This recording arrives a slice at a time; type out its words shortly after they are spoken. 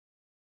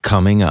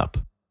Coming up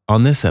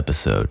on this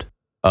episode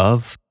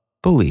of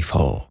Belief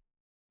Hole.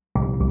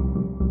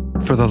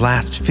 For the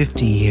last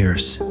 50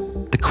 years,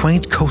 the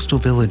quaint coastal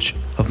village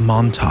of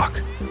Montauk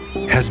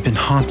has been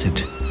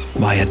haunted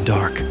by a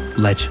dark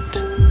legend.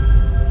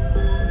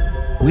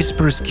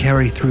 Whispers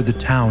carry through the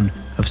town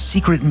of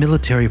secret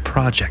military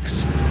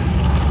projects,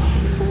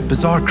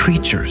 bizarre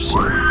creatures,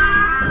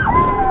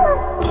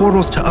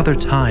 portals to other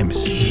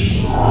times,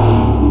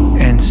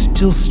 and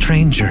still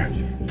stranger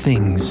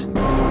things.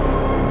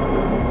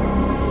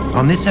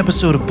 On this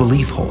episode of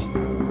Belief Hole,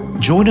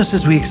 join us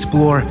as we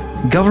explore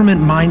government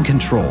mind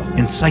control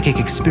and psychic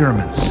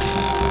experiments,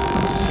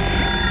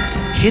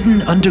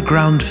 hidden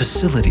underground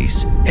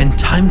facilities and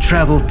time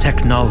travel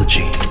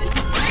technology,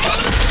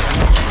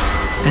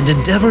 and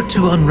endeavor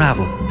to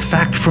unravel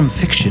fact from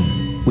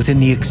fiction within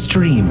the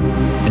extreme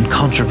and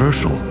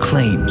controversial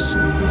claims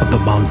of the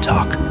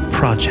Montauk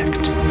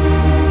Project.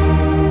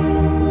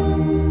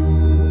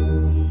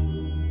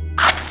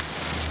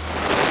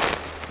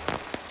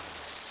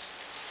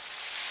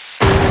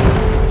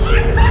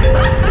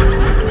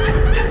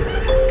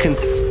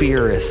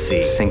 Conspiracy,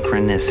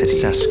 synchronicity,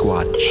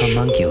 Sasquatch,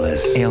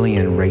 homunculus,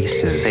 alien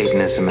races,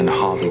 Satanism in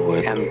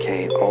Hollywood,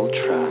 MK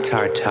Ultra,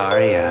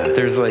 Tartaria.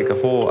 There's like a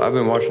whole. I've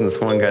been watching this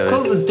one guy.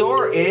 Close the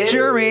door, Ed.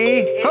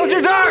 Jeremy, close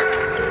your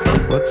door!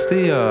 What's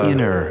the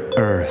Inner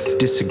Earth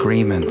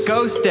disagreements.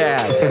 Ghost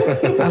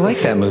Dad? I like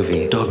that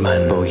movie.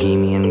 Dogman,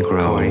 Bohemian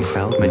Grove. Corey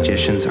Feldman.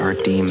 Magicians are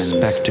demons.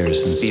 Specters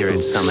and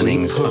Spirit spooks.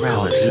 summonings. Sleep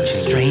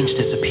paralysis. strange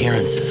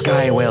disappearances.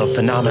 Sky whale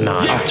phenomena.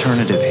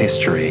 Alternative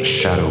history.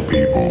 Shadow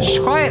people. Shh,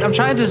 quiet, I'm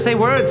trying to say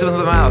words with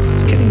the mouth.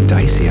 It's getting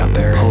dicey out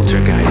there.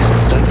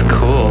 Poltergeists. That's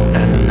cool.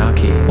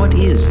 Anunnaki. What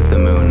is the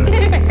moon?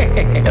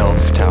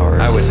 Elf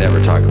towers. I would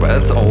never talk about it.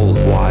 That's old.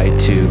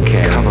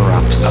 Y2K.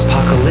 Cover-ups.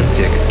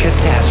 Apocalyptic.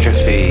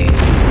 Catastrophe.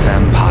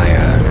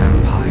 Vampire.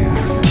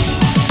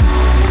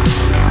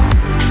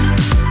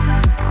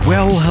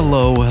 Well,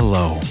 hello.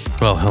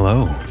 Well,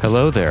 hello.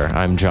 Hello there.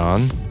 I'm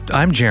John.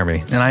 I'm Jeremy.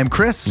 And I'm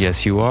Chris.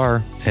 Yes, you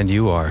are. And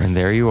you are. And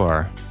there you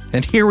are.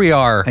 And here we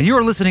are. And you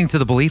are listening to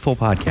the Belief Hole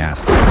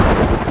podcast.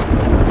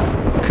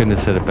 Couldn't have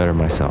said it better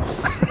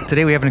myself.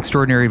 Today we have an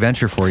extraordinary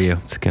adventure for you.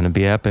 It's gonna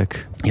be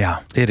epic. Yeah.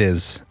 It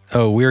is.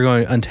 Oh, we're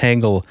going to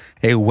untangle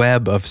a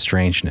web of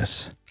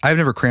strangeness. I've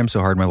never crammed so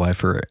hard in my life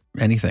for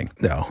anything.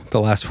 No, the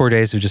last 4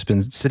 days have just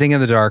been sitting in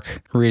the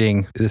dark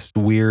reading this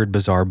weird,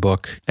 bizarre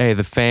book. Hey,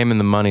 the fame and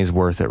the money's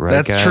worth it, right?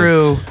 That's guys?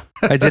 true.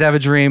 I did have a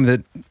dream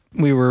that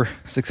we were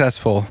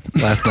successful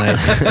last night.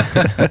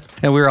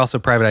 And we were also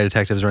private eye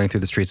detectives running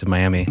through the streets of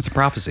Miami, It's a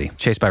prophecy.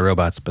 chased by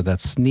robots, but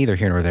that's neither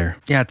here nor there.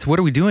 Yeah, what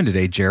are we doing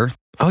today, Jer?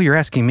 Oh, you're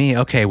asking me?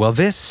 Okay, well,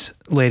 this,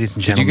 ladies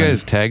and Did you gentlemen.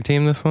 guys tag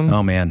team this one?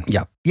 Oh, man.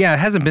 Yeah. Yeah, it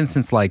hasn't been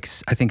since I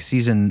think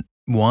season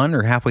 1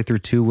 or halfway through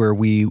 2 where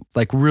we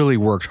really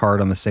worked hard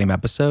on the same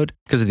episode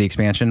because of the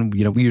expansion.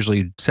 We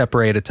usually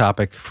separate a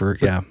topic for,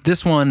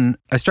 This one,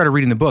 I started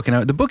reading the book,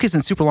 and the book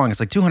isn't super long. It's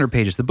like 200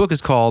 pages. The book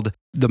is called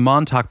The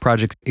Montauk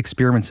Project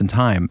Experiments in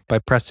Time. by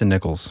Preston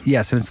Nichols.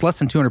 Yes, and it's less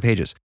than 200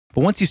 pages.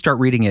 But once you start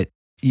reading it,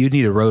 you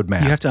need a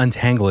roadmap. You have to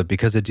untangle it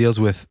because it deals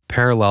with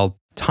parallel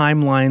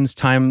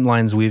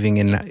timelines weaving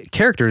in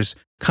characters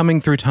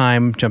coming through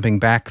time, jumping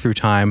back through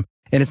time.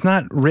 And it's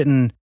not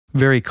written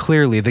very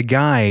clearly. The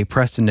guy,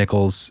 Preston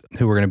Nichols,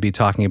 who we're going to be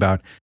talking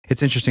about,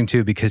 it's interesting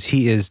too because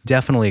he is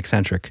definitely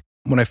eccentric.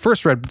 When I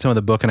first read some of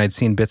the book and I'd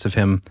seen bits of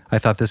him, I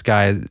thought this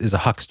guy is a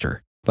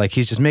huckster. Like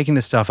he's just making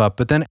this stuff up.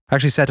 But then I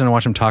actually sat down and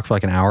watched him talk for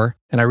like an hour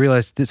and I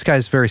realized this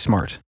guy's very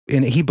smart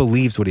and he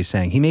believes what he's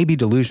saying. He may be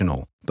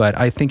delusional, but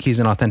I think he's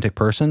an authentic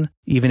person,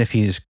 even if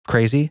he's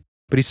crazy.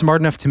 But he's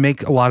smart enough to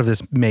make a lot of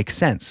this make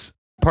sense.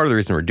 Part of the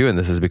reason we're doing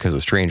this is because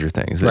of Stranger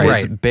Things.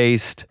 Right. It's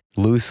based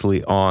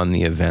loosely on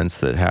the events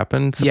that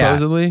happened,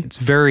 supposedly. It's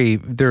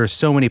there are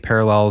so many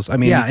parallels. I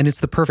mean, Yeah, and it's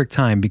the perfect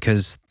time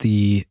because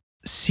the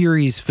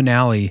series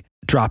finale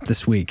dropped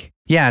this week.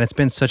 yeah, and it's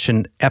been such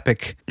an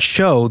epic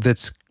show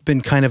that's been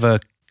kind of a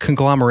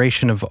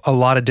conglomeration of a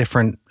lot of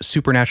different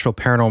supernatural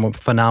paranormal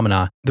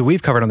phenomena that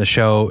we've covered on the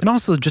show. And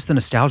also just the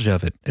nostalgia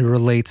of it. It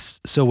relates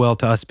so well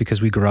to us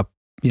because we grew up,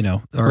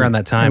 Around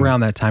that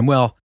time.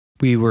 Well,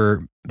 we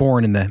were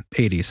born in the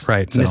 80s.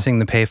 Right, So- missing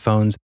the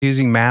payphones,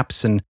 using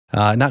maps, and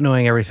not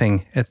knowing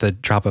everything at the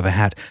drop of a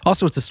hat.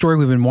 Also, it's a story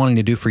we've been wanting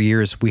to do for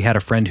years. We had a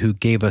friend who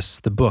gave us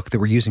the book that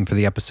we're using for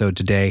the episode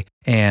today,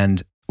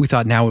 and we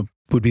thought now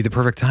would be the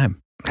perfect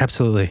time.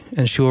 Absolutely.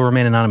 And she will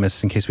remain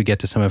anonymous in case we get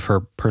to some of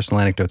her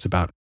personal anecdotes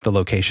about the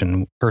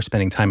location, her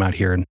spending time out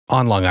here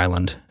on Long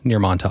Island near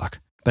Montauk.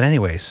 But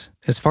anyways,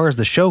 as far as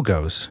the show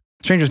goes,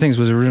 Stranger Things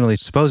was originally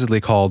supposedly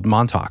called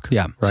Montauk.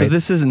 Yeah. So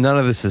none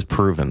of this is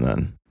proven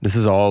then. This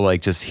is all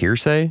like just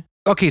hearsay?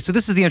 Okay, so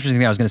this is the interesting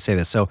thing. I was going to say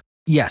this. So,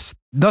 yes,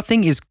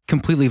 nothing is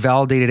completely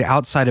validated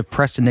outside of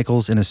Preston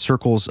Nichols and his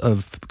circles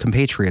of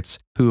compatriots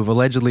who have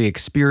allegedly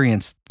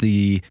experienced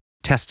the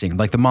testing,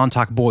 like the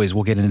Montauk Boys.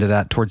 We'll get into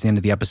that towards the end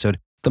of the episode.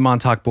 The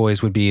Montauk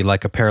Boys would be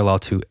like a parallel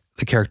to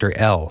the character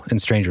Elle in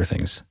Stranger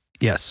Things.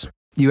 Yes.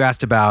 You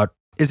asked about,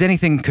 is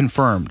anything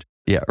confirmed?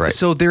 Yeah, right.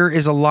 So there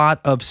is a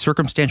lot of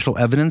circumstantial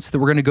evidence that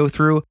we're going to go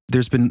through.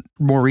 There's been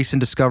more recent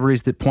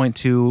discoveries that point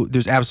to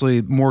there's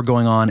absolutely more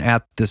going on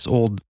at this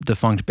old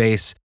defunct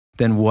base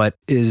than what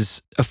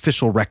is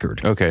official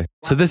record. Okay.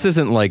 So this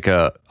isn't like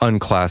a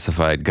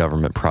unclassified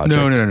government project.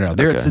 No.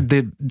 They're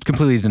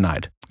completely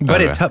denied.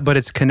 But Okay. but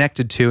it's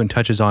connected to and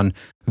touches on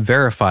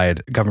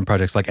verified government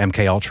projects like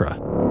MK Ultra,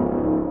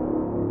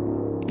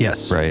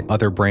 Yes. Right.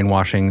 other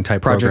brainwashing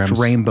type Project programs.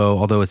 Rainbow,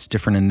 although it's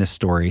different in this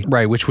story,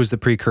 Right, which was the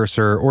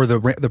precursor or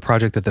the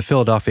project that the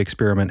Philadelphia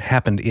experiment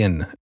happened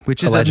in.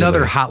 which is Allegedly.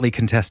 another hotly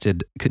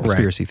contested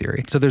conspiracy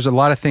theory. So there's a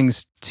lot of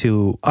things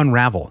to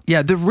unravel.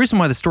 Yeah, the reason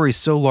why the story is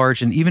so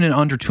large and even in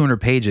under 200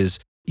 pages,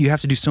 you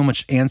have to do so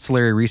much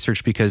ancillary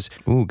research because,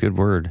 Ooh, good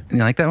word. you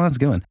like that one? That's a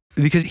good one.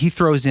 Because he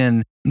throws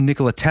in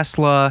Nikola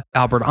Tesla,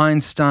 Albert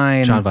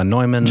Einstein, John von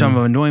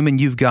Neumann.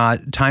 You've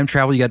got time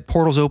travel. You got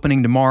portals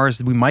opening to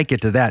Mars. We might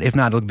get to that. If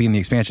not, it'll be in the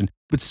expansion.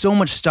 But so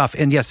much stuff.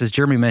 And yes, as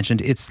Jeremy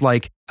mentioned, it's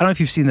like, I don't know if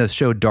you've seen the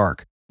show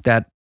Dark,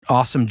 that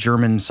awesome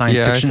German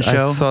science fiction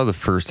show. I saw the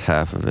first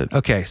half of it.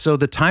 Okay, so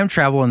the time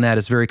travel in that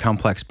is very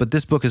complex, but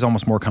this book is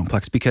almost more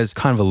complex because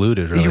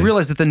Convoluted, really. you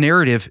realize that the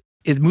narrative,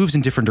 it moves in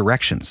different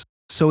directions.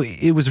 So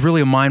it was really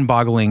a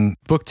mind-boggling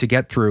book to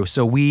get through.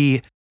 So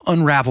we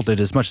unraveled it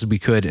as much as we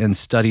could and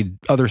studied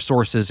other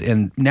sources,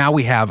 and now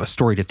we have a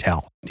story to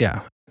tell.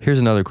 Yeah. Here's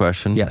another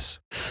question. Yes.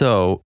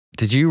 So,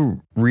 did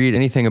you read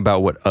anything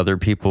about what other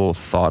people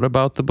thought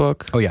about the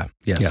book? Oh yeah.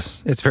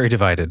 Yes. It's very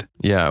divided.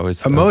 Yeah, it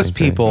was. Most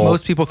people,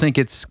 Most people think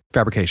it's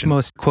fabrication.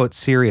 most quote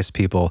serious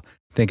people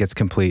think it's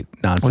complete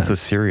nonsense. What's a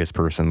serious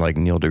person like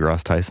Neil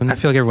deGrasse Tyson? I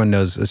feel like everyone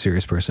knows a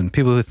serious person.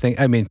 People who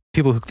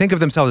think of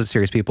themselves as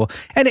serious people.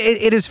 And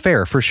it is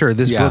fair for sure.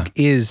 This Yeah. book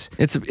is,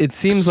 It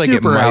seems like it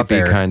super might out be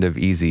there. kind of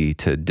easy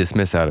to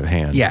dismiss out of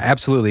hand. yeah,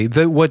 absolutely.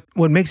 What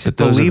makes But it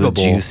those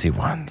believable. are the juicy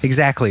ones.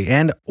 Exactly.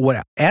 And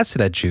what adds to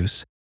that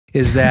juice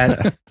is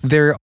that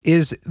there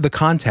is the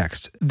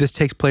context. This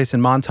takes place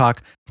in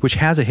Montauk, which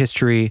has a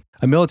history,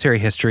 a military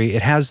history.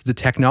 It has the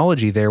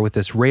technology there with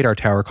this radar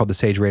tower called the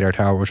Sage Radar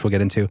Tower, which we'll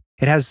get into.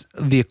 It has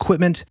the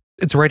equipment.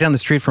 It's right down the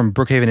street from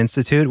Brookhaven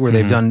Institute, where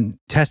they've done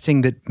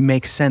testing that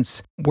makes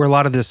sense, where a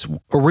lot of this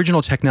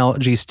original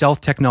technology, stealth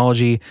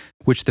technology,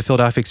 which the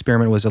Philadelphia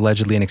experiment was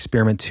allegedly an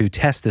experiment to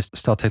test this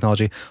stealth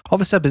technology, all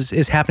this stuff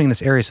is happening in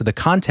this area. So the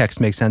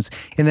context makes sense.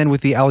 And then with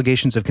the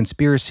allegations of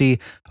conspiracy,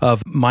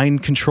 of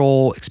mind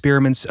control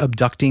experiments,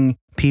 abducting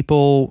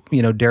people,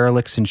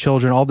 derelicts and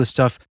children, all this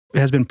stuff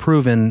has been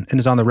proven and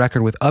is on the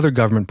record with other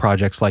government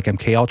projects like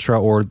MK Ultra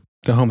or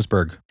the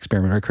Holmesburg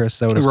experiment, right, Chris? Is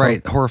that what it's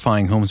Right, called?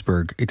 horrifying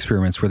Holmesburg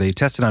experiments where they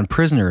tested on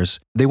prisoners.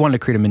 They wanted to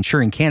create a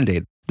Manchurian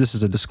candidate. This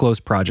is a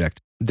disclosed project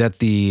that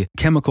the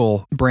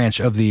chemical branch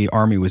of the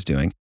army was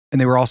doing.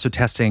 And they were also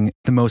testing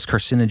the most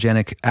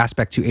carcinogenic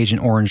aspect to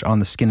Agent Orange on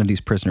the skin of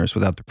these prisoners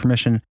without their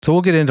permission. So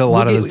we'll get into a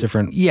lot of those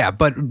different. Yeah,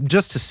 but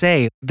just to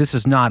say, this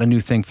is not a new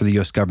thing for the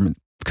U.S. government.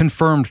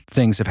 Confirmed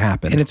things have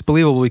happened. And it's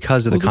believable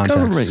because of Well, the context.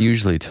 government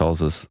usually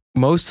tells us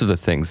most of the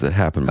things that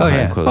happen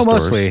behind closed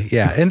doors. mostly,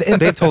 yeah. And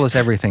they've told us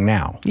everything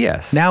now.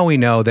 Yes. Now we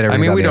know that I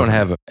everything's mean, out we there. don't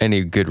have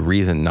any good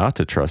reason not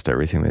to trust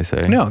everything they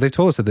say. No, they've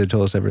told us that they've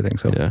told us everything.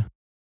 So Yeah.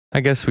 I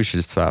guess we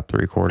should stop the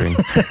recording.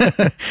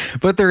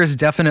 But there is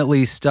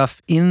definitely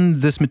stuff in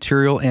this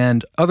material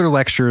and other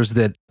lectures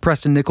that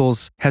Preston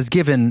Nichols has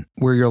given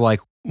where you're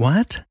like,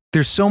 what?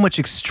 There's so much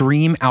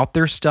extreme out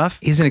there stuff.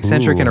 he's an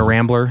eccentric and a Ooh.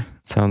 rambler.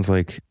 Sounds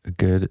like a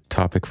good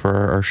topic for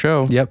our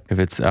show. Yep. If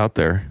it's out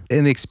there.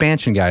 In the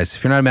expansion, guys,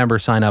 if you're not a member,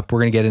 sign up. We're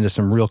going to get into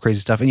some real crazy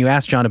stuff. And you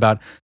asked John about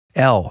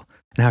Elle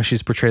and how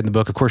she's portrayed in the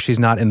book. Of course, she's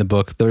not in the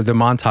book. They're the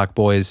Montauk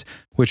boys,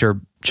 which are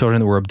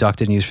children that were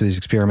abducted and used for these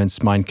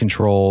experiments, mind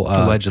control,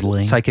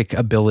 Allegedly. psychic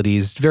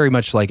abilities, very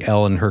much like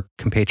Elle and her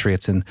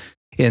compatriots in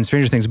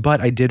Stranger Things.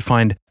 But I did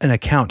find an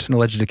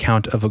alleged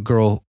account of a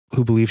girl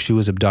who believes she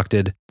was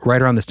abducted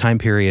right around this time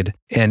period.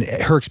 And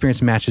her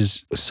experience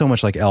matches so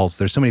much like Elle's.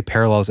 There's so many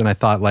parallels. And I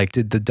thought, like,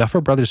 did the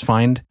Duffer Brothers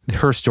find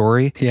her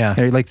story? Yeah.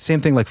 And like the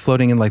same thing, like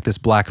floating in like this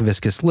black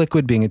viscous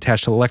liquid being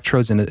attached to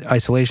electrodes in an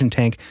isolation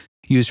tank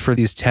used for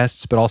these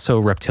tests, but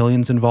also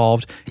reptilians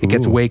involved. It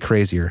gets way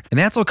crazier. And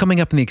that's all coming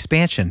up in the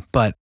expansion.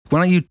 But why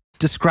don't you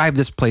describe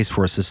this place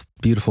for us, this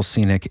beautiful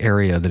scenic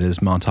area that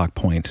is Montauk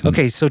Point?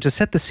 Okay, so to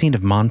set the scene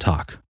of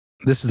Montauk,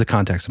 this is the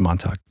context of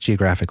Montauk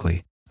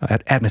geographically,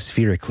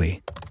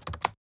 atmospherically.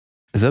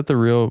 Is that the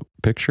real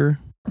picture?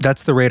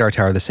 That's the radar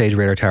tower, the Sage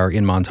Radar Tower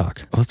in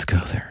Montauk. Let's go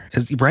there.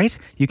 Right?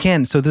 You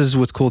can. So this is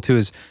what's cool too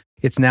is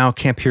it's now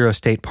Camp Hero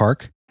State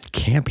Park.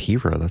 Camp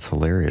Hero. That's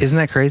hilarious. Isn't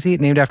that crazy?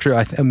 Named after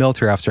a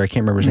military officer. I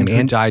can't remember his name.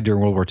 Who died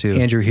during World War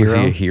II. Andrew Was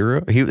Hero. he a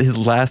hero? His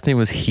last name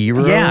was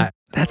Hero? Yeah.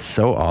 That's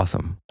so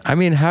awesome. I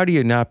mean, how do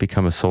you not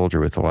become a soldier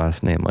with the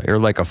last name? Or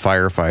like a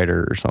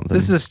firefighter or something?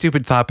 This is a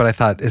stupid thought, but I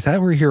thought, is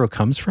that where Hero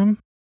comes from?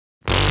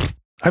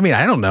 I mean,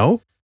 I don't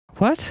know.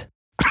 What?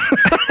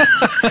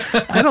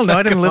 I don't know.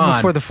 I didn't Come live on.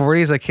 before the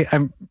 40s. I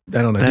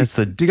don't know. That's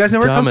the do you guys know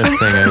where it comes dumbest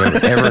from? thing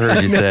I've ever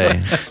heard you say.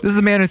 This is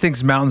the man who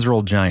thinks mountains are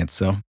old giants.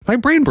 So My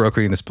brain broke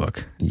reading this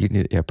book. You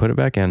need, put it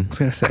back in. I was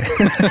going to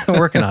say, I'm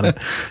working on it.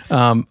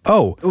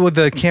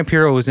 The Camp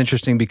Hero was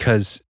interesting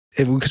because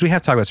we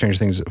have to talk about Stranger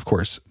Things, of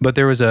course, but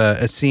there was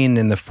a scene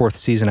in the 4th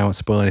season. I won't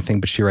spoil anything,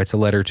 but she writes a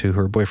letter to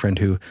her boyfriend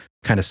who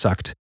kind of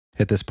sucked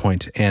at this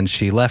point, and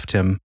she left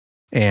him,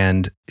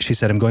 and she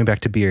said, I'm going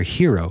back to be a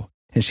hero.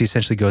 And she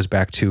essentially goes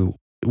back to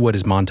what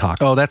is Montauk.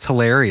 oh, that's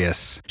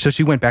hilarious. So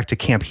she went back to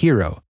Camp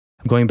Hero.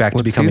 I'm going back to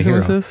What become a season hero.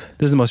 was this?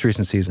 This is the most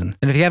recent season.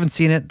 And if you haven't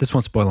seen it, this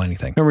won't spoil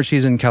anything. Remember,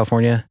 she's in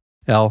California,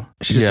 Elle.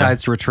 She Yeah.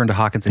 decides to return to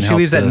Hawkins and She help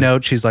leaves that the-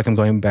 note. She's like, I'm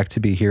going back to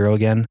be a hero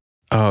again.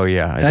 Oh,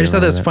 yeah. And I just thought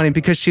that was funny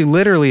because she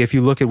literally, if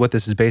you look at what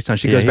this is based on,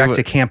 she Yeah, goes he back wa-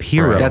 to Camp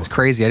Hero. Right. That's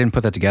crazy. I didn't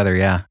put that together.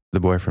 Yeah. The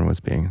boyfriend was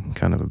being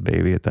kind of a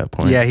baby at that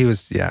point. Yeah, he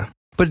was, yeah.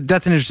 But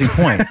that's an interesting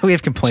point. We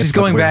have complaints. She's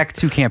about going the way- back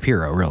to Camp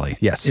Hero, really.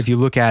 Yes. If you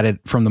look at it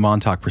from the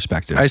Montauk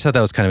perspective. I just thought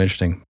that was kind of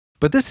interesting.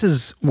 But this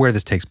is where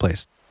this takes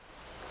place.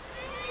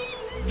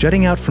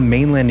 Jutting out from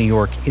mainland New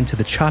York into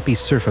the choppy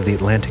surf of the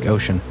Atlantic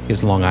Ocean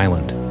is Long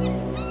Island.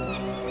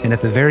 And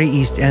at the very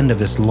east end of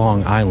this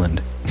long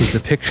island is the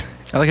picture.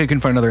 I like how you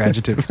couldn't find another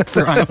adjective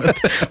for island.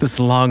 This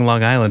long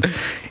island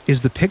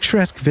is the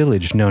picturesque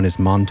village known as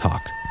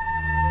Montauk.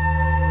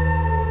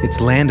 Its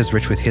land is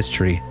rich with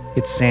history,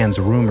 its sands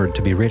rumored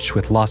to be rich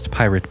with lost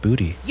pirate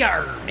booty.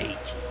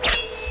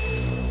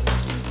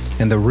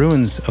 And the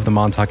ruins of the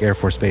Montauk Air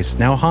Force Base,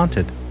 now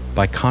haunted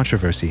by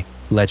controversy,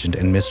 legend,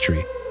 and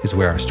mystery, is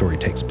where our story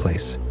takes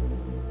place.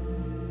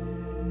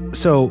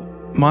 So,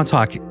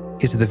 Montauk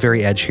is at the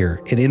very edge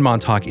here, and in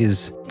Montauk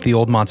is the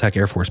old Montauk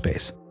Air Force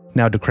Base,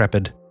 now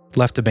decrepit,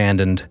 left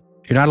abandoned.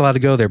 You're not allowed to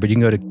go there, but you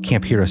can go to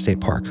Camp Hero State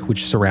Park,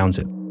 which surrounds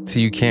it.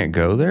 So you can't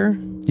go there?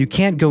 You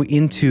can't go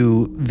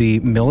into the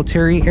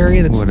military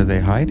area. That's What are they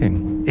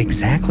hiding?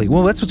 exactly.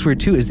 Well, that's what's weird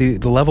too, is the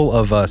level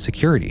of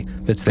security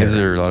that's there. Is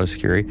there a lot of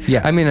security?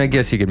 Yeah. I mean, I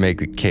guess you could make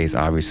the case,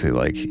 obviously,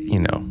 like,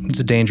 It's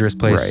a dangerous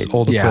place, Right.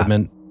 old Yeah.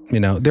 equipment.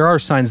 There are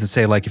signs that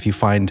say, like, if you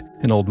find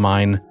an old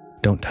mine,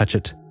 don't touch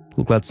it.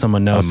 Let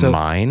someone know. a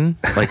mine?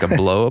 Like a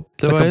blow-up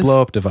device? Like a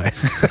blow-up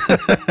device.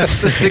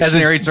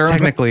 dictionary As it's term.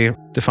 technically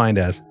defined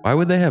as. Why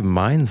would they have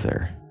mines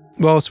there?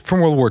 Well, it's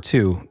from World War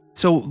II.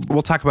 So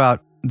we'll talk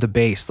about the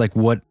base, like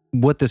what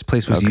this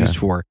place was Okay. used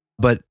for.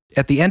 But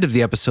at the end of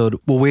the episode,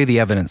 we'll weigh the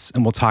evidence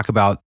and we'll talk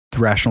about the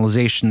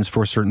rationalizations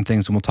for certain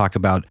things, and we'll talk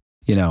about,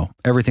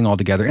 everything all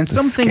together. And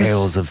some things,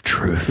 Scales of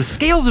truth. the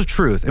scales of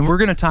truth. And we're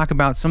going to talk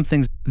about some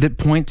things that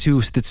point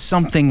to that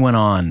something went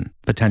on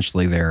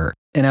potentially there.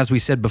 And as we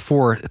said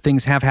before,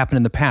 things have happened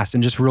in the past.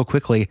 And just real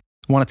quickly,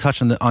 I want to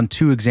touch on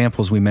two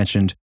examples we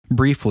mentioned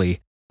briefly.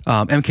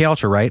 MK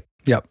Ultra, right?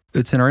 Yep.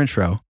 It's in our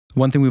intro.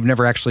 One thing we've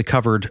never actually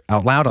covered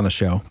out loud on the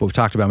show, but we've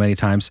talked about many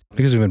times.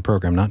 Because we've been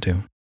programmed not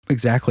to.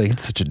 Exactly.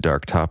 It's such a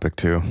dark topic,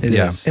 too. It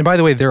is. And by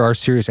the way, there are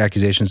serious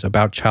accusations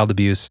about child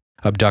abuse,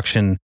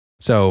 abduction.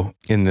 So,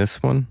 In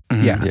this one?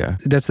 yeah, Yeah.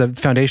 that's the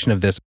foundation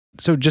of this.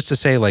 So just to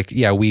say, like,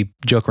 yeah, we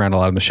joke around a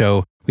lot on the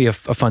show. We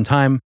have a fun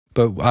time,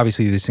 but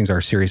obviously these things are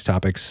serious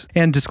topics.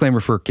 And disclaimer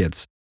for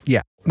kids.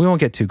 Yeah, we won't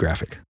get too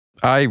graphic.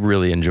 I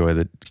really enjoy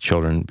the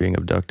children being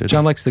abducted.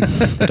 John likes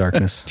the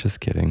darkness. Just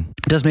kidding.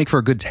 It does make for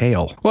a good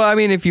tale. Well, I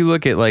mean, if you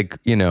look at, like,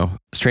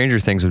 Stranger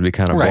Things would be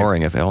kind of Right.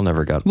 boring if Elle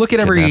never got Look at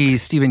every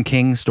kidnapped. Stephen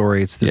King story.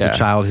 There's Yeah. a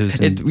child who's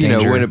in It,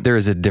 danger. there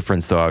is a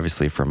difference, though,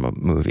 obviously, from a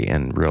movie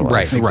and real life.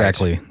 Right,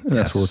 exactly. That's what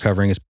Yes. we're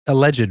covering is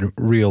alleged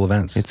real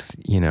events. It's,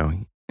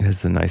 it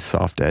has the nice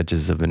soft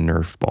edges of a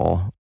Nerf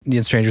ball.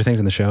 the Stranger Things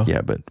in the show.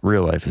 Yeah, but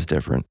real life is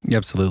different.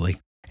 Absolutely.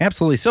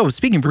 Absolutely. So,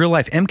 speaking of real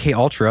life, MK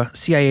Ultra,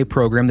 CIA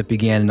program that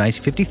began in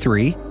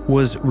 1953,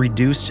 was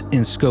reduced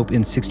in scope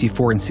in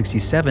 64 and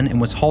 67 and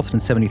was halted in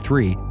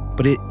 73.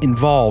 But it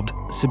involved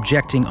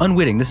subjecting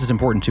unwitting, this is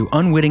important too,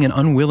 unwitting and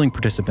unwilling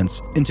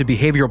participants into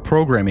behavioral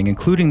programming,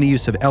 including the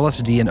use of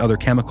LSD and other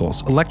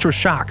chemicals,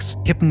 electroshocks,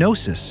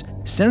 hypnosis,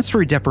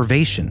 sensory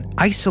deprivation,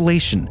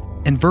 isolation,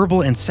 and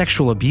verbal and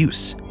sexual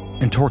abuse,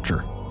 and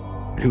torture.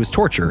 It was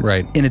torture,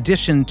 Right. in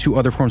addition to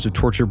other forms of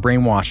torture,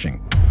 brainwashing,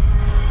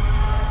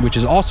 which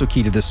is also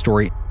key to this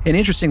story. And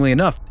interestingly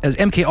enough, as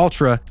MK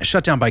Ultra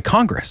shut down by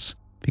Congress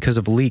because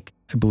of a leak,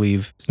 I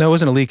believe. No, it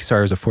wasn't a leak.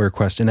 Sorry, it was a FOIA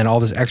request. And then all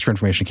this extra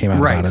information came out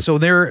about Right. it. So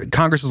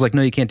Congress is like,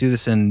 no, you can't do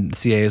this. And the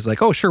CIA is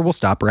like, oh, sure, we'll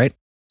stop, right?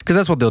 Because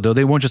that's what they'll do.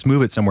 They won't just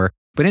move it somewhere.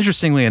 But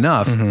interestingly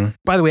enough,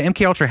 by the way,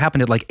 MK Ultra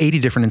happened at like 80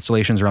 different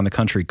installations around the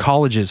country,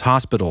 colleges,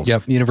 hospitals,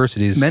 Yep,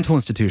 universities. mental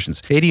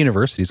institutions. 80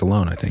 universities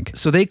alone, I think.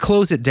 So they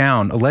close it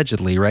down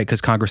allegedly, right?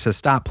 Because Congress says,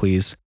 stop,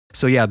 please.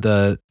 So yeah,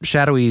 the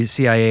shadowy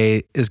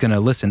CIA is going to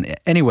listen.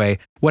 Anyway,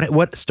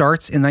 what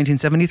starts in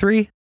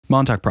 1973?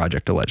 Montauk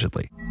Project,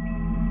 allegedly.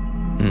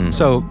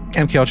 So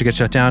MK Ultra gets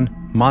shut down.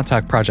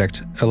 Montauk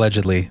Project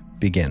allegedly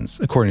begins,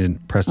 according to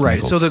Preston Right.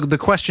 Nichols. So the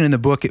question in the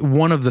book,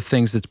 one of the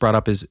things that's brought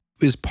up is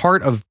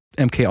part of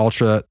MK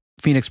Ultra,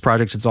 Phoenix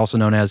Project, it's also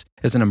known as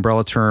an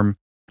umbrella term.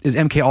 Is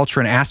MK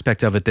Ultra an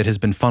aspect of it that has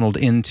been funneled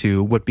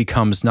into what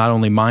becomes not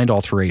only mind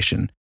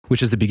alteration,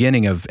 which is the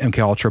beginning of MK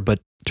Ultra, but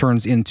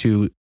turns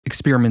into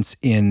experiments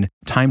in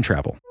time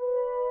travel,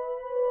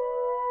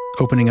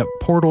 opening up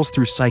portals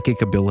through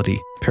psychic ability,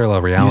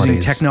 Parallel realities.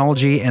 using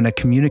technology and a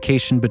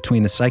communication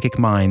between the psychic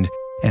mind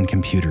and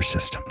computer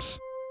systems.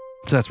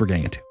 So that's what we're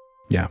getting into.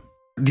 Yeah.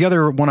 The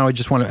other one I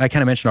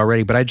kind of mentioned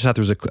already, but I just thought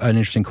there was an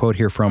interesting quote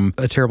here from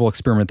a terrible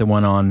experiment that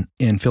went on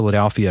in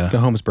Philadelphia. The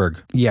Holmesburg.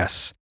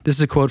 Yes. This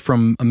is a quote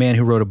from a man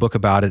who wrote a book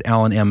about it,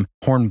 Alan M.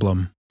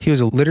 Hornblum. He was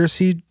a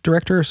literacy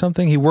director or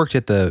something. He worked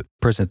at the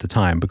prison at the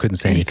time, but couldn't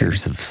say anything.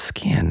 Acres of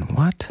Skin.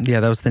 What? Yeah,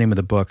 that was the name of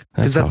the book.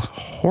 That's, Because a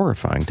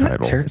horrifying Isn't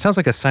that title. it sounds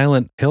like a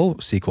Silent Hill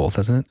sequel,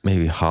 doesn't it?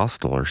 Maybe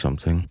Hostel or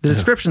something. the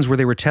descriptions where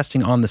they were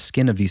testing on the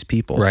skin of these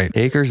people. Right.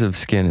 Acres of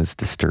Skin is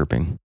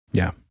disturbing.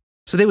 Yeah.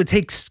 So they would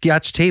take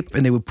Scotch tape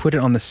and they would put it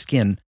on the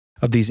skin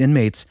of these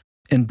inmates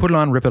and put it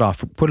on, rip it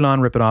off, put it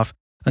on, rip it off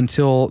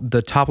until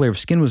the top layer of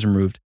skin was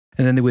removed.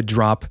 And then they would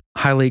drop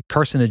highly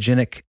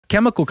carcinogenic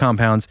chemical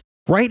compounds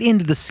right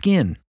into the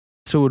skin.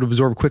 So it would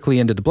absorb quickly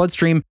into the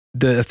bloodstream.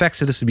 The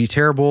effects of this would be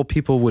terrible.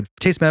 People would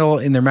taste metal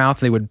in their mouth.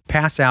 They would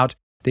pass out.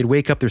 They'd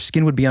wake up. Their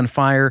skin would be on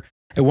fire.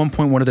 At one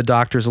point, one of the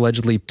doctors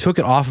allegedly took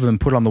it off of him,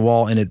 put it on the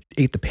wall, and it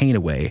ate the paint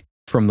away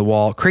from the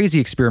wall. Crazy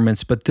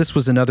experiments, but this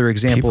was another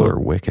example. People are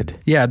wicked.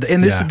 Yeah,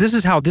 and this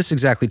is how this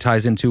exactly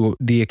ties into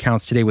the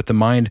accounts today with the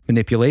mind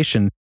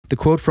manipulation. The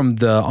quote from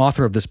the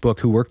author of this book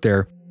who worked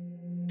there,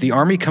 "The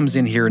Army comes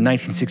in here in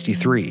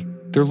 1963.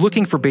 They're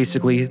looking for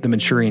basically the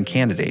Manchurian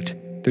candidate.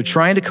 They're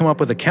trying to come up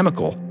with a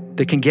chemical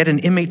that can get an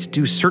inmate to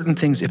do certain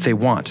things if they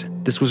want.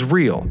 This was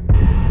real.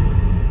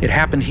 It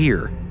happened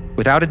here.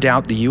 Without a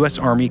doubt, the U.S.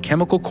 Army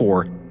Chemical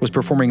Corps was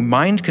performing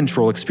mind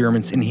control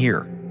experiments in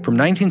here from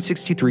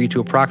 1963 to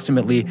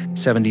approximately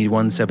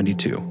 71,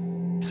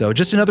 72. So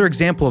just another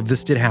example of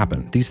this did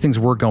happen. These things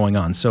were going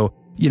on. So,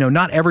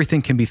 not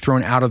everything can be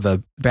thrown out of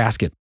the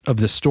basket of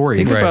the story.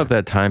 Think about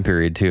that time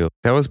period too.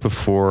 That was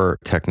before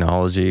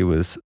technology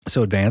was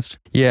So advanced.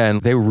 Yeah,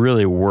 and they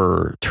really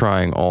were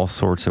trying all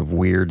sorts of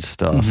weird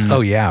stuff,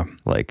 Oh, yeah.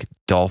 like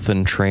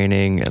dolphin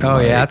training and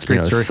that's a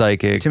great story.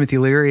 psychic, Timothy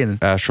Leary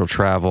and astral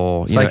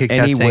travel, Psychic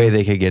any testing. way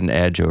they could get an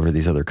edge over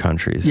these other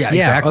countries. Yeah,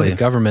 Yeah, exactly. the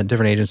government,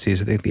 different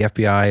agencies, I think the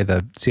FBI,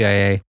 the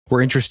CIA,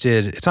 were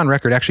interested. It's on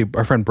record. Actually,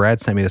 our friend Brad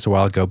sent me this a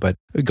while ago, but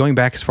going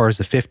back as far as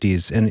the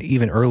 50s and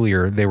even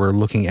earlier, they were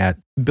looking at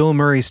Bill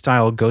Murray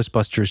style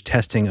Ghostbusters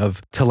testing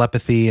of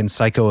telepathy and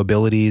psycho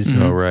abilities.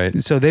 Oh, right.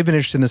 So they've been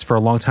interested in this for a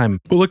long time.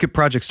 Well, look at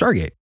Project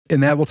Stargate.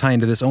 And that will tie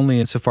into this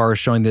only insofar as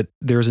showing that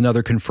there's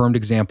another confirmed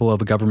example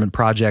of a government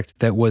project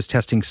that was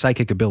testing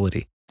psychic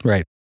ability.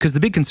 Right. Because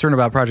the big concern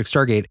about Project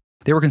Stargate,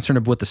 they were concerned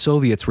about what the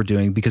Soviets were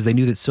doing because they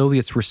knew that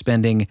Soviets were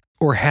spending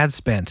or had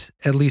spent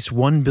at least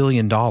 $1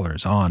 billion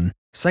on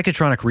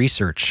psychotronic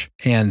research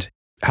and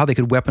how they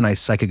could weaponize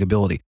psychic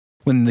ability.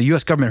 When the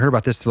US government heard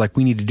about this, they're like,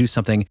 we need to do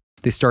something.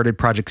 They started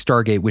Project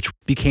Stargate, which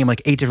became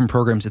like 8 different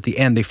programs. At the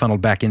end, they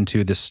funneled back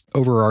into this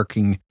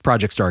overarching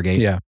Project Stargate.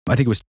 Yeah. I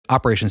think it was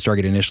Operation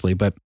Stargate initially,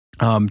 but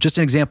just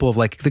an example of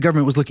like the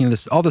government was looking at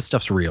this, all this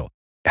stuff's real.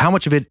 How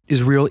much of it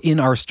is real in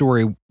our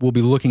story we'll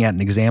be looking at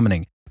and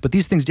examining. But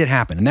these things did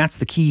happen, and that's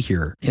the key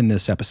here in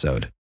this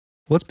episode.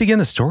 Let's begin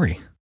the story.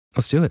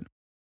 Let's do it.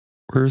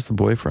 Where's the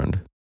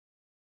boyfriend?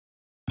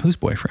 Whose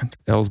boyfriend?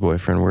 Elle's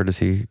boyfriend. Where does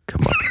he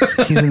come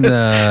up? He's in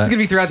the. It's going to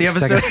be throughout the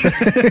second-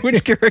 episode.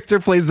 Which character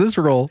plays this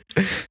role?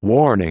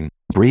 Warning.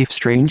 Brief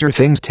Stranger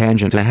Things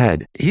tangent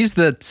ahead. He's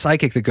the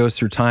psychic that goes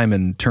through time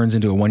and turns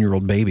into a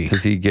 1-year-old baby.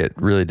 Does he get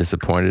really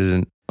disappointed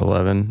in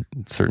 11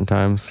 certain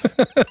times?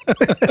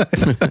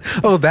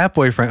 Oh, that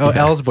boyfriend. Oh,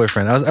 Elle's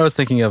boyfriend. I was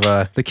thinking of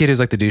the kid who's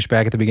like the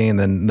douchebag at the beginning, and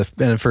then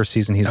in the first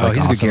season, he's like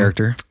he's a awesome. good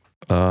character.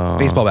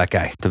 Baseball bat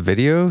guy. The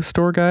video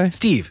store guy?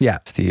 Steve. Yeah.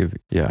 Steve,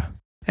 yeah.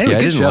 Anyway, I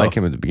good didn't show. like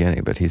him at the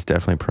beginning, but he's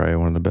definitely probably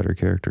one of the better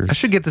characters. I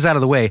should get this out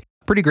of the way.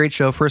 Pretty great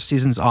show. First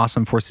season's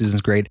awesome. Fourth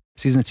season's great.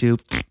 Season 2,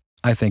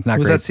 I think, not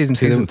Was great. that season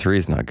 2? Season 3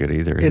 is not good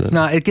either. Is It's it?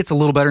 not. It gets a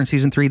little better in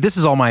season 3. This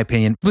is all my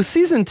opinion. Was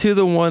season 2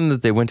 the one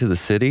that they went to the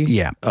city?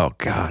 Yeah. Oh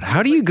God,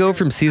 how do you go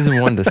from season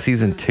 1 to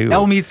season 2?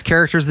 Elle meets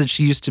characters that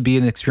she used to be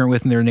in the experiment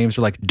with, and their names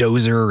are like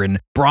Dozer and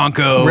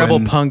Bronco. Rebel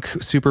and punk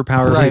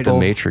superpower Right. like people. the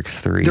Matrix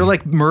 3. They're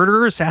like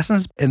murderer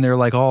assassins, and they're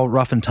like all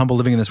rough and tumble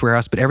living in this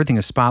warehouse, but everything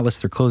is spotless.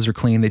 Their clothes are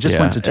clean. They just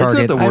went to Target.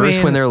 Isn't that the I worst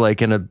mean, when they're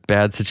like in a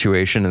bad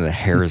situation and the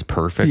hair is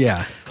perfect?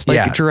 Yeah. Like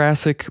Yeah.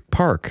 Jurassic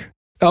Park.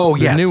 Oh,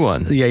 the yes. new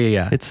one.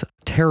 Yeah. It's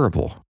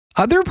terrible.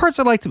 There are parts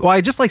I liked. Well,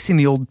 I just like seeing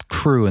the old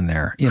crew in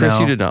there. Chris, know?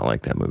 you did not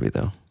like that movie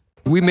though.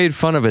 We made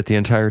fun of it the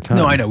entire time.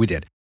 No, I know we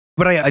did.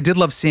 But I did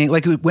love seeing,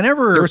 like,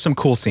 whenever There were some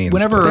cool scenes.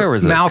 There whenever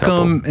was a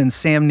Malcolm and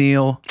Sam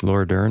Neill,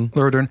 Laura Dern.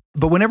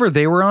 but whenever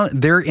they were on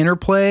their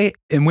interplay,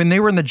 and when they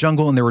were in the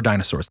jungle and there were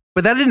dinosaurs.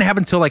 But that didn't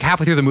happen until like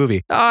halfway through the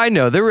movie. I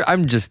know.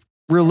 I'm just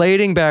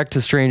relating back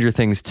to Stranger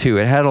Things 2.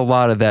 It had a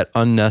lot of that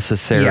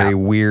unnecessary, Yeah.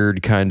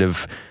 weird kind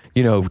of,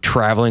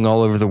 traveling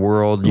all over the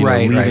world,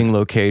 Right, leaving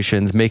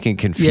locations, making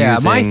confusing. Yeah,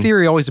 my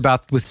theory always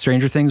about with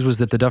Stranger Things was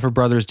that the Duffer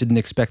Brothers didn't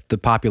expect the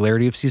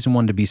popularity of season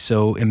 1 to be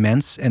so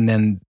immense, and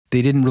then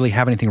they didn't really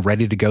have anything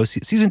ready to go.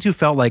 Season 2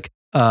 felt like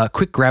a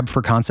quick grab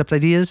for concept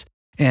ideas,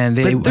 And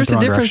they But there's a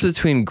went the wrong difference direction.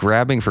 between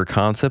grabbing for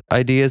concept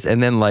ideas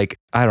and then like,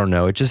 I don't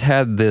know, it just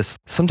had this,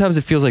 sometimes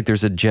it feels like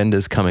there's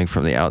agendas coming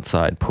from the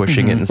outside,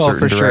 pushing it in Well, certain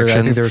for sure. I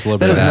directions. think there was a little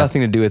that bit of has that.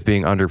 nothing to do with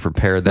being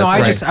underprepared. That's No,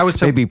 like I was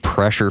so- maybe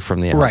pressure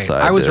from the Right.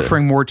 outside. I was to-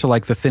 referring more to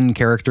like the thin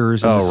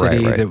characters in Oh, the right,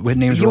 city. right. The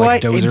names You were know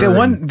like what?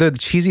 Dozer. The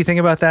cheesy thing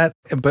about that,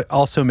 but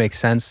also makes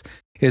sense,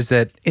 is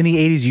that in the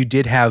 80s you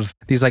did have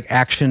these like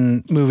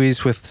action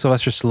movies with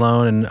Sylvester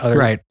Stallone and other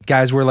Right.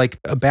 guys where like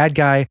a bad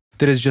guy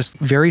that is just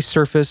very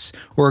surface,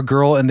 or a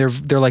girl, and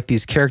they're like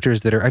these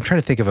characters that are, I'm trying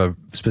to think of a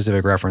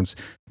specific reference,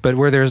 but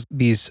where there's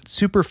these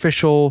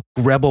superficial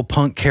rebel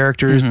punk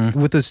characters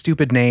with those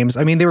stupid names.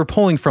 I mean, they were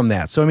pulling from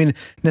that. So I mean,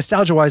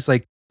 nostalgia wise,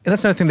 like, and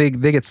that's another thing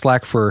they get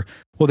slack for.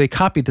 Well, they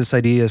copied this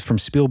idea from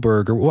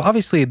Spielberg, or well,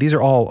 obviously these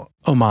are all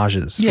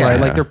homages, Yeah.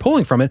 right? Like they're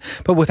pulling from it,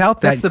 but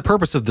without that, That's the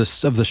purpose of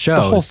this of the show.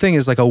 the whole thing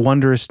is like a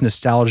wondrous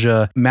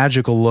nostalgia,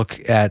 magical look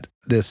at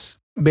this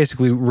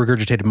basically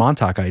regurgitated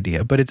Montauk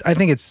idea. But I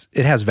think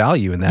it has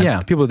value in that.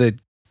 Yeah. People that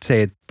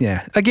say it,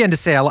 yeah, Again, to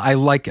say I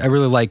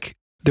really like.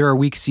 There are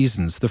weak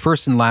seasons. The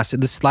first and last.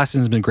 This last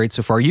season's been great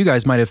so far. You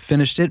guys might have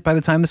finished it by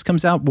the time this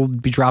comes out. We'll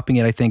be dropping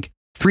it, I think,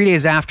 3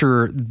 days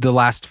after the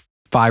last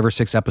 5 or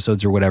 6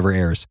 episodes or whatever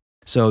airs.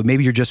 So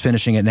maybe you're just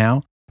finishing it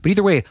now. But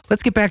either way,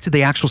 let's get back to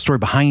the actual story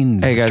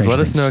behind. Hey guys, Stranger let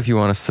us Things. know if you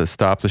want us to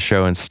stop the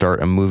show and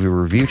start a movie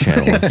review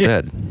channel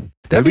instead.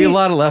 That'd be a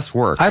lot of less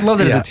work. I'd love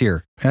that Yeah. as a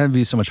tier. That'd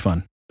be so much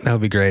fun. that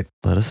would be great.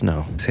 Let us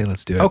know. Say,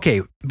 let's do it.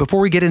 Okay,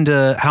 before we get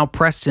into how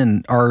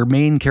Preston, our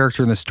main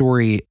character in the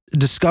story,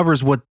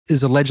 discovers what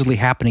is allegedly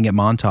happening at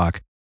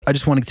Montauk, I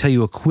just want to tell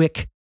you a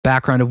quick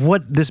background of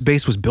what this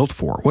base was built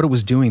for, what it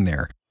was doing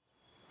there.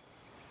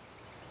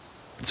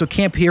 So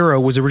Camp Hero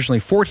was originally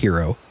Fort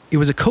Hero. It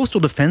was a coastal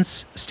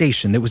defense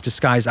station that was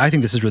disguised, I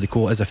think this is really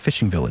cool, as a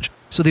fishing village.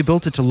 So they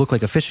built it to look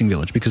like a fishing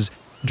village because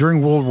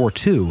during World War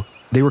II,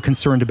 they were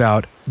concerned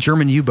about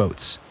German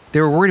U-boats. They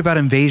were worried about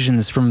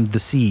invasions from the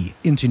sea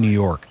into New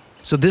York.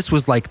 So this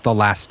was like the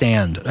last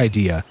stand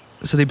idea.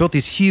 So they built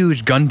these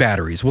huge gun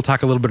batteries. We'll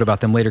talk a little bit about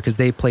them later because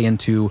they play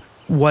into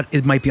what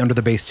it might be under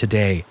the base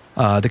today,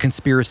 the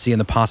conspiracy and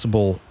the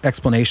possible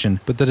explanation.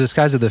 But the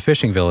disguise of the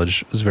fishing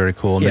village was very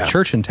cool. And Yeah. the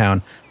church in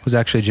town was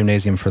actually a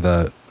gymnasium for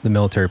the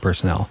military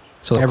personnel.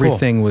 So cool.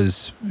 everything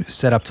was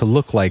set up to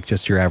look like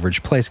just your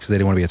average place because they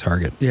didn't want to be a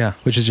target. Yeah.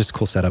 Which is just a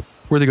cool setup.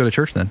 Where'd they go to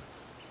church then?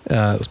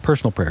 It was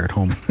personal prayer at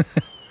home.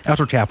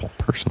 Outdoor chapel.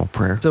 Personal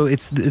prayer. So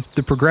it's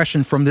the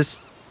progression from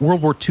this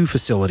World War II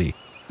facility.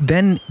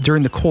 Then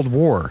during the Cold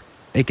War,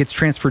 it gets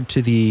transferred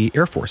to the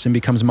Air Force and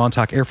becomes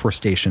Montauk Air Force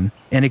Station.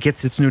 And it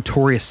gets its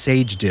notorious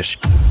sage dish.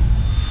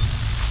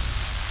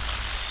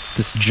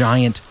 This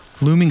giant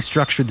looming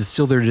structure that's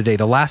still there today,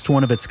 the last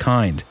one of its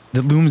kind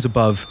that looms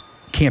above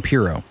Camp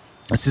Hero.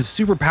 This is a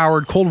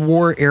super-powered Cold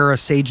War era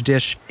sage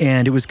dish,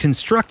 and it was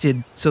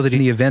constructed so that in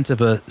the event of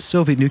a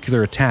Soviet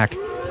nuclear attack,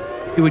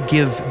 it would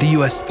give the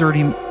U.S.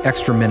 30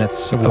 extra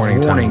minutes of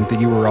warning time. that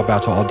you were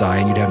about to all die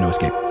and you'd have no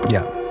escape.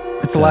 Yeah.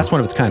 It's the last one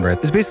of its kind, right?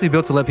 It's basically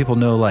built to let people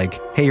know, like,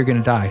 hey, you're going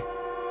to die.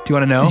 Do you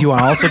want to know? Do you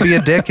want to also be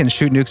a dick and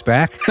shoot nukes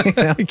back? You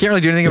can't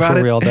really do anything about Before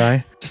it. we all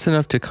die? Just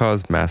enough to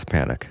cause mass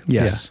panic.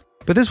 Yes. Yeah.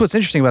 But this is what's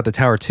interesting about the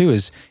tower too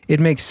is it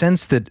makes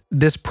sense that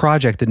this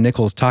project that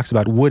Nichols talks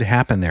about would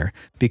happen there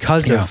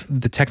because of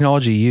the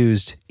technology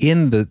used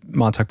in the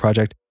Montauk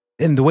project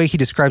and the way he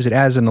describes it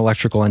as an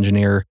electrical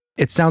engineer.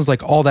 It sounds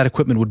like all that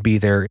equipment would be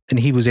there and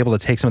he was able to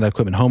take some of that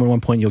equipment home at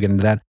one point. You'll get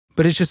into that.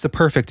 But it's just the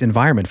perfect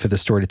environment for the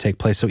story to take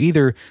place. So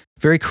either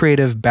very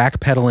creative,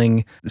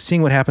 backpedaling,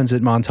 seeing what happens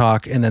at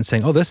Montauk and then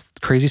saying, oh, this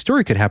crazy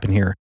story could happen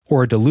here,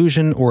 or a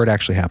delusion, or it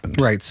actually happened.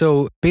 Right.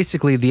 So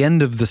basically, the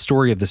end of the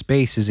story of this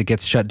base is it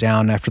gets shut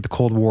down after the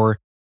Cold War.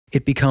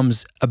 It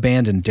becomes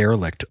abandoned,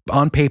 derelict.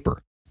 On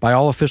paper, by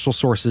all official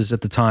sources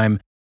at the time,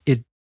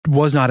 it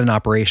was not in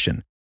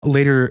operation.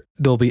 Later,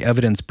 there'll be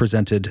evidence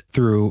presented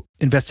through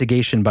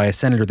investigation by a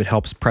senator that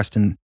helps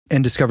Preston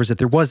and discovers that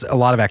there was a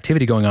lot of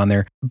activity going on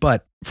there.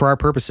 But for our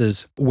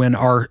purposes, when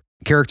our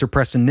character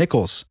Preston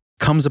Nichols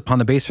comes upon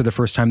the base for the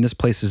first time, this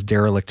place is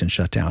derelict and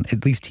shut down.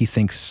 At least he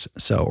thinks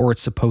so, or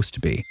it's supposed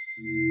to be.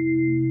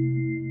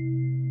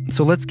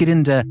 So let's get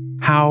into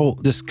how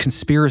this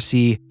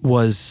conspiracy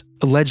was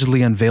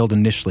allegedly unveiled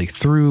initially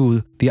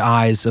through the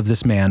eyes of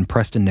this man,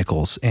 Preston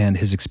Nichols, and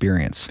his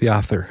experience. The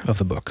author of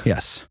the book.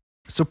 Yes.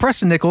 So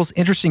Preston Nichols,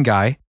 interesting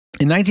guy.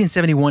 In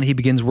 1971, he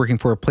begins working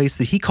for a place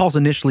that he calls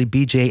initially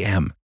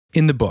BJM.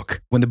 In the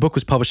book, when the book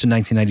was published in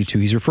 1992,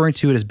 he's referring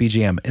to it as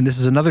BJM. And this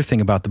is another thing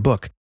about the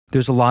book.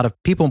 There's a lot of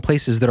people and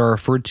places that are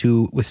referred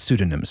to with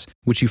pseudonyms,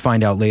 which you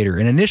find out later.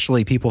 And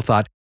initially, people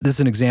thought this is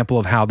an example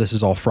of how this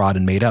is all fraud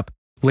and made up.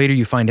 Later,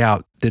 you find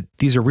out that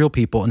these are real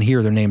people, and here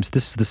are their names.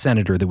 This is the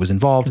senator that was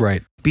involved.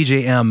 Right.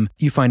 BJM,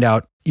 you find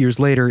out years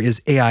later,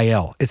 is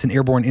AIL. It's an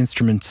airborne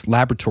instruments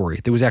laboratory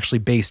that was actually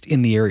based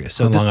in the area.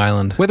 So On Long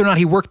Island. whether or not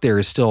he worked there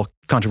is still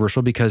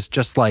controversial because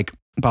just like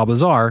Bob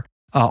Lazar,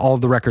 all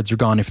of the records are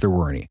gone if there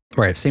were any.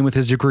 Right. Same with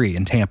his degree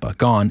in Tampa,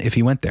 gone if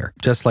he went there.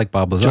 Just like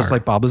Bob Lazar. Just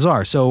like Bob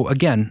Lazar. So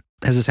again,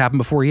 has this happened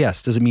before?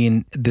 Yes. Does it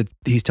mean that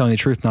he's telling the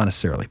truth? Not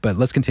necessarily. But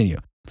let's continue.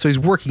 So he's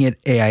working at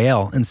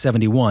AIL in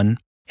 71,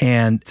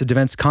 and it's a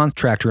defense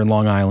contractor in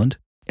Long Island.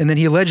 And then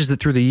he alleges that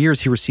through the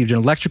years, he received an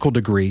electrical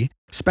degree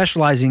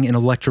specializing in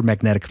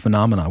electromagnetic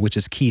phenomena, which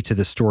is key to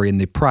this story and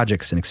the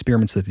projects and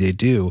experiments that they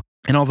do.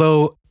 And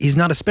although he's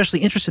not especially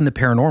interested in the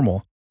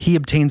paranormal, he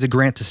obtains a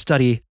grant to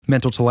study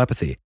mental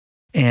telepathy.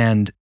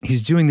 And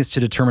he's doing this to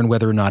determine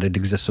whether or not it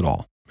exists at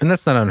all. And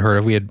that's not unheard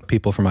of. We had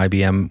people from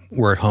IBM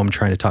were at home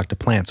trying to talk to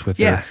plants with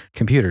their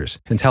computers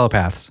and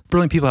telepaths.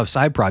 Brilliant people have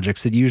side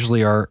projects that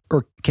usually are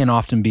or can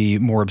often be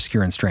more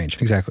obscure and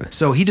strange. Exactly.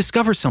 So he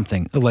discovers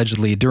something,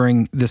 allegedly,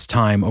 during this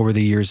time over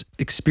the years,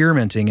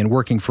 experimenting and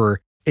working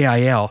for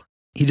AIL.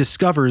 He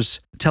discovers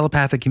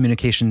telepathic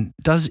communication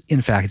does,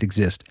 in fact,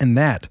 exist, and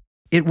that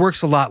it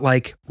works a lot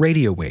like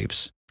radio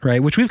waves,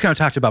 right? Which we've kind of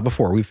talked about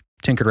before. We've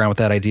tinkered around with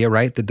that idea,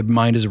 right? That the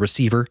mind is a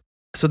receiver.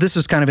 So this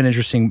is kind of an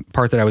interesting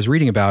part that I was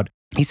reading about.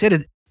 He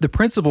said the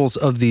principles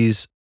of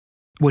these,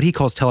 what he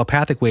calls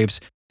telepathic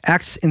waves,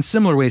 acts in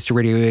similar ways to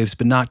radio waves,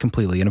 but not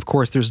completely. And of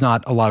course, there's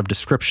not a lot of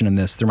description in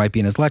this. There might be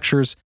in his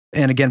lectures.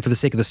 And again, for the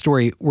sake of the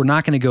story, we're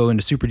not going to go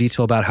into super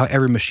detail about how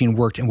every machine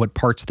worked and what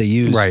parts they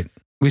used. Right.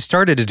 We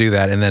started to do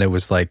that, and then it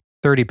was like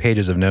 30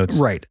 pages of notes.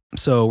 Right.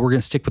 So we're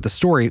going to stick with the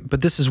story,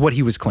 but this is what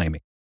he was claiming.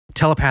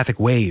 Telepathic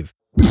wave.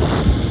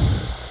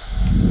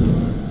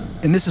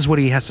 And this is what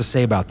he has to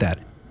say about that.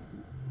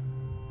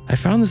 I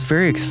found this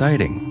very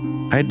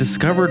exciting. I had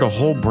discovered a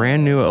whole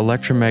brand new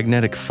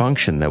electromagnetic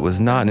function that was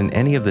not in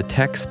any of the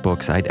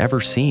textbooks I'd ever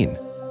seen.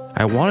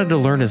 I wanted to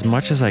learn as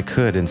much as I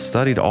could and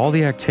studied all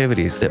the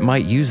activities that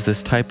might use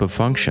this type of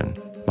function.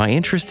 My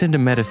interest into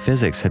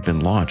metaphysics had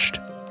been launched.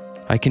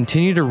 I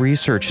continued to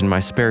research in my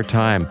spare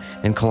time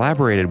and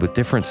collaborated with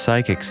different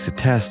psychics to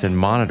test and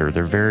monitor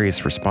their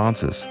various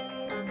responses.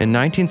 In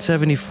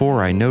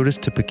 1974, I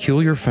noticed a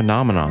peculiar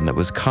phenomenon that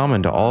was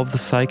common to all of the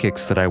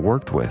psychics that I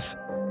worked with.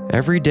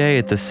 Every day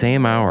at the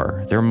same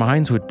hour, their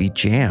minds would be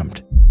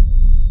jammed.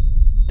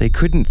 They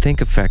couldn't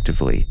think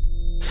effectively,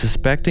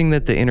 suspecting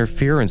that the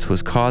interference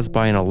was caused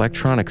by an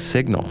electronic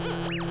signal.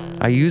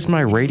 I used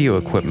my radio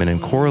equipment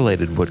and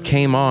correlated what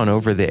came on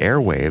over the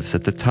airwaves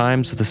at the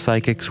times the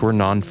psychics were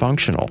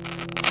non-functional.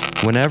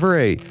 Whenever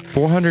a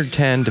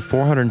 410 to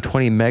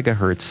 420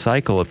 megahertz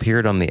cycle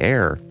appeared on the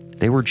air,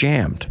 they were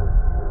jammed.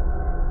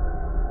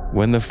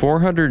 When the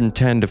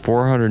 410 to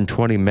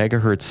 420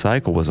 megahertz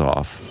cycle was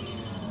off,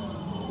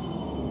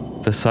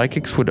 the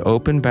psychics would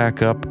open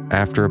back up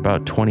after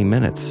about 20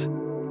 minutes.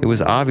 It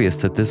was obvious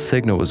that this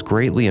signal was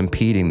greatly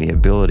impeding the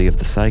ability of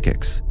the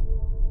psychics.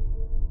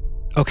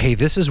 Okay,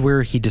 this is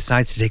where he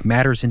decides to take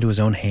matters into his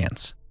own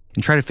hands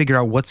and try to figure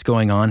out what's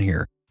going on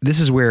here. This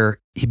is where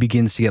he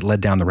begins to get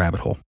led down the rabbit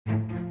hole.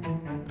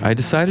 I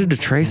decided to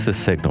trace the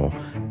signal,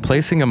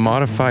 placing a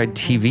modified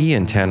TV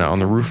antenna on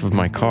the roof of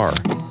my car.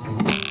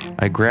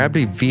 I grabbed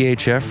a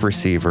VHF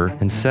receiver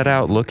and set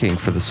out looking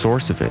for the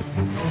source of it.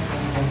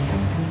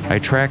 I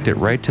tracked it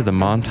right to the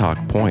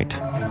Montauk Point.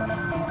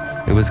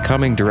 It was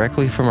coming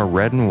directly from a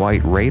red and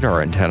white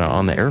radar antenna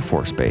on the Air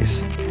Force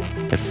Base.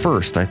 At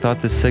first, I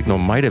thought this signal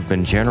might have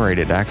been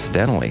generated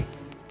accidentally.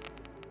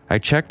 I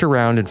checked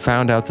around and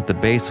found out that the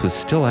base was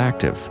still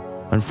active.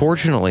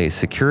 Unfortunately,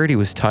 security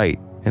was tight,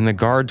 and the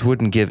guards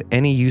wouldn't give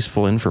any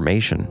useful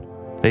information.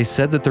 They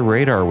said that the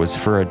radar was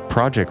for a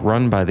project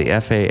run by the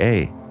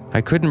FAA. I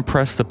couldn't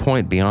press the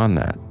point beyond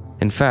that.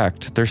 In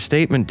fact, their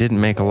statement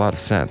didn't make a lot of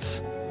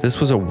sense. This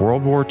was a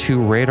World War II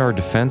radar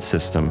defense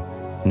system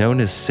known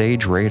as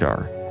SAGE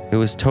radar. It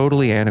was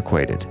totally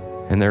antiquated,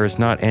 and there is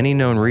not any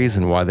known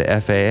reason why the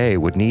FAA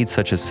would need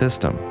such a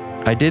system.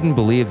 I didn't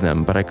believe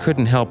them, but I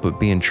couldn't help but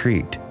be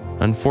intrigued.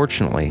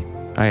 Unfortunately,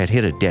 I had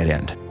hit a dead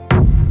end.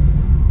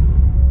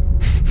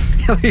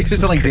 He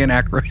was like Dan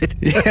Aykroyd.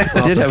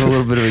 I did have a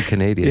little bit of a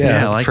Canadian. Yeah, I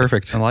that's like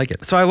perfect. It. I like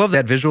it. So I love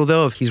that visual,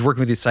 though, of he's working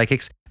with these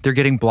psychics. They're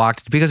getting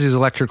blocked. Because he's an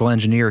electrical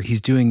engineer,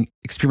 he's doing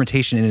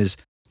experimentation in his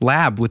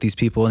lab with these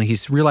people, and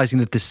he's realizing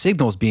that the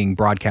signal is being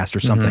broadcast or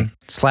something.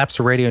 Slaps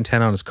a radio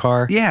antenna on his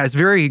car. Yeah, it's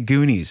very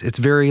Goonies. It's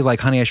very like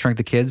Honey, I Shrunk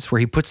the Kids, where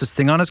he puts this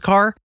thing on his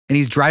car, and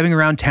he's driving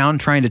around town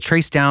trying to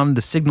trace down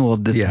the signal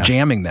of this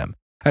jamming them.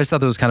 I just thought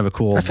that was kind of a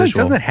cool I feel like,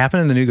 visual. doesn't that happen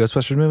in the new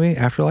Ghostbusters movie,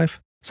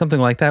 Afterlife? Something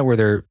like that,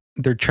 where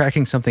they're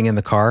tracking something in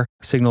the car,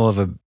 signal of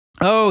a...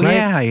 Oh,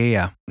 right?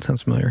 yeah.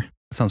 Sounds familiar.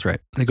 Sounds right.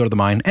 They go to the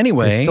mine.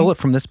 Anyway. They stole it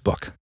from this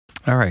book.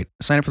 All right.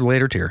 Sign up for the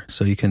later tier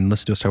so you can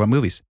listen to us talk about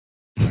movies.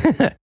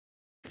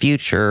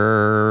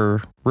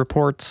 Future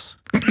reports.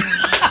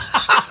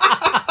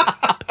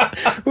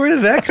 Where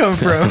did that come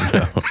from?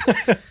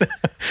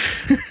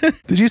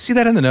 Did you see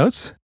that in the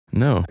notes?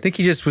 No. I think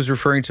he just was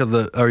referring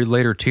to our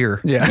later tier.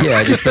 Yeah. Yeah,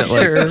 I just meant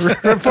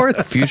like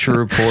reports. future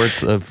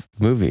reports of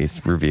movies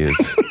reviews.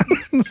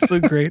 So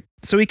great.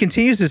 So he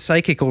continues his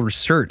psychical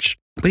research,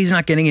 but he's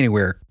not getting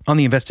anywhere on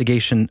the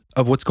investigation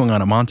of what's going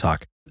on at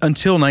Montauk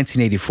until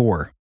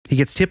 1984. He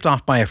gets tipped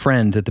off by a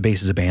friend that the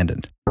base is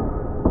abandoned.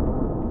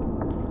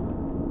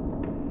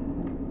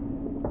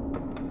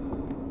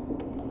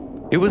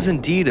 It was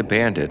indeed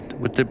abandoned,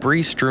 with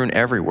debris strewn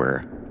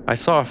everywhere. I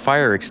saw a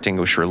fire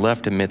extinguisher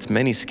left amidst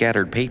many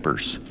scattered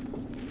papers.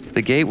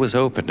 The gate was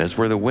open, as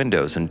were the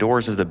windows and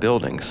doors of the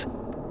buildings.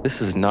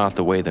 This is not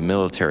the way the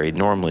military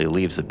normally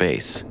leaves a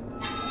base.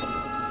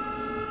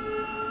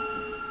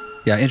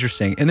 Yeah,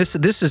 interesting. And this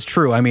is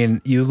true. I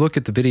mean, you look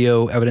at the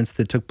video evidence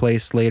that took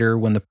place later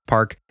when the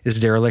park is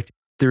derelict.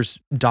 There's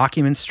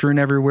documents strewn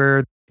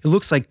everywhere. It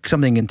looks like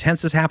something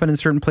intense has happened in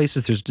certain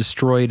places. There's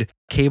destroyed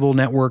cable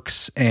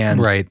networks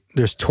and Right.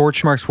 There's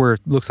torch marks where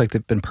it looks like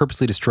they've been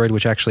purposely destroyed,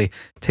 which actually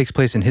takes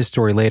place in his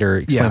story later,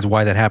 explains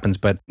why that happens.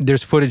 But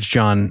there's footage,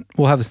 John,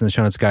 we'll have this in the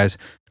show notes, guys,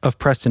 of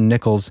Preston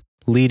Nichols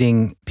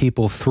leading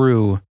people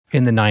through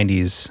in the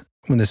 90s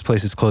when this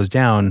place is closed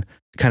down,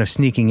 kind of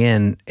sneaking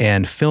in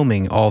and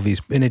filming all these,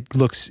 and it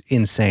looks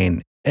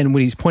insane. And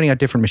when he's pointing out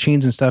different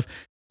machines and stuff,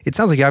 it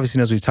sounds like he obviously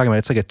knows what he's talking about.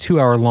 It's like a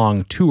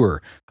 2-hour-long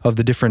tour of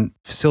the different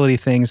facility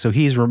things. So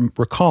he's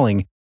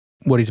recalling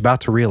what he's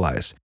about to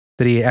realize,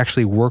 that he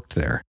actually worked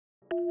there.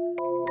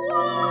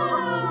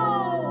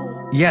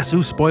 yes,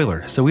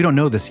 spoiler. So we don't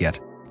know this yet,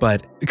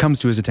 but it comes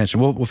to his attention.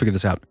 We'll figure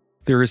this out.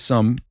 There is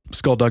some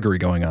skullduggery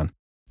going on.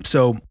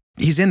 So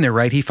he's in there,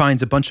 right? He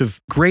finds a bunch of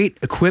great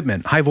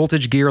equipment, high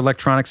voltage gear,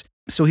 electronics.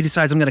 So he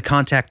decides, I'm going to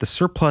contact the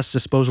surplus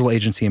disposal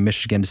agency in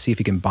Michigan to see if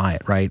he can buy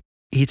it, right?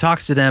 He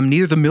talks to them.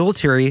 Neither the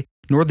military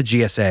nor the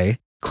GSA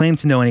claim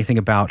to know anything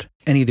about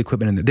any of the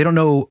equipment in there. They don't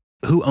know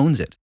who owns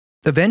it.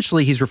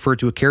 Eventually, he's referred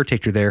to a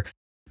caretaker there,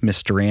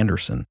 Mr.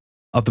 Anderson,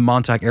 of the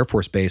Montauk Air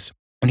Force Base.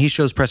 And he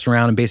shows Preston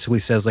around and basically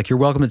says, like, you're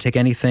welcome to take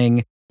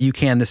anything you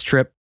can this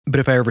trip. But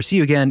if I ever see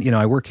you again,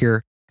 I work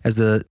here as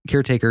the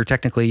caretaker,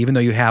 technically, even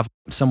though you have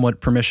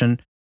somewhat permission,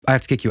 I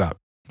have to kick you out.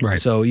 Right.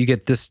 So you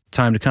get this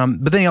time to come.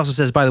 But then he also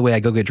says, by the way, I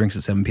go get drinks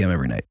at 7 p.m.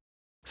 every night.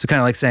 So kind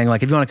of like saying,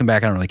 like, if you want to come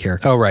back, I don't really care.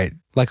 Oh, right.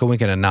 Like a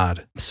wink and a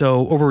nod.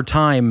 So over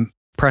time,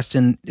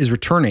 Preston is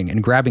returning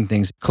and grabbing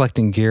things.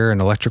 Collecting gear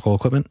and electrical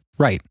equipment.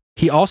 Right.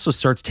 He also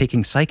starts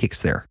taking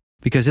psychics there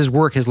because his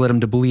work has led him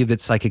to believe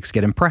that psychics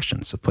get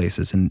impressions of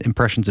places and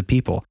impressions of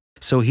people.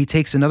 So he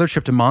takes another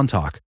trip to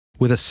Montauk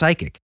with a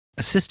psychic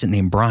assistant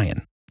named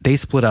Brian. They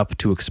split up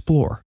to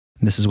explore.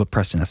 And this is what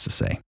Preston has to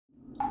say.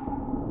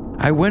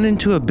 I went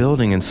into a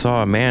building and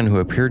saw a man who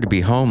appeared to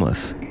be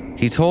homeless.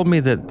 He told me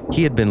that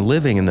he had been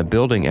living in the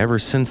building ever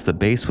since the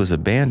base was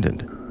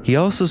abandoned. He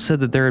also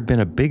said that there had been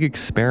a big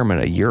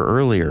experiment a year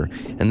earlier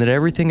and that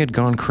everything had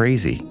gone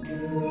crazy.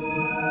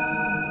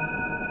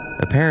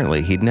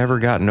 Apparently, he'd never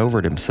gotten over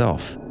it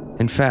himself.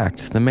 In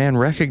fact, the man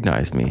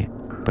recognized me,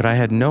 but I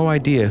had no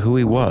idea who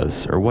he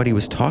was or what he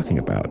was talking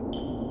about.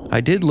 I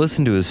did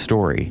listen to his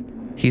story.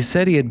 He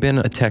said he had been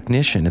a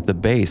technician at the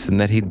base and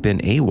that he'd been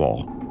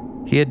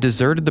AWOL. He had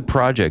deserted the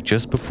project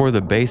just before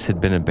the base had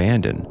been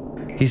abandoned.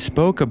 He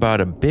spoke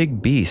about a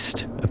big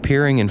beast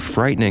appearing and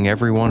frightening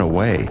everyone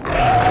away.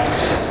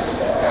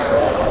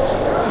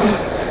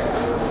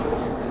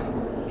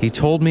 He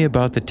told me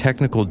about the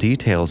technical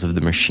details of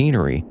the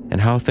machinery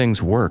and how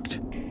things worked.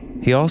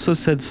 He also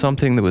said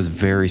something that was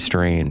very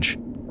strange.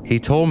 He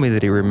told me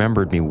that he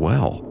remembered me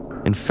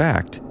well. In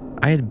fact,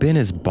 I had been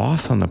his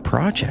boss on the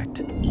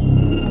project.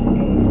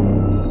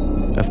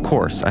 Of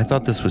course, I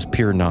thought this was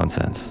pure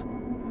nonsense.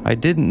 I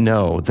didn't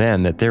know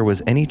then that there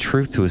was any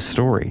truth to his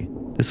story.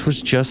 This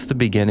was just the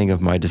beginning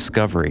of my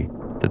discovery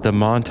that the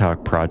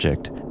Montauk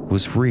Project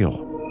was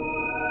real.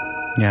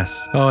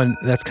 Yes. Oh, and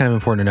that's kind of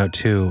important to note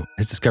too,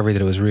 his discovery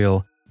that it was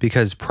real,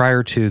 because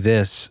prior to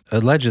this,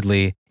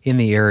 allegedly in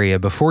the area,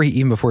 before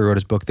he wrote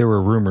his book, there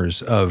were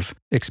rumors of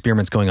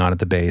experiments going on at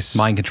the base.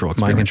 Mind control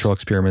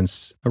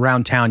experiments.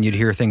 Around town, you'd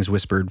hear things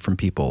whispered from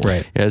people.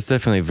 Right. Yeah, it's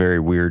definitely very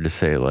weird to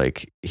say,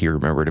 like, he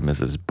remembered him as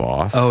his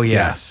boss. Oh,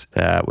 yes.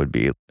 That would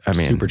be,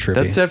 Super trippy.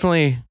 That's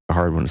definitely a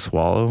hard one to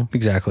swallow.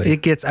 Exactly.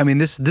 It gets,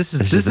 this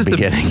is the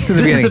beginning. This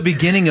is the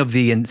beginning of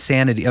the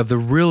insanity, of the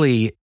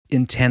really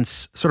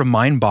intense, sort of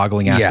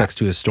mind-boggling aspects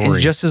to his story. And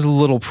just as a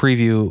little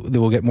preview that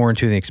we'll get more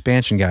into in the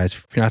expansion, guys.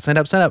 If you're not signed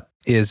up,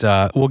 is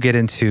we'll get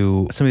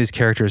into some of these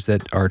characters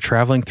that are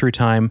traveling through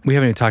time. We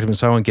haven't even talked about them,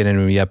 so I won't get into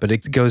them yet, but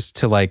it goes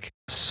to like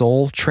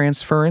soul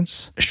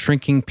transference,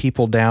 shrinking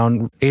people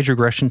down, age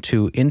regression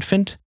to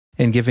infant,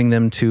 and giving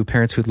them to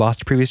parents who'd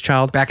lost a previous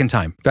child. Back in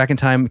time.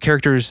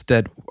 Characters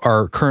that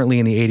are currently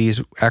in the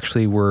 80s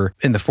actually were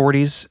in the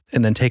 40s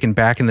and then taken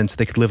back, and then so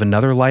they could live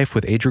another life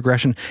with age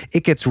regression.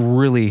 It gets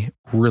really,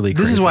 really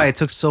crazy. This is why it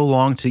took so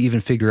long to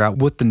even figure out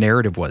what the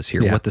narrative was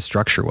here, what the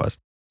structure was.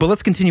 But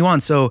let's continue on.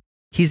 So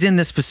he's in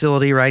this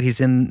facility, right?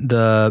 He's in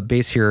the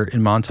base here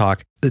in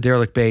Montauk, the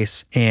derelict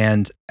base.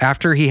 And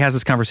after he has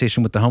this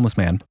conversation with the homeless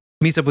man,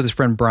 meets up with his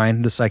friend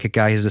Brian, the psychic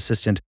guy, his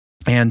assistant.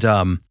 And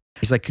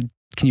he's like,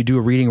 can you do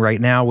a reading right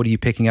now? What are you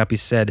picking up? He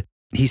said,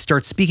 he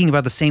starts speaking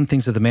about the same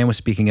things that the man was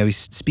speaking of.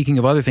 He's speaking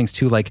of other things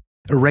too, like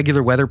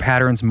irregular weather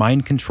patterns,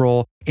 mind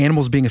control,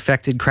 animals being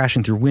affected,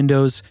 crashing through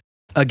windows.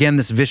 Again,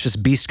 this vicious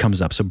beast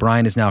comes up. So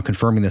Brian is now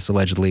confirming this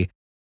allegedly.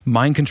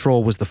 Mind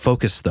control was the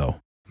focus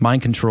though.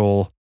 Mind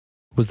control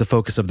was the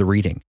focus of the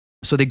reading.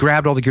 So they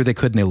grabbed all the gear they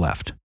could and they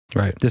left.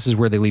 Right. This is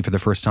where they leave for the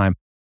first time.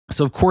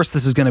 So of course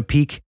this is going to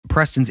pique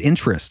Preston's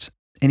interest.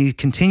 And he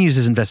continues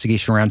his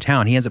investigation around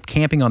town. He ends up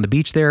camping on the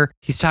beach there.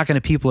 He's talking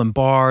to people in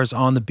bars,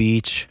 on the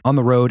beach, on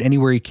the road,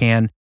 anywhere he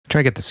can,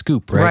 Trying to get the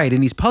scoop, right? Right.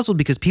 And he's puzzled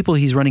because people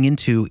he's running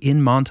into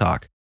in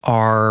Montauk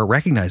are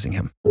recognizing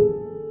him,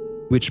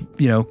 which,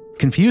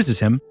 confuses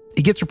him.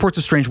 He gets reports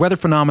of strange weather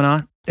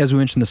phenomena. As we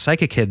mentioned, the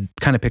psychic had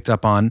kind of picked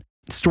up on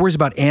stories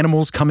about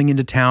animals coming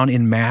into town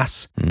in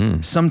mass,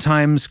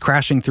 sometimes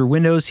crashing through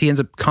windows. He ends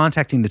up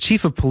contacting the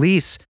chief of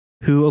police,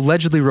 who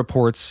allegedly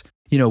reports,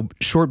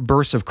 short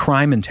bursts of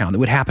crime in town that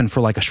would happen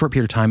for like a short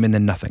period of time and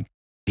then nothing.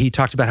 He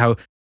talked about how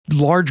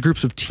large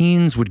groups of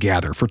teens would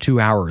gather for 2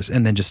 hours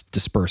and then just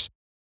disperse.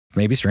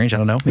 Maybe strange, I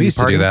don't know. We used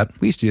to do that.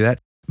 We used to do that.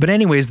 But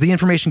anyways, the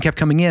information kept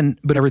coming in,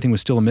 but everything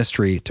was still a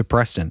mystery to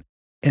Preston.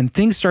 And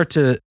things start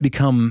to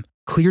become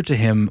clear to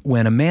him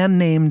when a man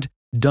named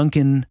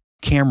Duncan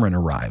Cameron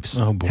arrives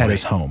at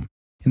his home.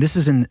 And this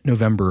is in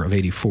November of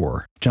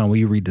 84. John, will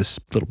you read this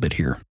little bit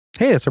here?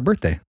 Hey, it's our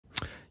birthday.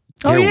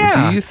 Oh,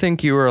 yeah. Do you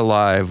think you were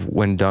alive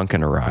when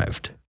Duncan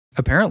arrived?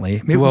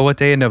 Apparently. Well, what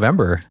day in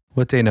November?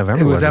 What day in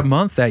November It was that it?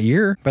 month, that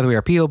year. By the way,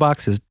 our P.O.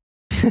 box is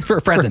for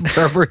a present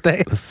for our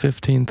birthday. The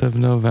 15th of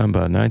November,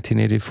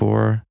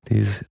 1984.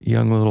 These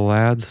young little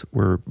lads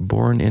were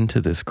born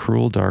into this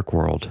cruel, dark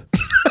world.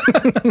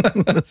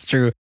 That's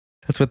true.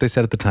 That's what they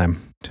said at the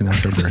time. To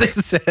announce their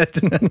That's what birth.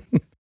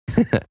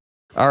 they said.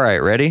 All right,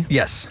 ready?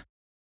 Yes.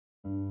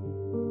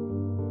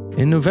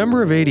 In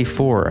November of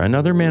 84,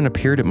 another man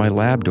appeared at my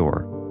lab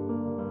door.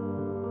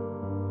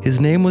 His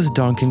name was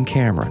Duncan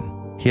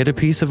Cameron. He had a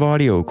piece of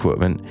audio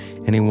equipment,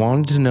 and he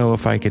wanted to know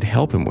if I could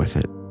help him with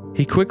it.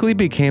 He quickly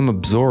became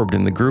absorbed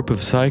in the group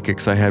of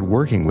psychics I had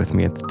working with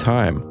me at the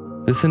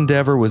time. This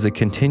endeavor was a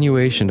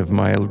continuation of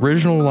my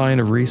original line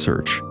of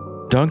research.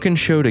 Duncan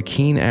showed a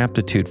keen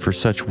aptitude for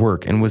such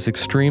work and was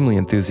extremely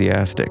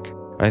enthusiastic.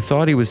 I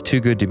thought he was too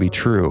good to be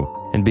true,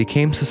 and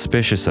became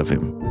suspicious of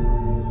him.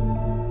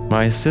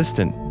 My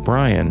assistant,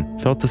 Brian,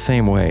 felt the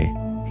same way.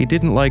 He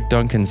didn't like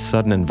Duncan's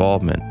sudden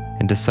involvement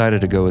and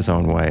decided to go his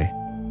own way.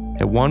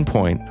 At one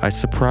point, I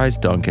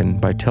surprised Duncan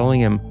by telling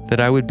him that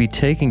I would be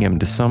taking him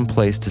to some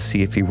place to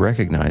see if he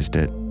recognized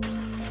it.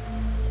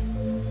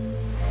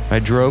 I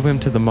drove him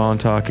to the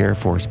Montauk Air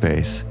Force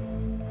Base.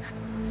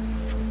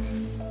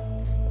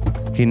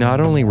 He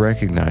not only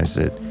recognized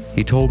it,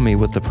 he told me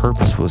what the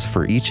purpose was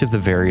for each of the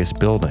various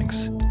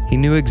buildings. He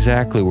knew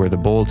exactly where the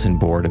bulletin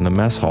board in the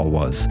mess hall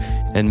was,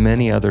 and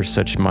many other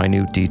such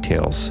minute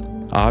details.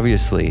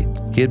 Obviously,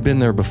 he had been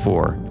there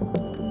before.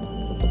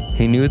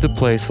 He knew the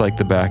place like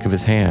the back of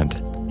his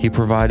hand. He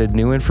provided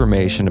new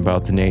information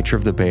about the nature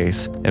of the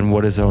base and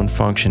what his own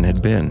function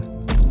had been.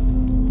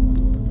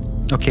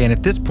 Okay, and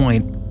at this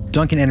point,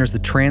 Duncan enters the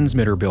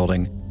transmitter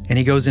building, and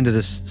he goes into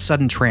this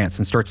sudden trance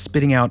and starts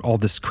spitting out all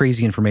this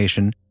crazy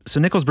information. So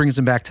Nichols brings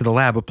him back to the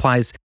lab,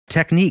 applies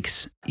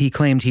techniques he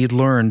claimed he had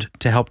learned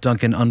to help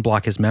Duncan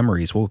unblock his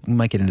memories. We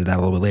might get into that a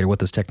little bit later, what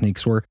those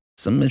techniques were.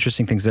 Some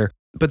interesting things there.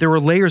 But there were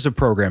layers of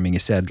programming, he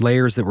said,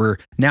 layers that were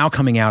now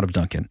coming out of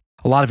Duncan.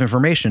 A lot of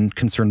information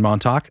concerned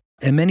Montauk,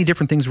 and many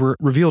different things were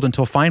revealed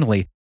until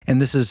finally,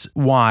 and this is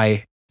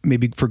why,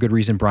 maybe for good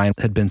reason, Brian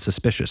had been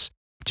suspicious.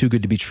 Too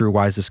good to be true,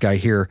 why is this guy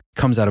here?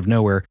 Comes out of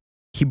nowhere.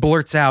 He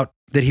blurts out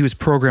that he was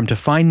programmed to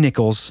find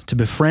Nichols, to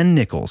befriend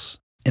Nichols,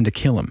 and to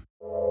kill him.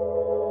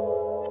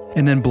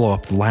 And then blow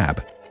up the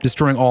lab,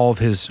 destroying all of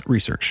his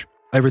research.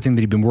 Everything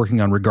that he'd been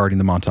working on regarding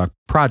the Montauk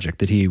project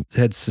that he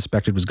had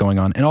suspected was going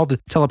on, and all the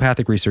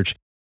telepathic research.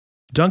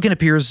 Duncan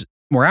appears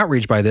more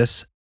outraged by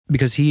this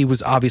because he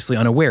was obviously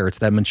unaware. It's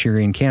that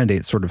Manchurian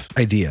Candidate sort of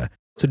idea.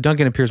 So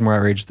Duncan appears more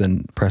outraged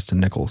than Preston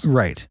Nichols.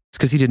 Right. It's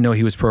because he didn't know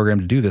he was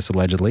programmed to do this,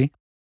 allegedly.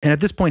 And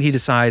at this point, he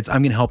decides,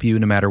 I'm going to help you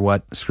no matter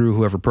what. Screw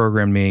whoever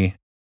programmed me.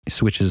 He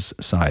switches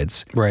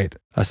sides. Right.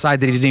 A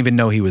side that he didn't even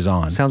know he was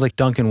on. Sounds like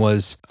Duncan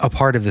was a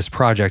part of this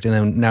project and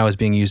then now is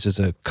being used as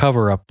a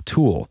cover-up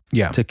tool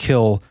to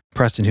kill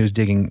Preston, who's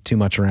digging too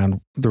much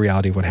around the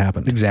reality of what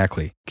happened.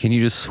 Exactly. Can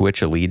you just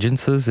switch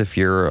allegiances if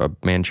you're a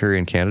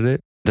Manchurian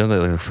Candidate? Don't they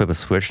like flip a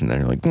switch and then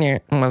you're like, nah,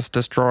 must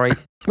destroy.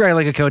 Right,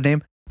 like a code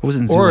name. What was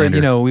it in Or,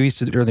 Zoolander? we used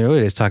to, in the early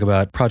days, talk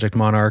about Project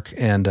Monarch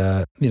and,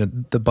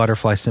 the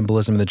butterfly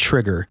symbolism and the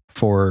trigger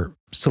for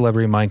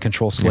celebrity mind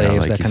control slaves,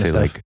 like that you kind of say,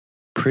 stuff. like,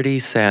 pretty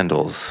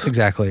sandals.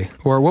 Exactly.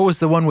 Or what was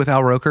the one with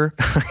Al Roker?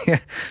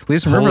 At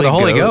least remember the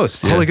Holy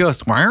Ghost. Yeah. Holy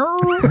Ghost.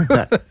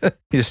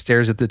 He just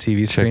stares at the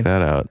TV screen. Check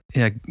that out.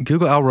 Yeah,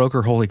 Google Al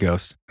Roker Holy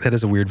Ghost. That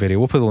is a weird video.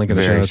 We'll put the link in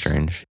the show Very notes.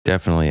 strange.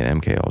 Definitely an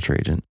MK Ultra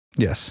agent.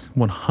 Yes,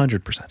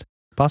 100%.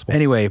 Possible.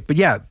 Anyway, but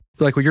yeah,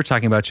 like what you're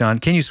talking about, John,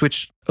 can you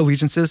switch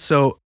allegiances?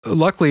 So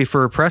luckily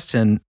for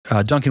Preston,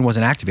 Duncan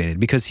wasn't activated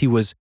because he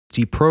was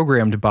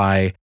deprogrammed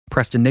by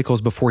Preston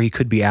Nichols before he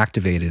could be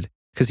activated.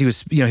 Because he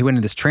was, he went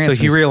into this trance. So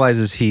he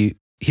realizes he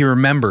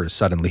remembers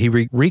suddenly. He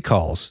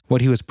recalls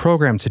what he was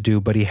programmed to do,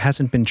 but he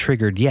hasn't been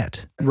triggered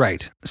yet.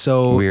 Right.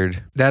 So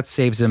Weird. that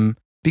saves him.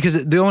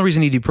 Because the only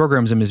reason he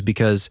deprograms him is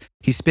because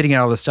he's spitting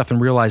out all this stuff and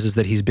realizes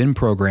that he's been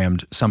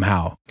programmed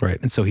somehow. Right.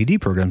 And so he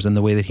deprograms in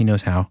the way that he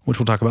knows how, which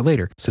we'll talk about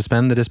later.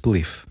 Suspend the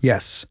disbelief.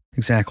 Yes,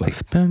 exactly.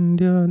 Suspend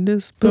your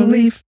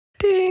disbelief.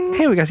 Ding.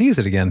 Hey, we got to use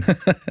it again.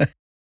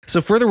 So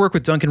further work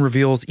with Duncan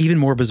reveals even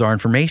more bizarre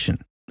information.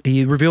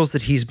 He reveals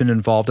that he's been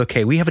involved.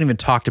 Okay, we haven't even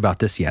talked about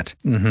this yet,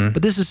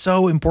 but this is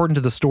so important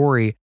to the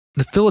story.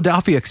 The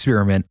Philadelphia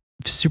experiment,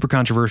 super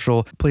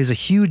controversial, plays a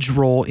huge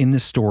role in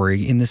this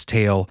story, in this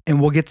tale,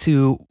 and we'll get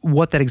to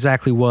what that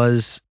exactly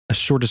was, a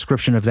short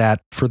description of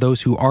that for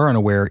those who are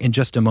unaware in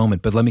just a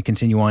moment, but let me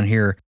continue on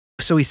here.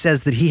 So he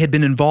says that he had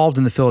been involved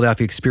in the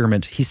Philadelphia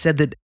experiment. He said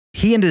that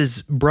he and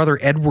his brother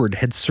Edward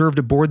had served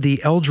aboard the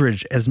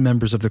Eldridge as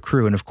members of the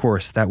crew, and of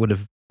course, that would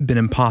have been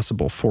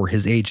impossible for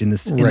his age in the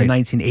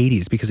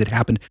 1980s because it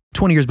happened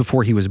 20 years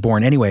before he was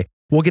born. Anyway,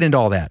 we'll get into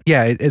all that.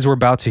 Yeah, as we're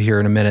about to hear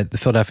in a minute, the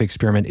Philadelphia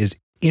experiment is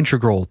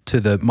integral to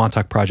the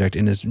Montauk Project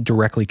and is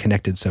directly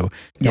connected. So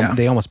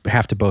they almost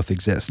have to both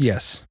exist.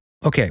 Yes.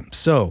 Okay,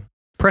 so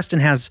Preston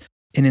has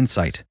an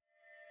insight.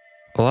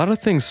 A lot of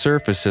things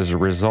surfaced as a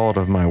result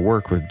of my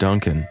work with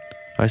Duncan.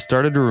 I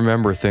started to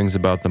remember things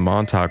about the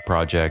Montauk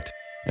Project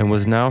and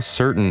was now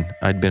certain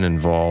I'd been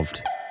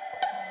involved.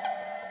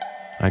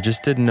 I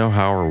just didn't know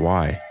how or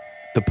why.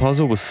 The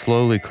puzzle was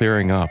slowly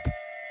clearing up.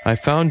 I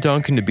found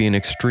Duncan to be an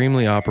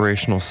extremely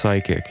operational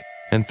psychic,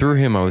 and through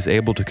him I was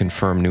able to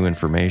confirm new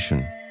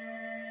information.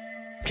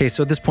 Okay,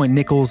 so at this point,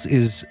 Nichols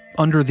is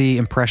under the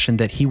impression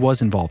that he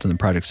was involved in the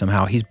project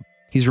somehow.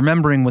 He's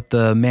remembering what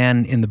the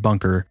man in the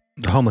bunker,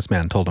 the homeless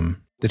man, told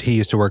him that he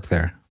used to work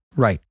there.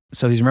 Right.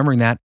 So he's remembering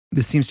that.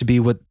 This seems to be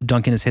what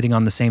Duncan is hitting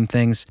on, the same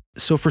things.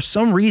 So for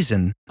some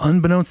reason,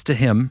 unbeknownst to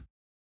him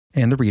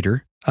and the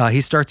reader,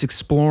 he starts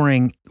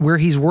exploring where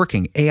he's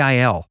working,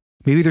 AIL.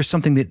 Maybe there's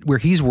something where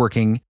he's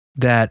working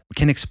that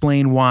can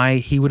explain why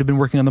he would have been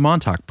working on the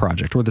Montauk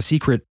Project or the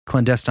secret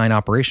clandestine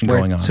operation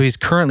going on. So he's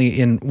currently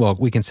in, well,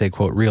 we can say,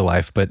 quote, real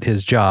life, but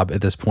his job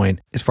at this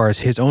point, as far as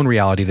his own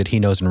reality that he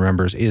knows and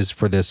remembers, is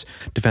for this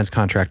defense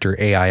contractor,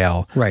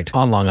 AIL, right,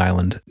 on Long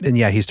Island. And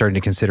yeah, he's starting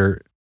to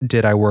consider,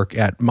 did I work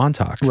at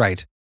Montauk?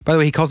 Right. By the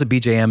way, he calls it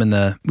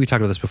BJM we talked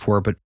about this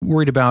before, but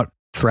worried about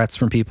threats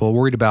from people,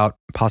 worried about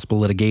possible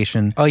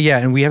litigation. Oh yeah,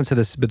 and we haven't said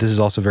this, but this is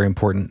also very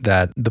important,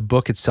 that the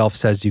book itself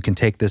says you can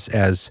take this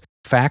as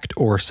fact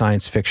or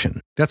science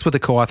fiction. That's what the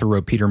co-author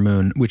wrote, Peter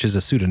Moon, which is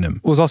a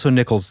pseudonym. It was also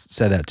Nichols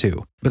said that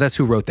too. But that's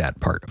who wrote that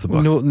part of the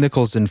book.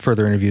 Nichols in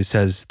further interviews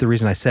says the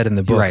reason I said in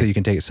the book that you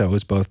can take it so it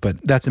was both. But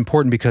that's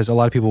important because a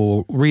lot of people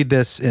will read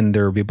this and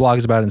there will be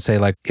blogs about it and say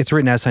like, it's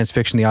written as science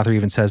fiction. The author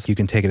even says you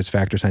can take it as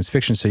fact or science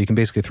fiction, so you can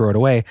basically throw it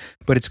away.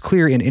 But it's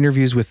clear in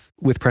interviews with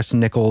Preston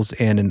Nichols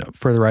and in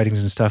further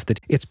writings and stuff that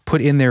it's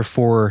put in there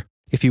for,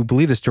 if you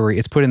believe the story,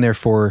 it's put in there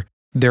for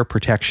their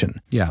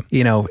protection. Yeah.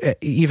 You know,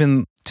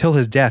 even till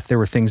his death, there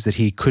were things that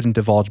he couldn't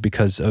divulge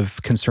because of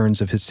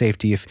concerns of his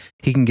safety. If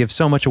he can give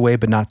so much away,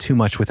 but not too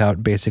much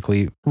without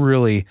basically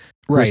really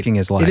risking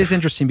his life. It is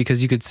interesting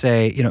because you could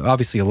say,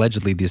 obviously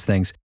allegedly these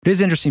things. It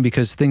is interesting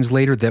because things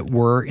later that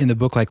were in the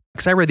book, like,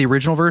 because I read the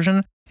original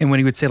version, and when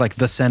he would say like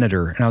the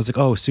senator, and I was like,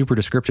 oh, super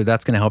descriptive.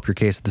 That's going to help your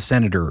case. The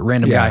senator, a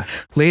random guy.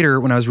 Later,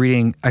 when I was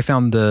reading, I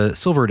found the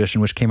Silver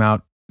Edition, which came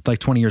out like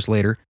 20 years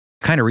later,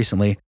 kind of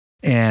recently.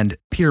 And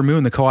Peter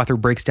Moon, the co-author,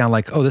 breaks down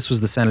like, oh, this was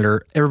the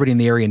senator. Everybody in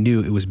the area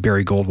knew it was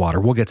Barry Goldwater.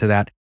 We'll get to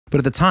that. But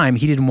at the time,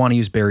 he didn't want to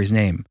use Barry's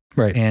name.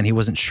 Right. And he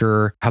wasn't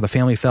sure how the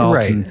family felt.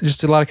 Right. And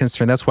just a lot of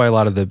concern. That's why a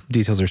lot of the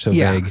details are so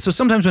vague. So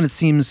sometimes when it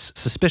seems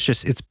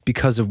suspicious, it's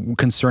because of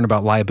concern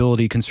about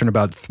liability, concern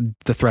about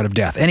the threat of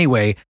death.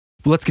 Anyway,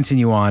 let's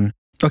continue on.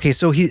 Okay,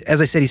 so as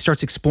I said, he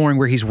starts exploring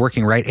where he's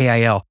working, right?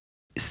 AIL.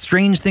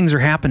 Strange things are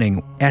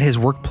happening at his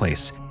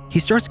workplace. He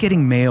starts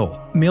getting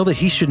mail that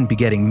he shouldn't be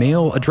getting,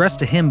 mail addressed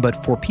to him,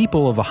 but for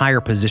people of a higher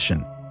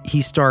position.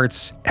 He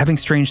starts having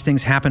strange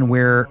things happen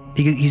where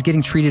he's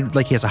getting treated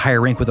like he has a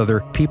higher rank with other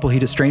people.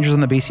 Strangers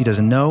on the base he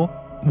doesn't know.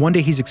 One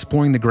day he's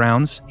exploring the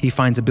grounds. He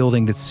finds a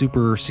building that's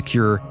super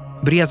secure,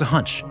 but he has a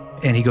hunch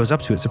and he goes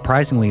up to it.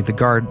 Surprisingly, the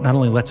guard not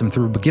only lets him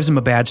through, but gives him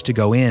a badge to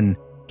go in.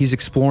 He's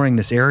exploring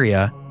this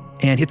area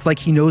and it's like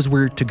he knows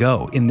where to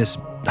go in this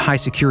high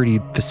security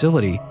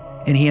facility.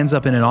 And he ends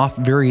up in an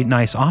very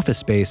nice office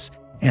space.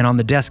 And on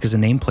the desk is a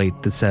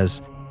nameplate that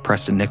says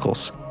Preston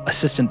Nichols,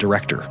 Assistant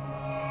Director.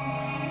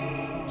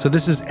 So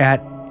this is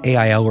at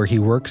AIL where he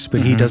works,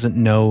 but he doesn't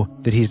know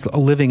that he's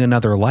living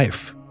another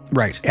life.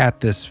 Right. At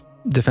this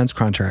defense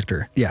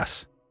contractor.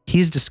 Yes.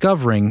 He's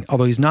discovering,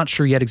 although he's not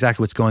sure yet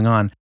exactly what's going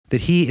on,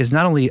 that he is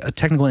not only a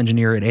technical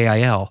engineer at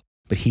AIL,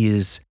 but he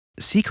is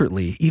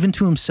secretly, even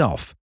to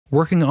himself,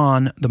 working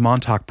on the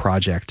Montauk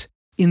Project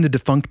in the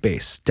defunct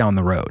base down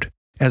the road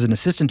as an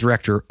assistant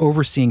director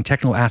overseeing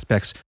technical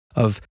aspects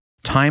of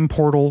time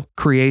portal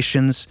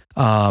creations,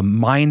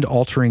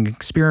 mind-altering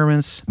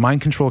experiments, mind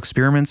control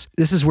experiments.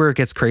 This is where it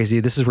gets crazy.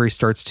 This is where he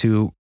starts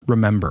to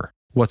remember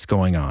what's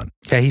going on.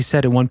 Yeah, he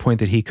said at one point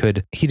that he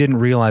didn't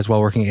realize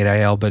while working at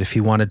AIL, but if he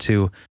wanted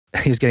to,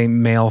 he's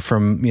getting mail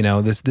from,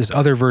 this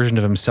other version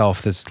of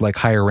himself, this like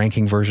higher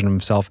ranking version of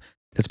himself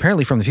that's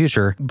apparently from the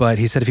future. But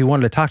he said if he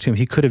wanted to talk to him,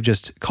 he could have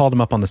just called him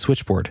up on the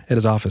switchboard at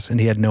his office and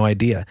he had no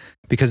idea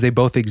because they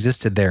both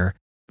existed there.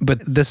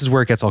 But this is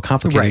where it gets all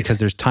complicated because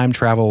there's time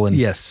travel and...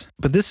 Yes.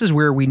 But this is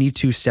where we need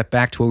to step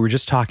back to what we were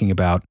just talking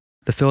about,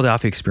 the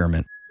Philadelphia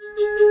experiment.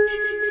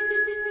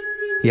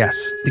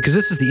 Yes. Because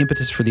this is the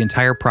impetus for the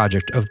entire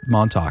project of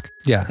Montauk.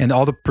 Yeah. And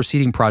all the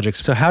preceding projects.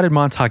 So how did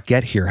Montauk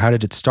get here? How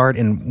did it start?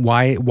 And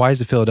why is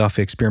the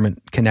Philadelphia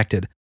experiment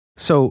connected?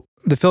 So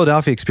the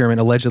Philadelphia experiment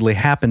allegedly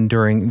happened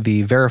during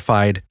the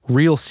verified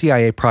real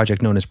CIA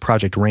project known as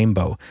Project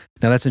Rainbow.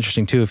 Now that's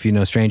interesting too if you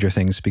know Stranger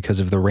Things because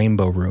of the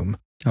Rainbow Room.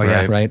 Oh,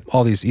 yeah. Right?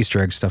 All these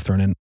Easter egg stuff thrown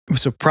in.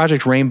 So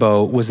Project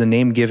Rainbow was the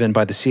name given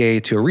by the CIA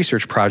to a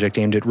research project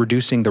aimed at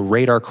reducing the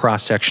radar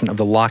cross-section of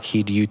the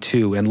Lockheed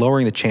U-2 and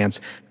lowering the chance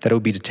that it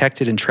would be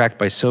detected and tracked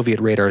by Soviet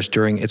radars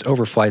during its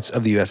overflights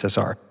of the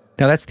USSR.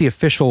 Now that's the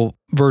official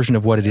version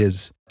of what it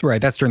is.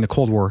 Right. That's during the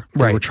Cold War.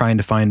 They were trying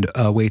to find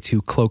a way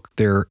to cloak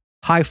their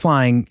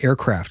high-flying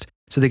aircraft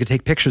so they could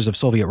take pictures of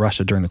Soviet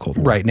Russia during the Cold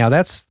War. Right. Now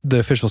that's the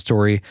official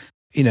story.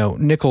 You know,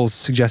 Nichols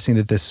suggesting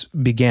that this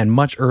began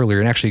much earlier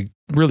and actually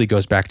really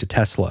goes back to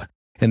Tesla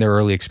and their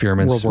early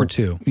experiments. World War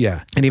II.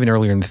 Yeah. And even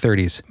earlier in the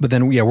 30s. But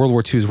then, World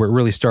War II is where it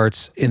really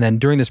starts. And then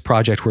during this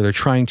project where they're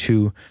trying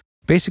to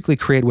basically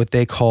create what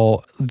they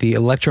call the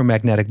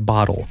electromagnetic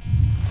bottle,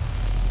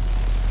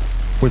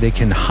 where they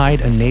can hide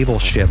a naval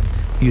ship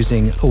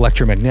using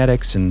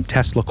electromagnetics and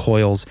Tesla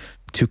coils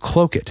to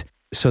cloak it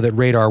so that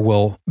radar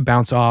will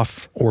bounce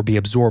off or be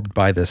absorbed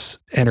by this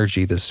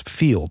energy, this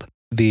field.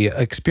 The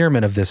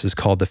experiment of this is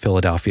called the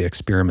Philadelphia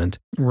experiment.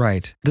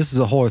 Right. This is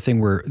a whole other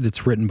thing where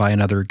it's written by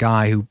another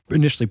guy who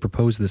initially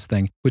proposed this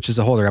thing, which is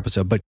a whole other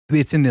episode, but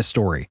it's in this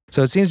story.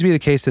 So it seems to be the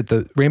case that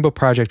the Rainbow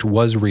Project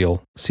was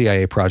real,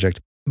 CIA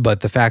project,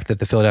 but the fact that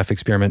the Philadelphia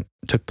experiment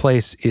took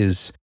place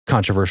is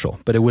controversial,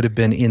 but it would have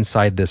been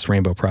inside this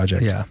Rainbow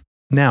Project. Yeah.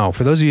 Now,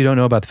 for those of you who don't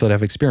know about the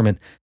Philadelphia experiment,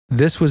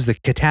 this was the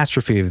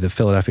catastrophe of the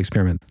Philadelphia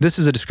experiment. This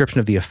is a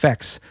description of the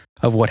effects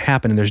of what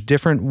happened. And there's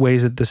different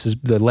ways that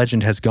the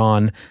legend has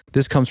gone.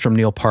 This comes from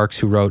Neil Parks,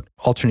 who wrote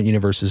Alternate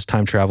Universes,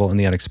 Time Travel, and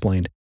the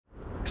Unexplained.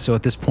 So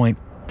at this point,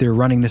 they're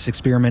running this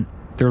experiment.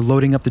 They're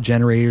loading up the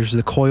generators,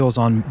 the coils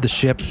on the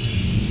ship,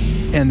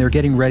 and they're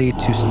getting ready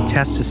to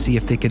test to see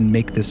if they can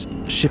make this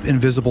ship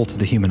invisible to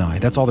the human eye.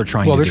 That's all they're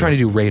trying to do. Well, they're trying to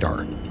do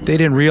radar. They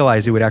didn't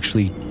realize it would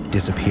actually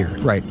disappear.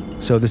 Right.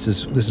 So this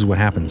is what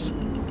happens.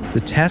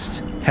 The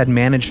test had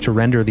managed to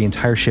render the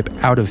entire ship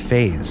out of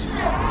phase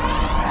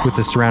with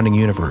the surrounding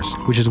universe,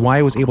 which is why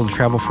it was able to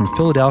travel from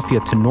Philadelphia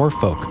to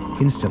Norfolk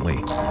instantly.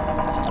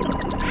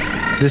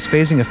 This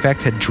phasing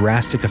effect had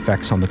drastic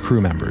effects on the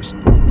crew members.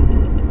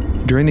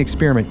 During the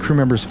experiment, crew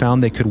members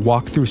found they could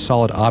walk through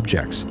solid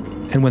objects,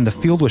 and when the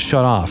field was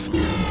shut off,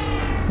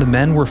 the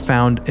men were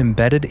found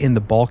embedded in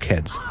the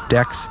bulkheads,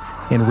 decks,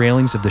 and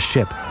railings of the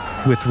ship,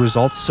 with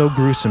results so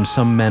gruesome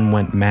some men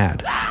went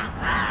mad.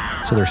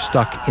 So they're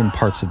stuck in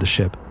parts of the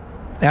ship.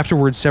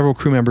 Afterwards, several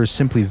crew members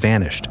simply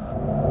vanished.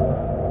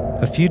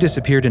 A few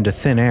disappeared into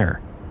thin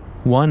air.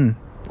 One,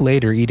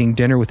 later eating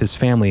dinner with his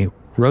family,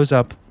 rose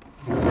up,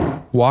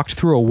 walked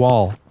through a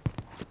wall,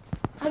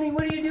 Honey,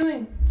 what are you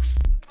doing?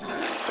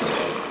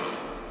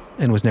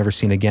 and was never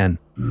seen again.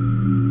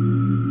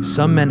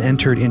 Some men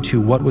entered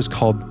into what was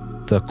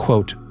called the,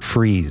 quote,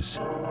 freeze.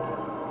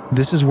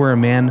 This is where a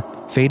man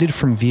faded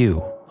from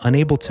view,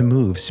 unable to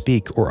move,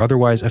 speak, or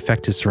otherwise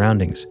affect his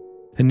surroundings.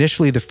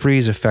 Initially, the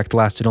freeze effect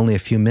lasted only a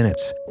few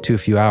minutes to a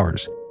few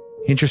hours.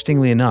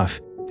 Interestingly enough,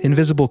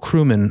 invisible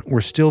crewmen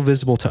were still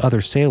visible to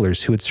other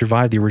sailors who had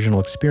survived the original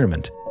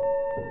experiment.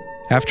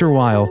 After a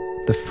while,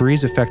 the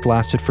freeze effect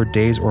lasted for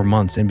days or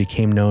months and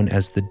became known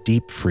as the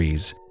deep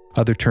freeze.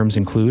 Other terms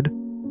include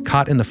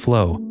caught in the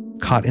flow,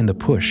 caught in the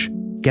push,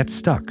 get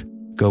stuck,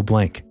 go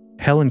blank,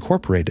 hell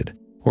incorporated,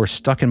 or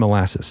stuck in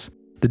molasses.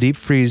 The deep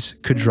freeze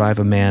could drive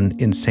a man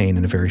insane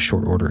in a very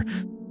short order.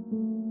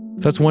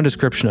 So that's one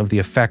description of the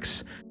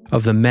effects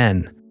of the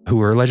men who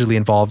were allegedly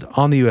involved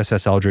on the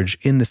USS Eldridge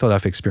in the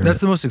Philadelphia experiment.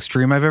 That's the most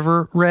extreme I've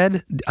ever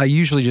read. I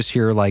usually just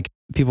hear like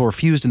people were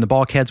fused in the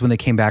bulkheads when they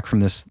came back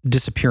from this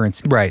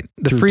disappearance. Right.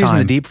 The through freeze time.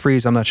 and the deep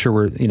freeze, I'm not sure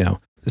where,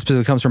 this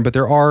specifically comes from, but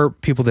there are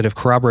people that have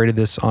corroborated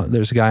this.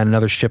 There's a guy on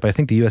another ship, I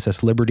think the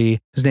USS Liberty.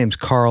 His name's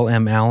Carl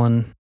M.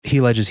 Allen. He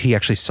alleges he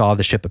actually saw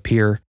the ship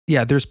appear.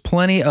 Yeah, there's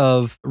plenty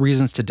of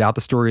reasons to doubt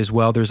the story as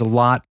well. There's a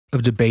lot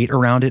of debate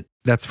around it.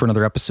 That's for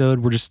another episode.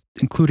 We're just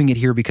including it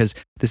here because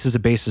this is a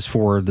basis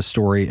for the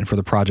story and for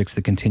the projects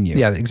that continue.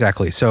 Yeah,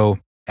 exactly. So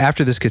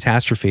after this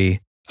catastrophe,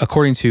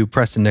 according to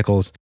Preston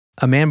Nichols,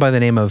 a man by the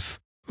name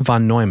of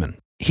von Neumann,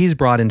 he's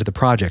brought into the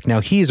project. Now,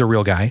 he's a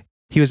real guy.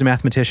 He was a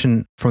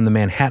mathematician from the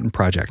Manhattan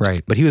Project.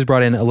 Right. But he was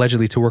brought in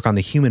allegedly to work on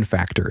the human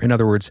factor. In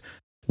other words,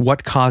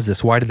 what caused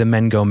this? Why did the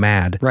men go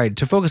mad? Right,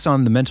 to focus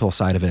on the mental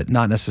side of it,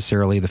 not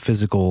necessarily the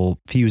physical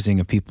fusing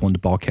of people into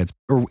bulkheads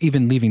or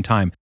even leaving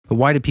time. But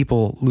why did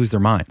people lose their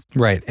minds?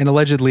 Right. And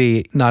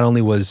allegedly, not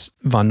only was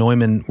von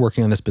Neumann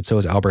working on this, but so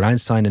was Albert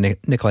Einstein and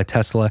Nikola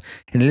Tesla.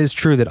 And it is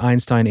true that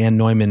Einstein and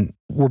Neumann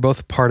were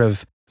both part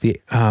of the,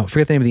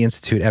 forget the name of the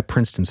institute at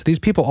Princeton. So these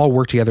people all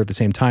work together at the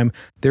same time.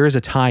 There is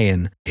a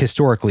tie-in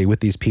historically with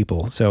these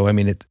people. So, I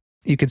mean,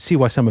 you could see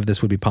why some of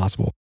this would be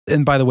possible.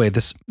 And by the way,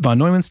 this von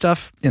Neumann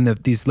stuff and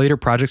these later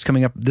projects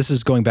coming up, this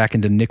is going back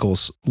into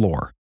Nichols'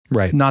 lore.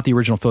 Right. Not the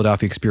original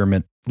Philadelphia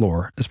experiment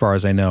lore, as far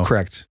as I know.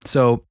 Correct.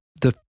 So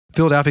the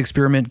Philadelphia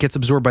Experiment gets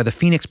absorbed by the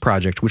Phoenix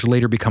Project, which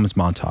later becomes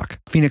Montauk.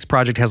 Phoenix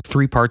Project has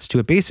 3 parts to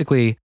it.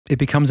 Basically, it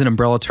becomes an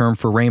umbrella term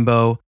for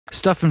Rainbow.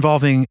 Stuff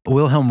involving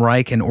Wilhelm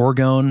Reich and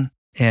orgone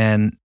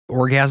and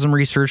orgasm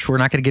research we're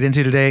not going to get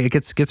into today. It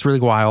gets really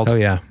wild. Oh,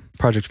 yeah.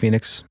 Project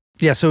Phoenix.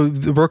 Yeah, so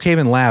the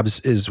Brookhaven Labs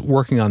is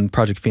working on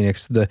Project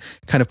Phoenix, the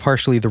kind of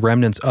partially the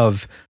remnants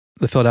of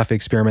the Philadelphia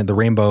Experiment, the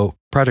Rainbow,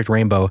 Project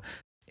Rainbow.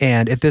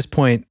 And at this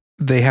point,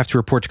 they have to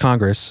report to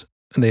Congress.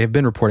 And they have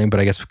been reporting, but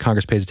I guess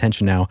Congress pays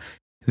attention now.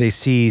 They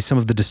see some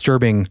of the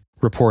disturbing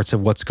reports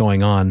of what's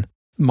going on,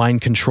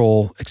 mind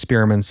control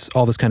experiments,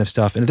 all this kind of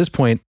stuff. And at this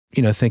point,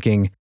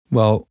 thinking,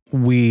 well,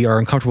 we are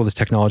uncomfortable with this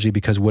technology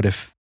because what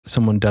if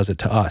someone does it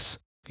to us?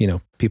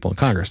 People in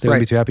Congress, they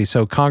wouldn't be too happy.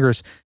 So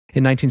Congress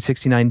in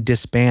 1969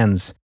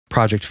 disbands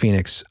Project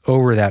Phoenix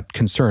over that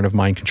concern of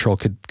mind control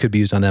could be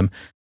used on them.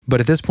 But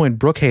at this point,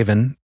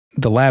 Brookhaven,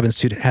 the lab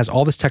institute, has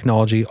all this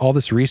technology, all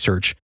this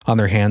research on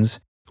their hands.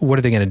 What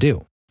are they going to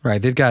do? Right.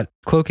 They've got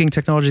cloaking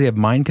technology, they have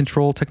mind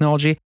control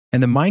technology,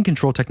 and the mind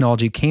control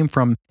technology came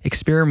from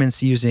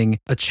experiments using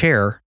a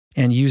chair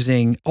and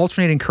using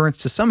alternating currents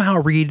to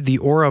somehow read the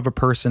aura of a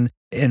person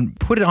and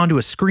put it onto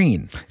a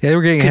screen. Yeah, they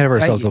were getting ahead of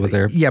ourselves over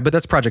there. Yeah, but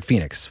that's Project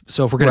Phoenix.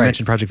 So if we're going to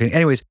mention Project Phoenix,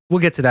 anyways,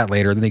 we'll get to that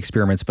later in the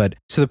experiments. But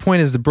so the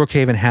point is, the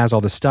Brookhaven has all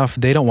this stuff.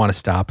 They don't want to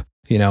stop.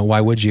 Why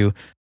would you?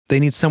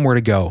 They need somewhere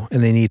to go,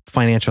 and they need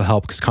financial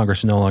help because Congress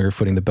is no longer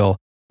footing the bill.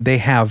 They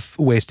have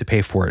ways to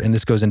pay for it. And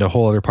this goes into a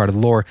whole other part of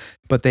the lore,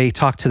 but they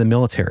talk to the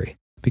military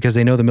because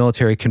they know the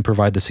military can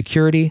provide the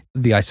security,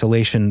 the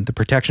isolation, the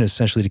protection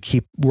essentially to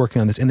keep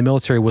working on this. And the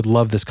military would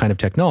love this kind of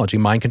technology,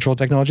 mind control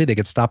technology. They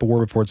could stop a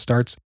war before it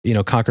starts,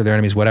 conquer their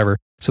enemies, whatever.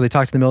 So they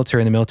talk to the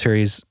military and the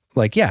military's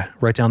like, yeah,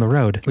 right down the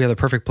road. We have the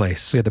perfect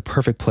place. We have the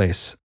perfect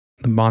place,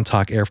 the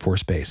Montauk Air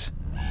Force Base.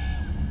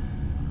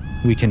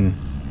 We can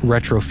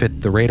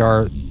retrofit the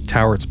radar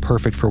tower. It's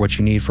perfect for what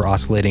you need for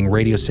oscillating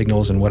radio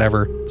signals and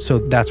whatever. So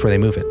that's where they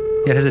move it.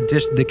 It has a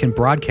dish that can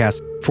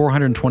broadcast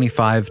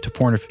 425 to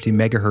 450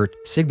 megahertz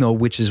signal,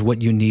 which is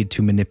what you need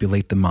to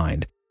manipulate the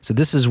mind. So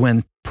this is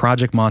when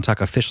Project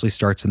Montauk officially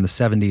starts in the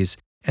 70s,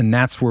 and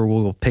that's where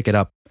we'll pick it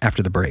up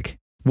after the break.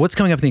 What's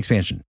coming up in the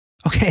expansion?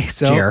 Okay,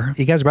 so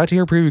you guys are about to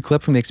hear a preview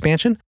clip from the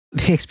expansion.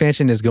 The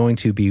expansion is going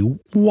to be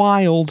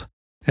wild,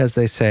 as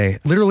they say.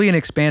 Literally an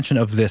expansion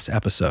of this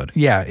episode.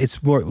 Yeah,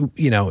 it's more,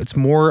 it's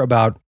more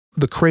about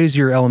the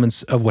crazier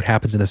elements of what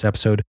happens in this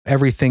episode.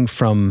 Everything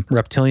from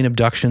reptilian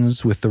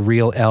abductions with the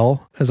real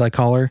Elle, as I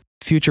call her,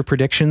 future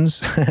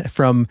predictions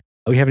from,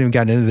 we haven't even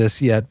gotten into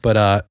this yet,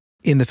 but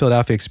in the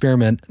Philadelphia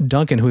Experiment,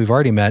 Duncan, who we've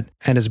already met,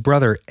 and his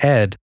brother,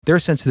 Ed, they're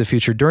sent to the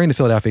future during the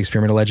Philadelphia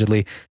Experiment,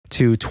 allegedly,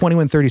 to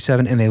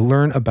 2137, and they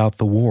learn about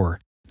the war.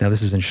 Now,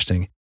 this is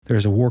interesting.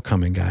 There's a war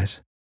coming, guys,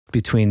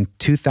 between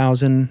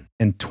 2000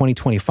 and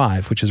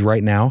 2025, which is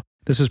right now.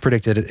 This was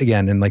predicted,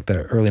 again, in like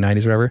the early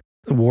 90s or whatever.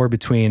 The war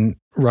between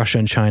Russia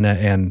and China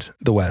and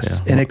the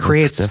West. Yeah, and it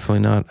creates... It's definitely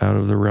not out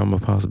of the realm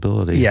of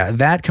possibility. Yeah,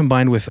 that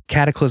combined with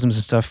cataclysms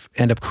and stuff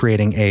end up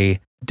creating a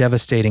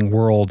devastating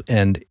world.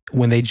 And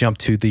when they jump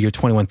to the year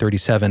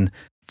 2137,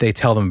 they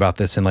tell them about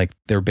this and like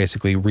they're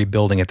basically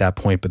rebuilding at that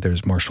point, but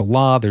there's martial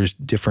law, there's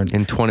different...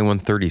 In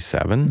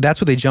 2137?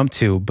 That's what they jump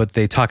to, but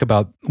they talk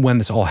about when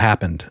this all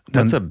happened.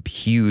 That's a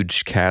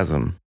huge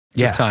chasm.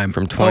 Yeah. Time.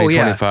 From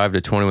 2025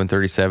 to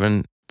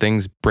 2137,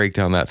 things break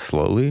down that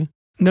slowly?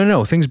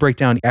 No, things break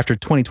down after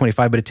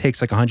 2025, but it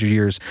takes like 100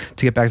 years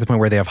to get back to the point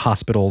where they have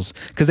hospitals,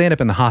 because they end up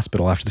in the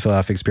hospital after the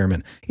Philadelphia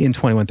Experiment in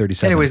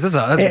 2137. Anyways,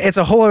 it's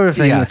a whole other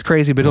thing that's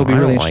crazy, but it'll be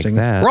really interesting.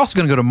 Like We're also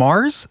going to go to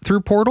Mars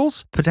through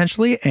portals,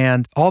 potentially,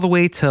 and all the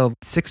way to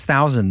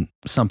 6000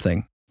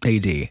 something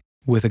AD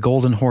with a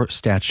golden horse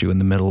statue in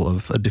the middle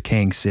of a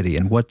decaying city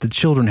and what the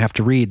children have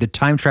to read, the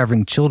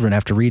time-traveling children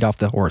have to read off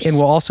the horse. And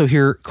we'll also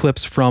hear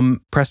clips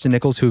from Preston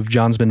Nichols, who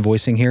John's been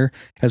voicing here,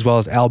 as well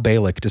as Al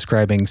Balick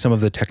describing some of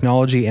the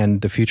technology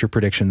and the future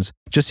predictions,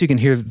 just so you can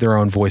hear their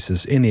own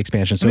voices in the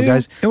expansion. So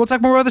guys... And we'll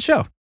talk more about the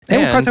show.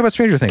 And we'll probably talk about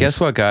Stranger Things. Guess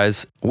what,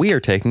 guys? We are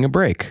taking a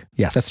break.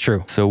 Yes. That's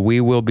true. So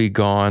we will be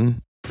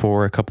gone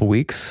for a couple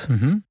weeks.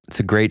 Mm-hmm. It's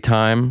a great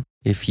time.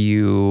 If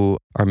you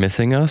are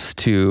missing us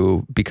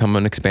to become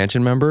an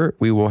expansion member,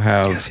 we will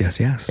have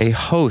yes. a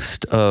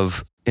host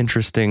of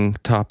interesting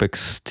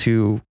topics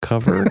to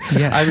cover.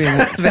 Yes.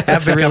 I mean,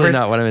 that's really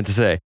not what I meant to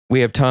say. We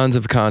have tons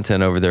of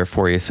content over there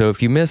for you. So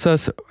if you miss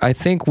us, I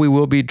think we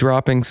will be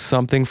dropping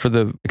something for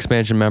the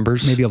expansion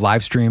members. Maybe a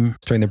live stream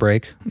during the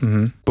break.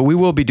 Mm-hmm. But we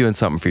will be doing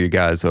something for you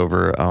guys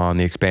over on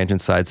the expansion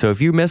side. So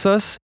if you miss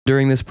us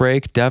during this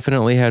break,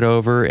 definitely head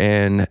over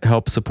and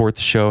help support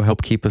the show,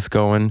 help keep us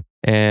going,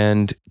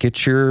 and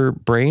get your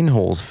brain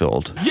holes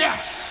filled.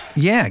 Yes!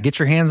 Yeah, get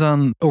your hands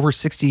on over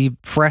 60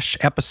 fresh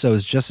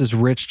episodes, just as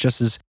rich,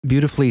 just as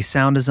beautifully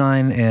sound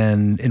designed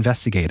and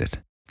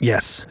investigated.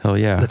 Yes. Hell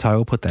yeah. That's how I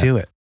will put that. Do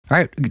it. All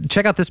right,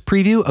 check out this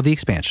preview of the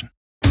expansion.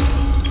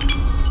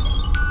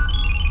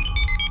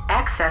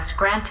 Access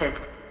granted.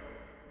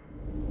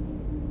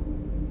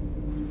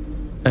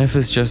 F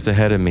is just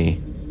ahead of me,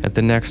 at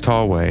the next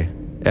hallway.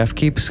 F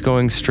keeps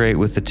going straight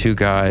with the two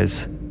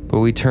guys, but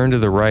we turn to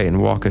the right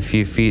and walk a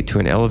few feet to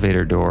an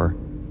elevator door.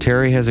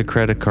 Terry has a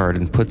credit card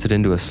and puts it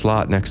into a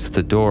slot next to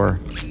the door.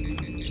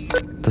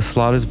 The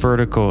slot is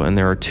vertical and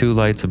there are 2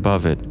 lights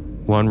above it,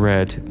 one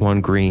red,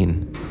 one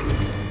green.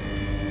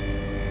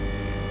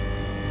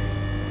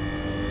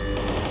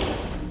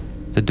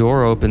 The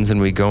door opens and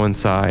we go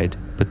inside,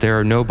 but there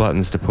are no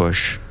buttons to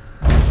push.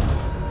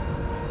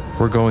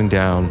 We're going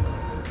down.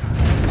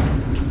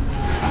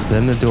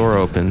 Then the door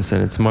opens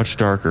and it's much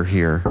darker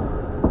here.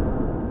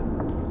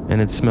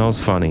 And it smells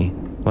funny,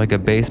 like a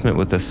basement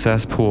with a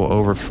cesspool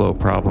overflow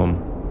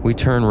problem. We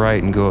turn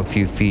right and go a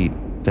few feet,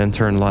 then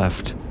turn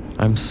left.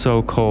 I'm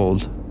so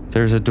cold.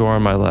 There's a door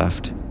on my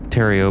left.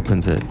 Terry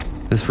opens it.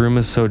 This room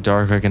is so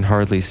dark I can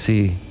hardly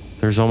see.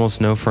 There's almost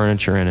no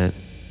furniture in it.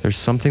 There's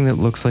something that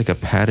looks like a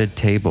padded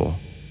table.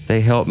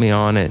 They help me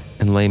on it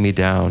and lay me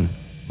down.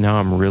 Now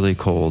I'm really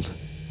cold.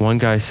 One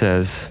guy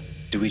says,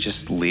 Do we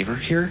just leave her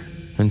here?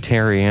 and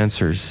Terry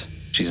answers.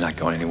 She's not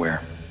going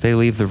anywhere. They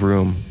leave the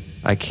room.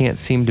 I can't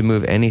seem to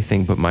move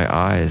anything but my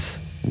eyes.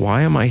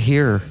 Why am I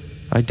here?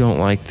 I don't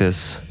like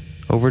this.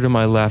 Over to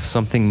my left,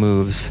 something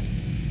moves.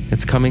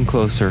 It's coming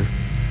closer.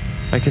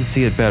 I can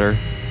see it better.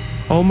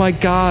 Oh my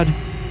God,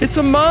 it's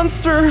a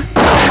monster!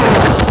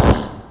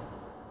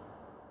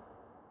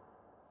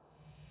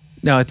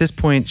 Now, at this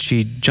point,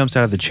 she jumps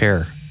out of the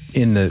chair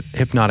in the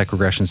hypnotic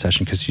regression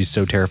session because she's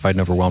so terrified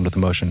and overwhelmed with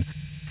emotion.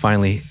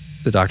 Finally,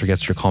 the doctor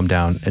gets her to calm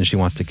down and she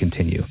wants to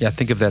continue. Yeah,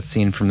 think of that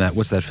scene from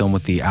what's that film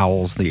with the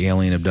owls, the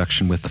alien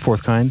abduction with The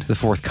Fourth Kind? The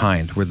Fourth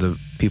Kind, where the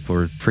people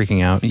are,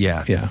 Freaking out?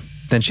 yeah. Yeah.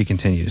 Then she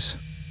continues.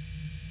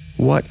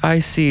 What I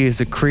see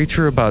is a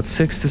creature about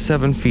 6 to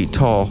 7 feet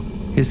tall.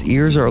 His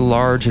ears are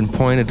large and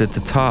pointed at the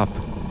top.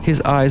 His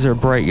eyes are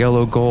bright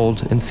yellow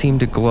gold and seem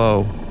to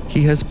glow.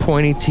 He has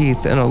pointy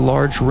teeth and a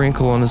large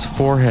wrinkle on his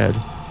forehead.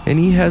 And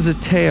he has a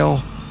tail.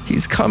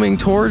 He's coming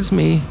towards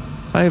me.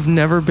 I have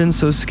never been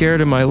so scared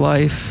in my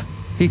life.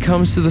 He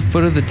comes to the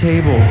foot of the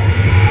table.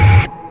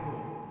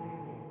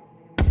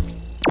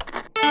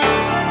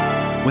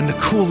 When the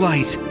cool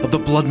light of the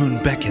blood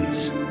moon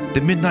beckons,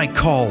 the midnight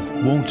call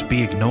won't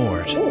be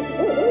ignored.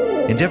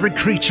 And every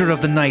creature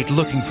of the night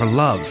looking for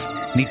love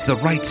needs the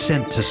right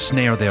scent to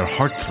snare their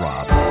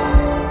heartthrob.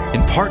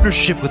 In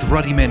partnership with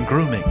Ruddy Men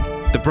Grooming,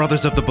 the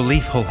Brothers of the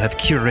Belief Hole have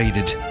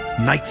curated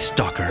Night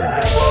Stalker.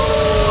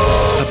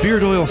 A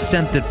beard oil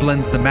scent that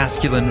blends the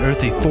masculine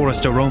earthy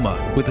forest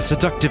aroma with the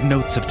seductive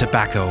notes of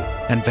tobacco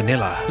and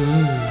vanilla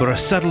for a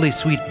subtly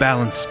sweet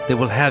balance that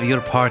will have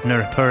your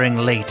partner purring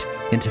late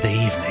into the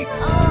evening.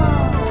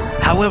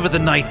 However the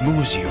night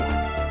moves you,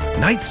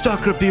 Night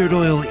Stalker beard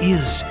oil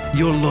is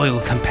your loyal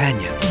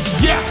companion.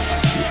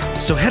 Yes!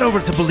 So head over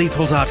to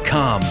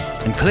BeliefHole.com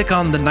and click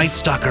on the Night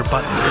Stalker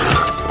button.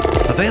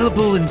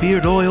 Available in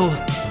beard oil,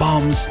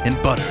 balms, and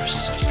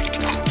butters.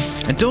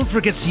 And don't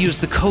forget to use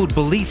the code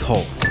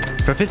BeliefHole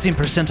for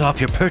 15% off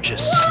your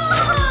purchase.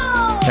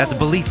 That's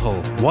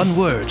BeliefHole, one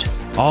word,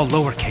 all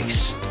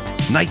lowercase.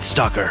 Night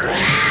Stalker.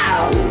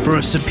 For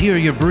a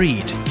superior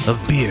breed of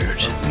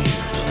beard.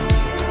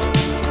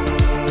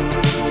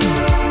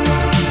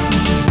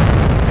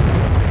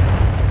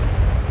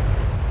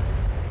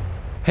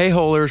 Hey,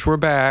 Holers, we're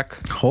back.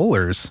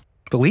 Holers?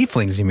 The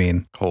Leaflings, you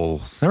mean?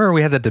 Holes. Remember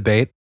we had that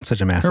debate? Such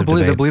a massive Remember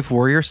the debate. Belief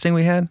Warrior sting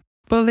we had?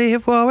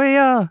 Belief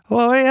warrior,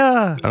 warrior.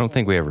 I don't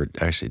think we ever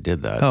actually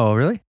did that. Oh,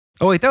 really?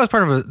 Oh, wait, that was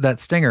part of that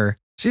stinger.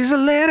 She's a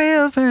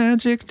lady of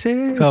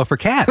adjectives. Oh, for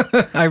Cat.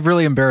 I'm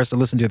really embarrassed to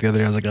listen to it the other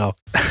day. I was like, oh,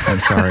 I'm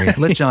sorry.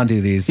 Let John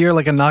do these. You're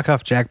like a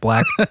knockoff Jack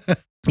Black.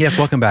 Yes,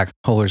 welcome back,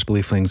 Holers,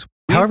 Belieflings.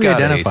 However you We've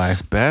got identify. a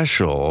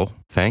special.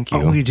 Thank you.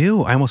 Oh, we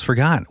do. I almost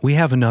forgot. We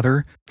have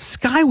another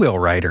Skywheel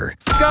Rider.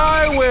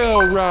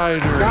 Skywheel Rider.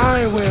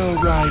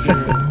 Skywheel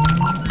Rider.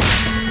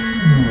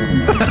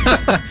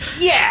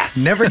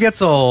 Yes! Never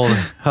gets old.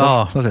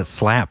 Oh, Love that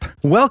slap.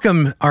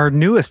 welcome our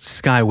newest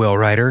Skywheel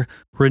Rider,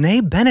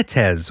 Rene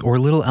Benitez, or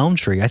Little Elm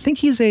Tree. I think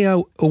he's a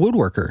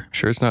woodworker.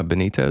 Sure it's not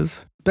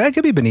Benitez? That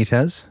could be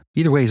Benitez.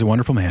 Either way, he's a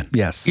wonderful man.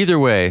 Yes. Either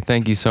way,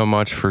 thank you so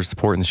much for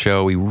supporting the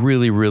show. We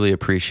really, really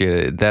appreciate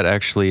it. That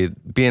actually,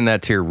 being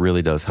that tier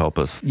really does help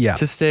us Yeah.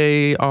 to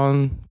stay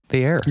on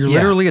the air. You're Yeah.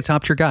 literally a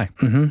top tier guy.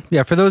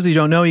 Yeah, for those of you who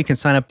don't know, you can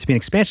sign up to be an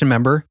expansion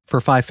member for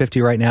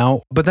 $5.50 right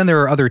now. But then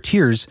there are other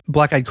tiers.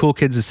 Black Eyed Cool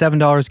Kids is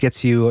 $7,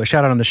 gets you a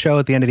shout out on the show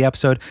at the end of the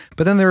episode.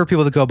 But then there are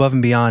people that go above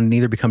and beyond and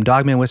either become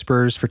Dogman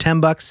Whisperers for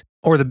 $10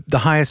 or the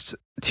highest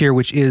tier,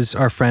 which is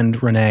our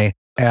friend Renee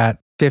at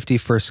 $50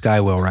 for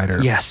Skywheel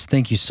Rider. Yes,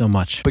 thank you so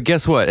much. But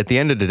guess what? At the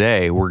end of the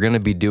day, we're going to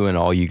be doing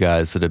all you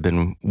guys that have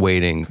been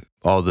waiting,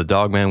 all the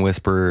Dogman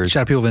Whisperers.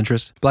 Shout out people of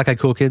interest. Black Eyed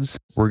Cool Kids.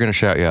 We're going to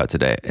shout you out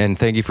today. And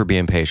thank you for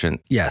being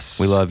patient. Yes.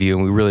 We love you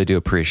and we really do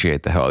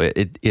appreciate the help.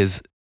 It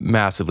is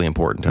massively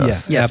important to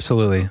us. Yeah,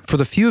 absolutely. For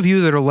the few of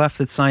you that are left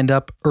that signed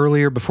up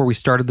earlier before we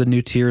started the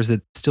new tiers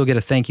that still get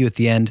a thank you at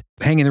the end,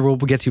 hang in there. We'll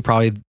get to you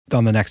probably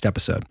on the next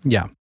episode.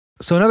 Yeah.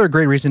 So another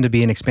great reason to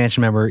be an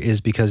expansion member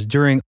is because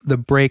during the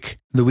break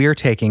that we are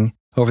taking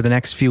over the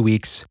next few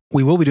weeks,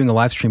 we will be doing a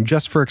live stream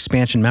just for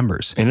expansion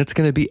members. And it's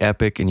going to be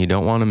epic and you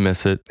don't want to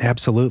miss it.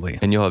 Absolutely.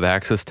 And you'll have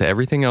access to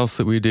everything else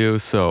that we do.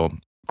 So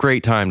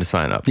Great time to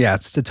sign up. Yeah,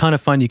 it's a ton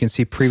of fun. You can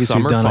see previously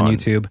Summer done on fun.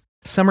 YouTube.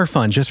 Summer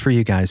fun just for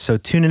you guys. So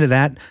tune into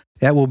that.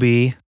 That will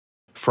be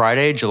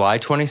Friday, July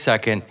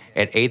 22nd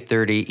at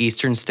 8:30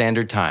 Eastern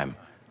Standard Time.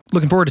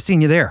 Looking forward to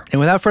seeing you there. And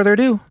without further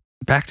ado,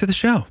 Back to the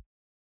show.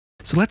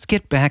 So let's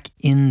get back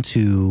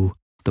into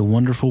the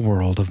wonderful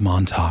world of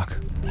Montauk.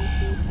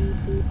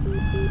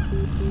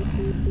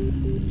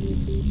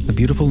 The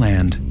beautiful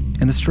land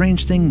and the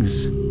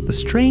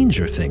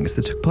stranger things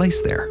that took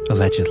place there.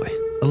 allegedly.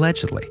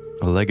 Allegedly.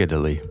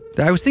 Allegedly.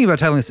 I was thinking about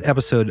titling this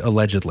episode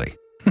Allegedly.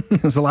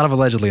 There's a lot of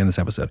allegedly in this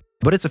episode,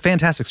 but it's a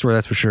fantastic story,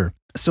 that's for sure.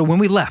 So when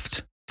we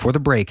left for the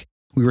break,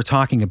 we were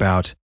talking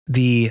about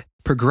the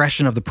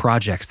progression of the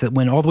projects that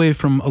went all the way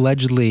from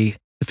allegedly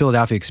the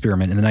Philadelphia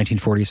experiment in the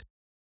 1940s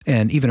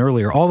and even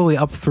earlier, all the way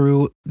up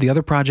through the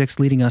other projects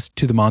leading us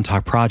to the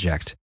Montauk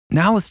Project.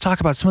 Now let's talk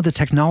about some of the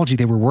technology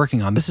they were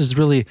working on. This is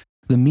really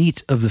the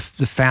meat of the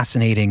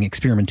fascinating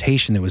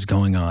experimentation that was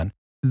going on.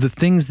 The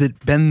things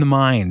that bend the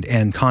mind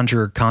and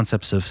conjure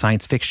concepts of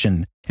science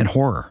fiction and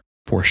horror,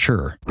 for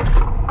sure.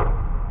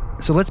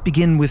 So let's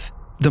begin with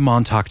the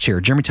Montauk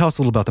chair. Jeremy, tell us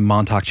a little about the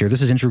Montauk chair.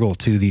 This is integral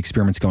to the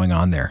experiments going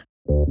on there.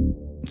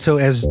 So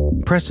as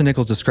Preston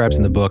Nichols describes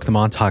in the book, the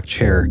Montauk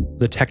chair,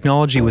 the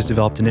technology was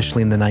developed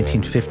initially in the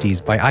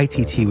 1950s by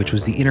ITT, which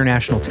was the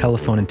International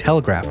Telephone and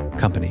Telegraph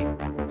Company.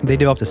 They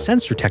developed a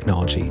sensor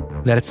technology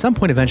that at some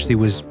point eventually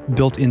was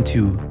built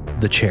into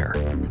the chair.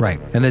 Right.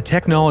 And the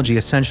technology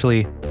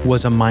essentially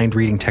was a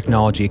mind-reading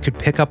technology. It could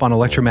pick up on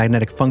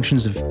electromagnetic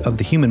functions of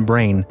the human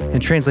brain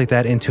and translate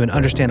that into an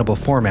understandable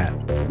format.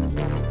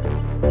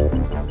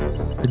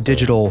 A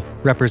digital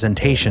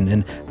representation.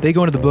 And they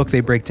go into the book, they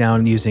break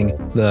down using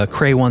the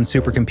Cray 1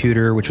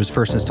 supercomputer, which was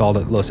first installed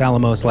at Los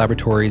Alamos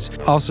Laboratories.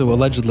 Also,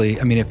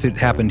 allegedly, I mean, if it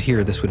happened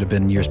here, this would have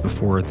been years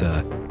before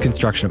the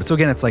construction of it. So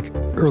again, it's like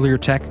earlier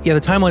tech. Yeah, the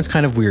timeline's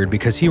kind of weird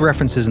because he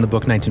references in the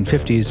book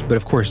 1950s, but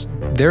of course,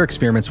 their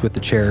experiments with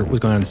the chair was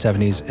going on in the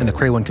 70s, and the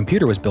Cray 1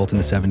 computer was built in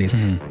the 70s,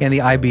 and the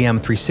IBM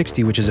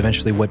 360, which is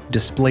eventually what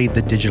displayed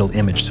the digital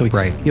image. So you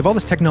have all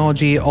this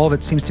technology, all of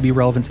it seems to be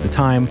relevant to the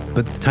time,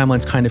 but the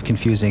timeline's kind of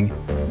confusing.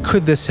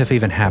 Could this have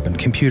even happened?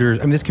 Computers,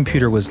 I mean, this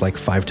computer was like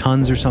 5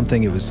 tons or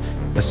something. It was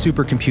a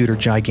supercomputer,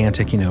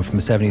 gigantic, from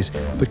the 70s,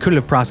 but could it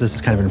have processed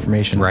this kind of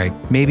information? Right.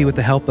 Maybe with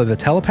the help of a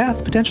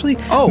telepath, potentially?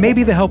 Oh.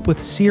 Maybe the help with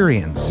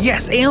Syrians.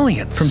 Yes,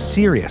 aliens. From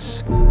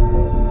Sirius.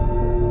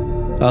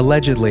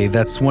 Allegedly,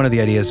 that's one of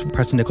the ideas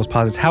Preston Nichols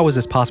posits. How is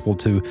this possible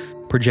to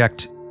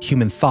project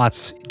human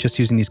thoughts just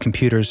using these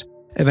computers?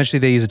 Eventually,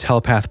 they use a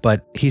telepath,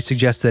 but he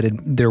suggests that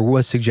there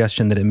was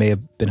suggestion that it may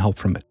have been help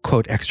from,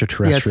 quote,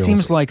 extraterrestrials. Yeah, it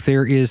seems like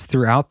there is,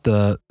 throughout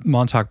the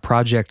Montauk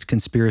Project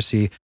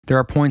conspiracy, there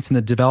are points in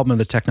the development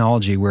of the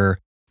technology where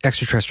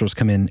extraterrestrials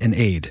come in and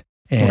aid.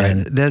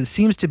 And that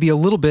seems to be a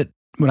little bit,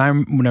 when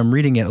I'm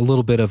reading it, a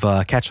little bit of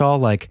a catch-all,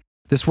 like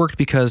this worked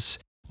because,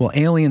 well,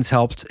 aliens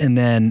helped, and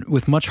then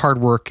with much hard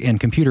work and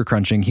computer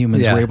crunching,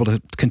 humans were able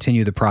to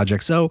continue the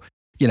project. So,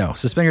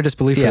 suspend your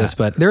disbelief for this,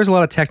 but there's a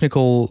lot of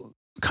technical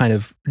kind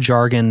of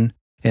jargon,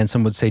 and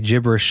some would say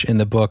gibberish in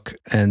the book,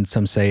 and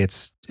some say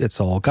it's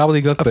all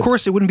gobbledygook. Of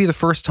course, it wouldn't be the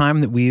first time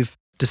that we've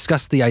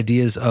discussed the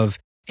ideas of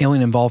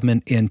alien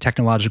involvement in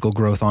technological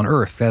growth on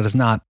Earth. That is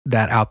not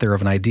that out there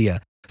of an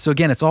idea. So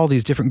again, it's all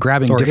these different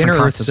grabbing or different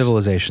inner-Earth concepts.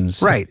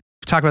 civilizations. Right.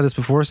 We've talked about this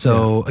before,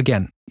 so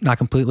again, not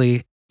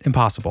completely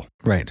impossible.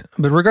 Right.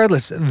 But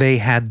regardless, they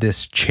had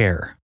this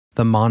chair,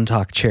 the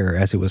Montauk chair,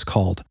 as it was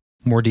called.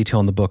 More detail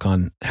in the book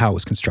on how it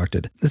was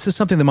constructed. This is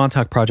something the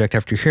Montauk Project,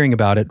 after hearing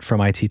about it from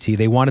ITT,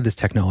 they wanted this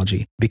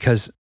technology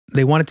because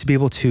they wanted to be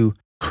able to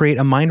create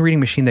a mind-reading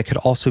machine that could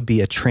also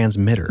be a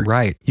transmitter.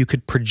 Right. You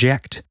could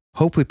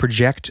hopefully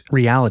project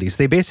realities.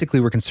 They basically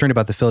were concerned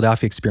about the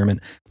Philadelphia experiment,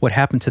 what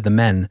happened to the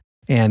men,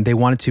 and they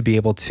wanted to be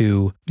able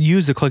to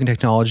use the cloaking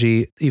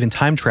technology, even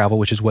time travel,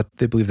 which is what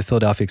they believe the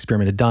Philadelphia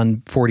experiment had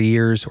done, 40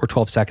 years or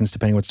 12 seconds,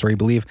 depending on what story you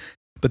believe.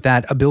 But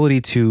that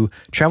ability to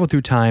travel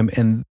through time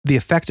and the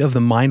effect of the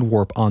mind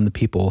warp on the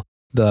people,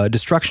 the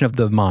destruction of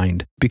the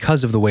mind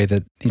because of the way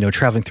that,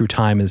 traveling through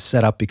time is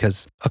set up,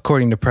 because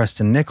according to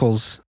Preston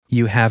Nichols,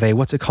 you have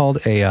what's it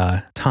called?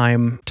 A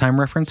time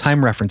reference?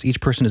 Time reference.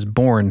 Each person is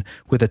born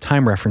with a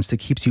time reference that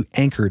keeps you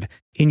anchored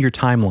in your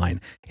timeline.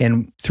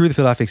 And through the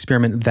Philadelphia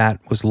experiment, that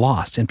was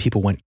lost and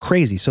people went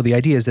crazy. So the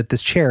idea is that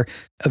this chair,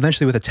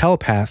 eventually with a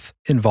telepath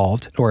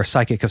involved or a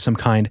psychic of some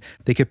kind,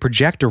 they could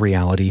project a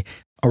reality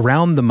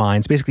around the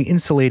minds, basically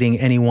insulating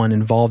anyone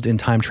involved in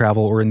time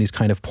travel or in these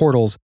kind of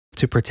portals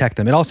to protect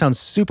them. It all sounds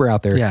super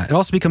out there. Yeah, it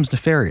also becomes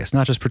nefarious,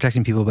 not just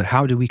protecting people, but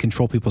how do we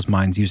control people's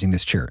minds using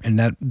this chair? And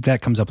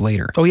that comes up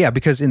later. Oh yeah,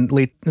 because in the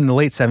late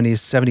 70s,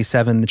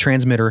 77, the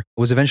transmitter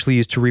was eventually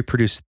used to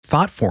reproduce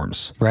thought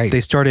forms. Right.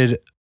 They started,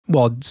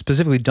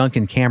 specifically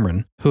Duncan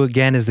Cameron, who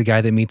again is the guy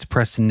that meets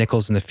Preston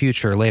Nichols in the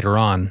future later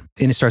on,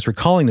 and he starts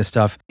recalling this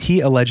stuff. He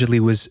allegedly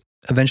was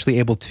eventually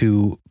able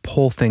to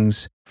pull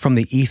things from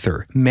the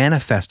ether,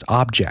 manifest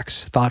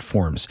objects, thought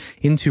forms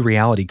into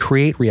reality,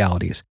 create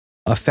realities,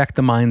 affect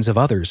the minds of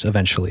others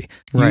eventually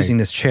using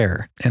this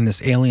chair. And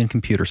this alien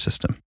computer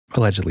system.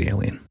 Allegedly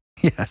alien.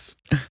 Yes.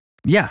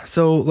 Yeah,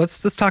 so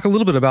let's talk a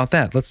little bit about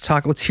that.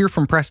 Let's hear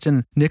from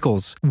Preston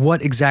Nichols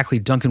what exactly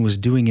Duncan was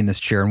doing in this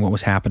chair and what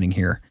was happening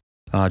here.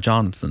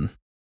 Jonathan.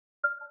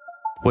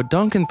 What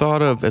Duncan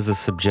thought of as a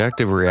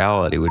subjective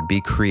reality would be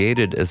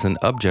created as an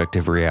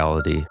objective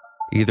reality,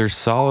 either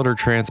solid or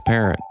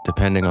transparent,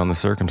 depending on the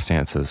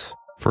circumstances.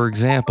 For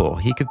example,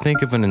 he could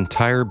think of an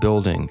entire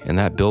building, and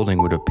that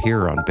building would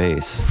appear on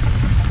base.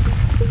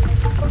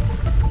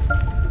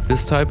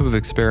 This type of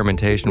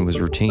experimentation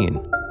was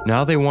routine.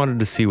 Now they wanted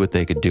to see what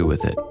they could do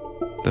with it.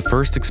 The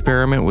first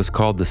experiment was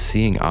called the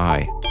seeing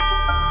eye.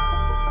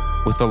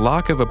 With the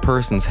lock of a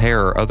person's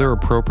hair or other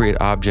appropriate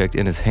object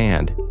in his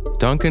hand,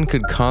 Duncan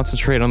could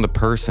concentrate on the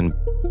person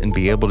and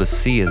be able to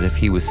see as if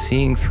he was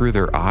seeing through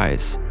their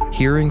eyes,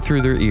 hearing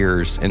through their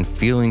ears, and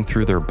feeling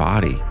through their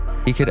body.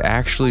 He could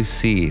actually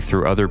see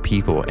through other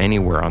people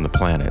anywhere on the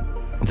planet.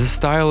 This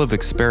style of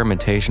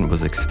experimentation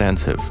was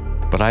extensive,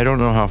 but I don't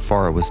know how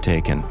far it was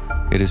taken.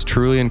 It is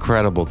truly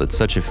incredible that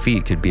such a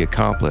feat could be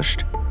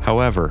accomplished.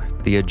 However,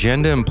 the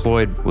agenda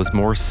employed was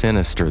more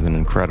sinister than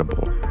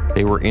incredible.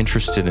 They were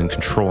interested in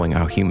controlling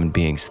how human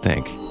beings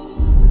think.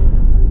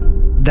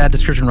 That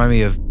description reminded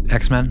me of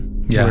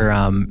X-Men, Yeah.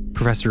 where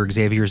Professor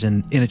Xavier's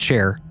in a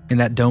chair in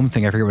that dome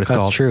thing. I forget what it's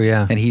called. That's true,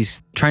 yeah. And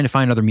he's trying to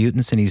find other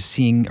mutants, and he's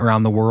seeing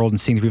around the world and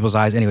seeing through people's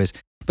eyes. Anyways,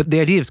 but the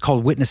idea is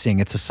called witnessing.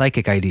 It's a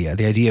psychic idea.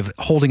 The idea of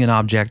holding an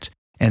object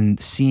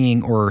and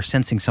seeing or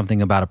sensing something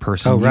about a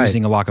person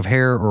using a lock of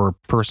hair or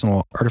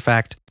personal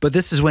artifact. But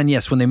this is when,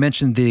 yes, when they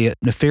mentioned the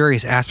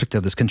nefarious aspect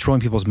of this,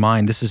 controlling people's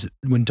mind, this is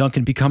when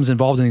Duncan becomes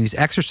involved in these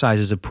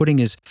exercises of putting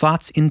his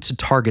thoughts into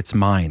targets'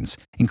 minds,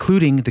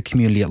 including the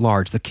community at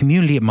large, the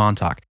community at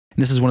Montauk.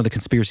 And this is one of the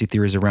conspiracy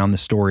theories around the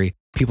story.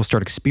 People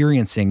start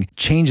experiencing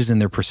changes in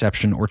their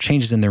perception or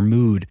changes in their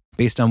mood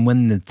based on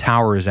when the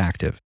tower is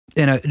active.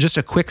 And just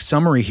a quick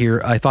summary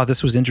here, I thought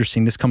this was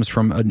interesting. This comes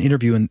from an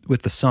interview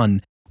with The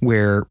Sun,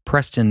 where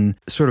Preston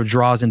sort of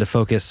draws into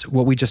focus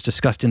what we just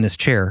discussed in this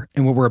chair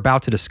and what we're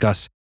about to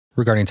discuss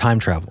Regarding time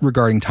travel.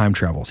 regarding time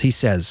travels. He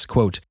says,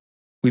 quote,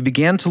 "We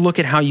began to look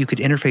at how you could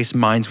interface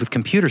minds with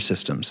computer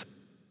systems,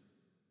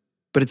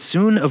 but it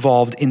soon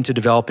evolved into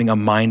developing a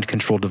mind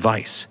control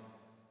device.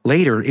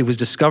 Later, it was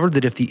discovered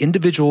that if the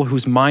individual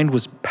whose mind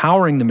was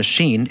powering the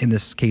machine, in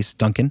this case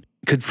Duncan,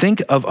 could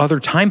think of other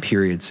time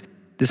periods,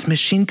 this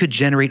machine could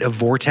generate a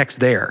vortex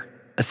there,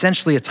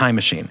 essentially a time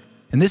machine."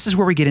 And this is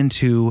where we get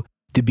into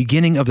the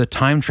beginning of the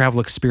time travel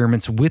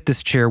experiments with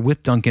this chair,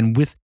 with Duncan,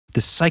 with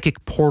the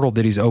psychic portal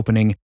that he's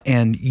opening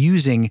and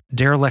using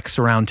derelicts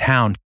around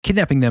town,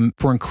 kidnapping them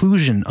for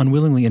inclusion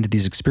unwillingly into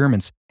these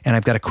experiments. And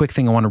I've got a quick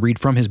thing I want to read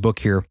from his book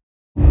here.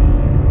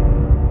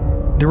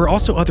 There were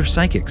also other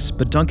psychics,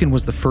 but Duncan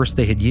was the first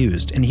they had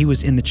used, and he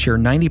was in the chair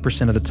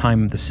 90% of the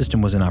time the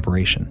system was in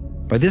operation.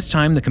 By this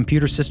time, the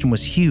computer system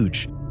was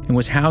huge and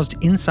was housed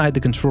inside the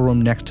control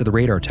room next to the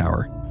radar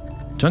tower.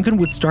 Duncan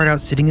would start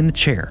out sitting in the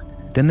chair,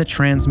 then the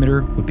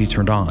transmitter would be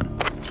turned on.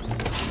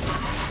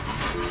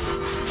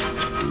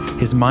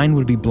 His mind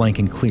would be blank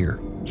and clear.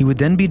 He would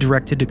then be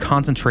directed to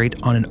concentrate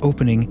on an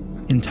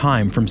opening in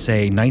time from,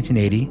 say,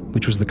 1980,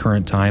 which was the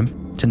current time,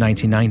 to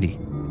 1990.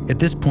 At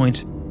this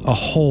point, a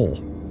hole,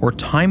 or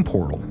time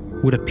portal,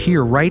 would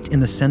appear right in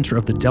the center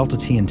of the Delta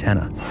T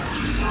antenna.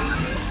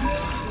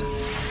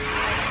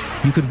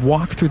 You could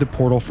walk through the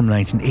portal from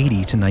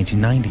 1980 to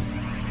 1990.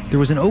 There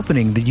was an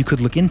opening that you could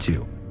look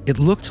into. It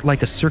looked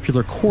like a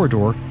circular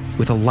corridor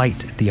with a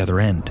light at the other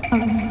end.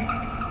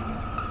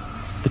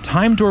 The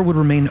time door would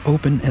remain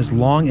open as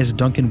long as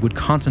Duncan would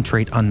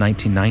concentrate on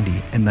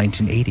 1990 and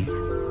 1980.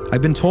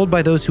 I've been told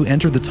by those who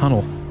entered the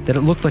tunnel that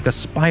it looked like a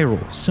spiral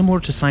similar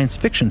to science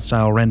fiction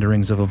style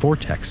renderings of a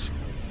vortex.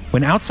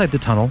 When outside the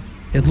tunnel,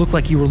 it looked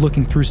like you were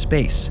looking through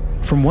space,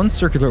 from one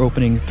circular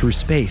opening through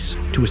space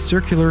to a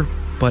circular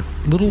but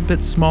little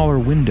bit smaller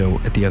window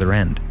at the other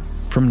end.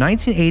 From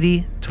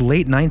 1980 to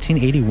late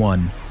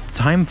 1981, the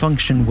time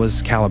function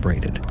was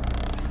calibrated.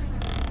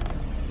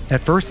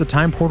 At first, the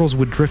time portals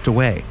would drift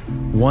away.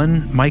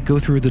 One might go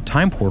through the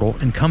time portal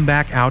and come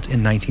back out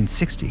in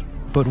 1960.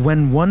 But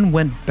when one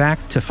went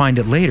back to find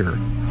it later,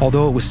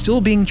 although it was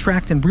still being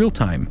tracked in real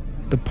time,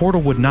 the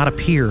portal would not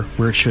appear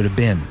where it should have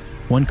been.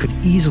 One could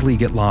easily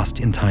get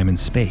lost in time and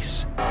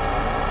space.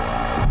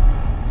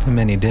 And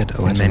many did,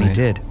 allegedly. And many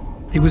did.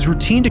 It was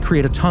routine to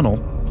create a tunnel,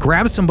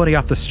 grab somebody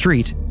off the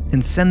street,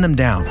 and send them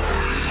down.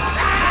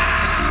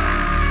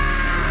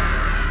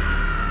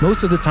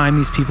 Most of the time,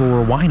 these people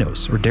were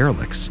winos or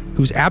derelicts,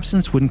 whose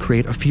absence wouldn't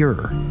create a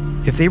furor.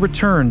 If they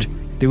returned,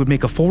 they would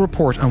make a full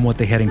report on what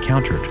they had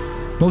encountered.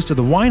 Most of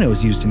the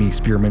winos used in the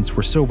experiments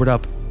were sobered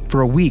up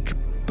for a week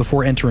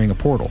before entering a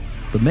portal,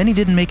 but many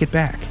didn't make it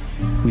back.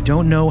 We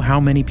don't know how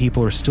many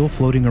people are still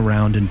floating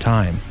around in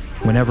time,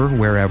 whenever,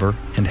 wherever,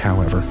 and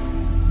however.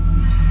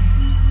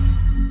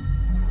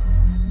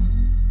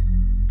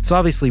 So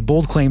obviously,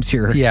 bold claims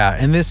here. Yeah,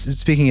 and this,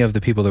 speaking of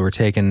the people that were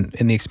taken,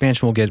 in the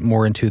expansion we'll get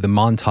more into the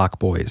Montauk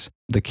boys,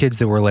 the kids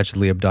that were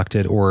allegedly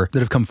abducted or That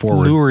have come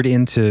forward. lured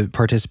into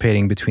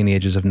participating between the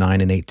ages of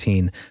 9 and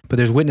 18. But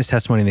there's witness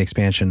testimony in the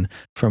expansion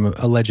from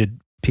alleged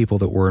people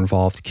that were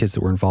involved, kids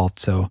that were involved.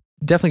 So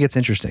definitely gets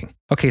interesting.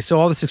 Okay, so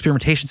all this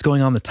experimentation's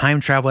going on, the time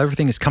travel,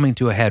 everything is coming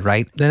to a head,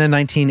 right? Then in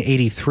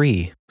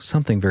 1983,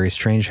 something very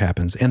strange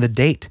happens, and the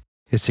date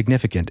is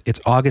significant. It's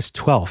August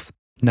 12th,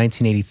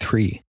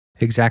 1983,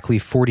 exactly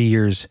 40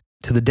 years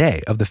to the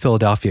day of the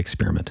Philadelphia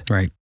experiment.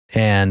 Right.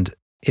 And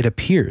it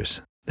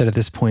appears that at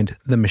this point,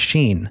 the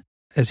machine,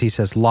 as he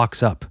says,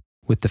 locks up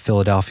with the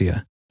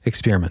Philadelphia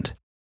experiment.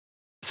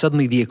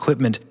 Suddenly the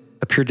equipment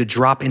appeared to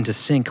drop into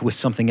sync with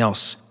something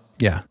else.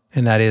 Yeah,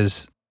 and that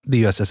is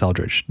the USS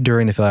Eldridge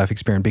during the Philadelphia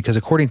experiment, because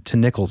according to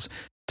Nichols,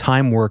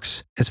 time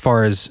works as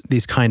far as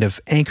these kind of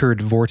anchored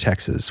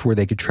vortexes where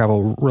they could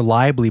travel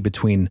reliably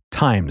between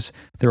times.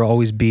 There will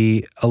always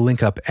be a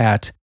link up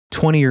at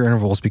 20-year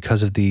intervals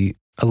because of the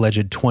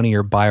alleged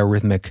 20-year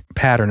biorhythmic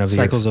pattern of the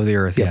Cycles Earth. of the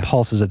Earth, yeah.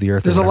 Pulses of the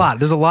Earth. There's a lot.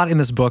 There's a lot in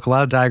this book, a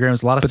lot of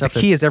diagrams, a lot of But stuff. the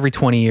key is every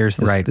 20 years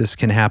Right. this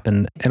can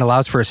happen, and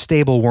allows for a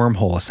stable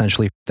wormhole,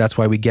 essentially. That's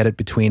why we get it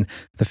between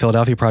the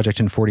Philadelphia project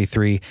in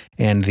 43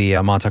 and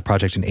the Montauk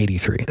project in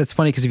 83. It's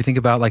funny because if you think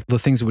about like the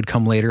things that would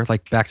come later,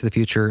 like Back to the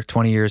Future,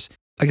 20 years.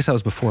 I guess that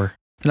was before.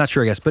 I'm not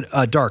sure, I guess.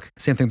 But Dark,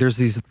 same thing. There's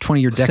these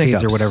 20-year decades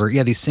or Sync-ups. whatever.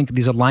 Yeah,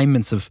 these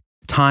alignments of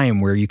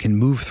time where you can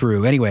move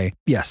through. Anyway,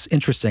 yes,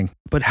 interesting.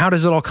 But how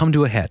does it all come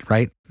to a head,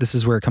 right? This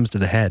is where it comes to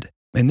the head.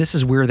 And this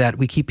is where that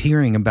we keep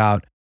hearing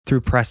about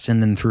through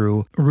Preston and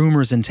through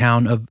rumors in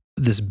town of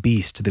this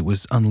beast that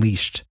was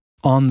unleashed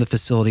on the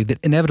facility that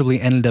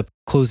inevitably ended up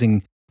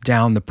closing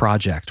down the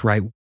project,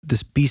 right?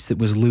 This beast that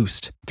was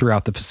loosed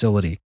throughout the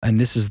facility. And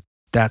this is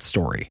that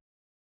story.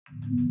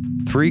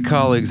 3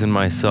 colleagues and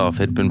myself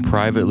had been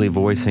privately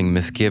voicing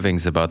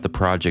misgivings about the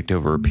project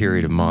over a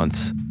period of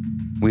months.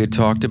 We had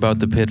talked about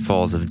the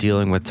pitfalls of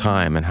dealing with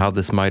time and how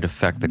this might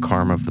affect the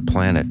karma of the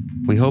planet.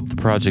 We hoped the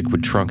project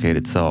would truncate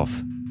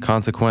itself.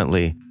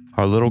 Consequently,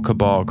 our little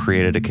cabal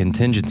created a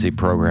contingency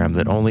program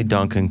that only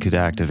Duncan could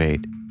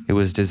activate. It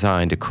was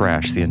designed to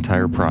crash the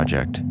entire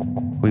project.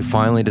 We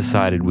finally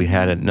decided we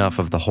had enough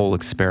of the whole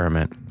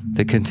experiment.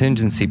 The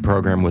contingency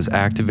program was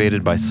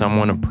activated by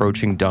someone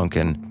approaching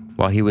Duncan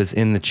while he was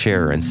in the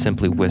chair and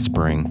simply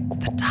whispering,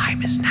 "The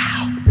time is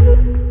now."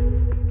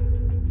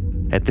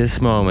 At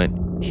this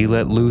moment, he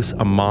let loose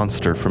a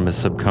monster from his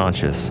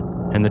subconscious,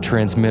 and the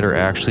transmitter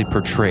actually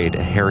portrayed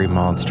a hairy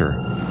monster.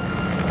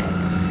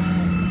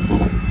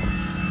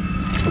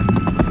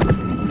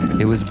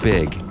 It was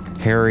big,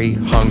 hairy,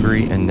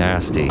 hungry, and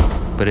nasty,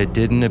 but it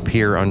didn't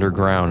appear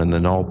underground in the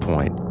null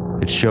point.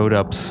 It showed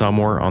up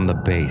somewhere on the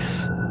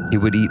base. It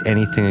would eat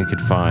anything it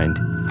could find,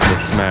 and it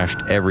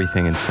smashed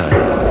everything in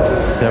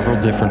sight. Several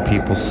different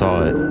people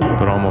saw it,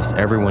 but almost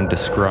everyone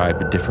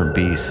described a different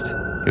beast.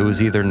 It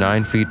was either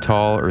 9 feet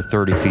tall or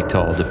 30 feet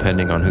tall,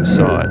 depending on who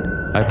saw it.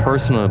 I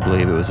personally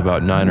believe it was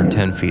about 9 or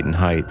 10 feet in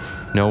height.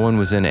 No one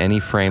was in any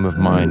frame of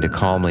mind to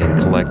calmly and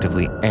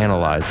collectively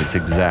analyze its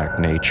exact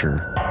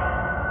nature.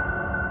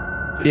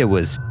 It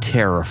was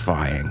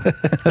terrifying.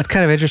 That's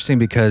kind of interesting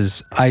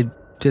because I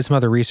did some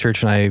other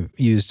research and I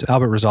used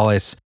Albert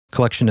Rosales'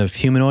 collection of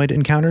humanoid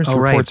encounters,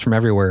 reports from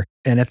everywhere.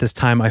 And at this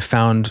time, I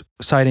found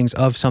sightings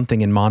of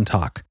something in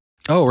Montauk.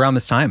 Oh, around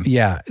this time.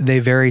 Yeah, they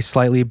vary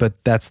slightly, but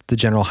that's the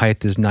general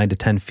height is 9 to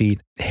 10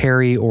 feet.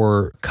 Hairy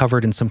or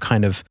covered in some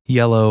kind of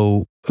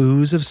yellow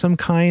ooze of some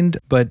kind,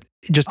 but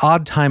just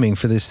odd timing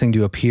for this thing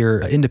to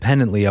appear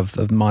independently of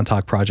the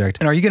Montauk project.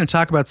 And are you going to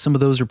talk about some of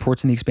those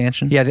reports in the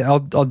expansion? Yeah, I'll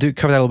cover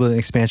that a little bit in the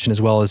expansion,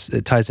 as well as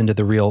it ties into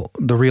the real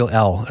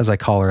L, as I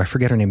call her. I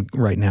forget her name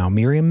right now.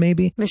 Miriam,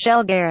 maybe?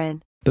 Michelle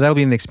Guerin. But that'll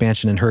be in the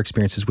expansion and her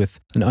experiences with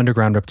an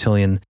underground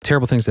reptilian,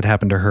 terrible things that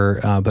happened to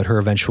her, but her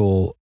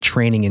eventual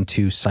training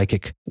into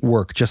psychic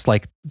work, just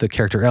like the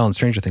character Elle in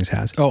Stranger Things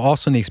has. Oh,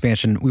 also in the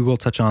expansion, we will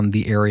touch on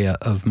the area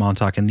of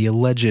Montauk and the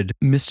alleged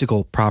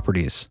mystical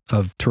properties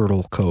of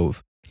Turtle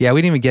Cove. Yeah,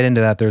 we didn't even get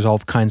into that. There's all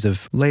kinds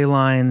of ley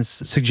lines,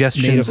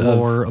 suggestions native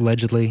lore,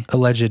 allegedly.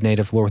 Alleged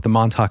native lore with the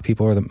Montauk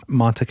people or the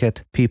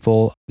Montaukett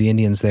people, the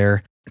Indians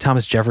there.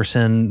 Thomas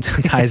Jefferson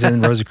ties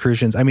in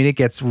Rosicrucians. I mean, it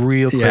gets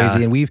real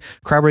crazy, and we've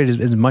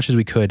corroborated as much as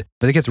we could,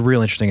 but it gets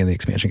real interesting in the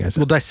expansion, guys.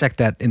 We'll dissect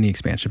that in the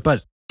expansion.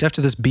 But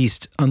after this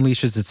beast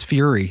unleashes its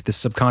fury, this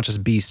subconscious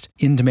beast,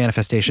 into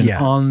manifestation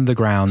on the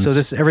grounds.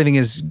 So everything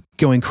is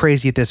going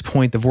crazy at this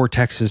point. The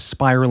vortex is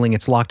spiraling.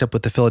 It's locked up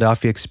with the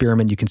Philadelphia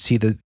experiment. You can see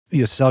the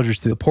USS Eldridge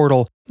through the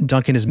portal.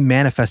 Duncan has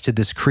manifested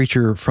this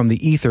creature from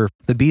the ether,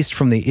 the beast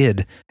from the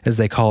id, as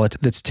they call it,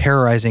 that's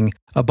terrorizing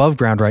above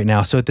ground right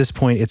now. So at this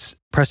point, it's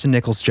Preston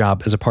Nichols'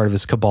 job as a part of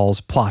this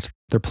cabal's plot,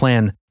 their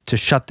plan to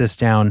shut this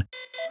down.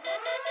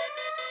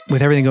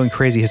 With everything going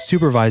crazy, his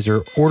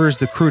supervisor orders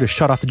the crew to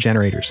shut off the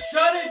generators.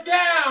 Shut it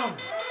down!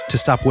 To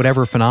stop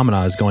whatever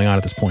phenomena is going on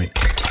at this point.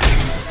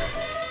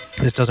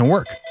 This doesn't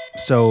work.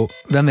 So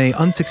then they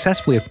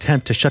unsuccessfully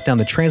attempt to shut down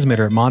the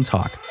transmitter at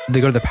Montauk. They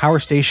go to the power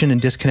station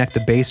and disconnect the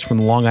base from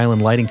the Long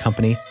Island Lighting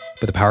Company,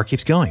 but the power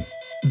keeps going.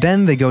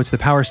 Then they go to the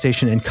power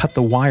station and cut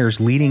the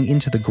wires leading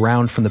into the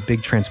ground from the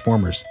big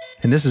transformers.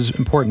 And this is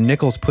important.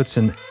 Nichols puts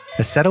an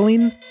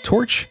acetylene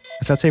torch,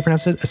 if that's how you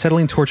pronounce it,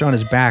 acetylene torch on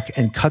his back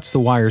and cuts the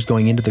wires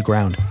going into the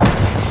ground.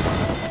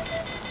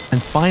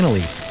 And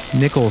finally,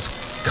 Nichols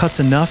cuts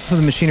enough of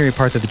the machinery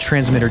apart that the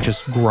transmitter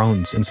just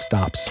groans and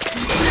stops.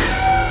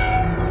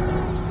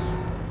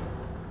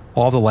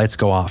 All the lights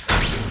go off.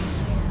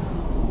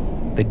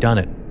 They'd done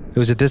it. It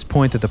was at this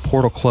point that the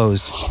portal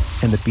closed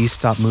and the beast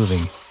stopped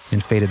moving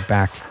and faded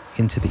back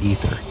into the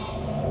ether.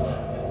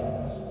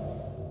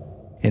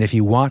 And if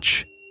you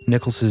watch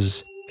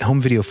Nicholas's home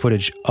video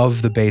footage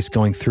of the base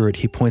going through it,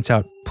 he points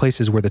out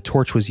places where the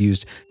torch was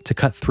used to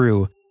cut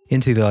through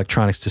into the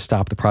electronics to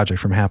stop the project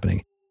from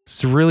happening.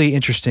 It's a really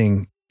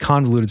interesting,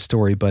 convoluted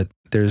story, but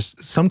there's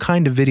some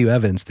kind of video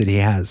evidence that he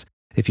has.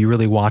 If you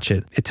really watch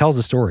it, it tells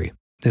a story.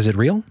 Is it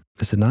real?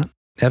 Is it not?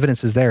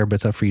 Evidence is there, but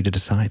it's up for you to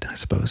decide, I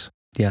suppose.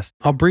 Yes.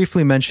 I'll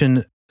briefly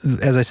mention,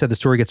 as I said, the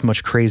story gets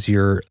much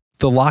crazier.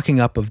 The locking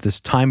up of this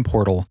time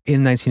portal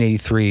in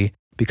 1983,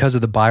 because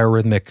of the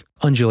biorhythmic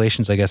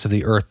undulations, I guess, of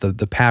the Earth,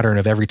 the pattern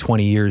of every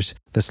 20 years,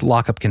 this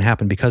lockup can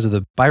happen because of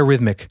the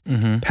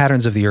biorhythmic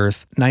patterns of the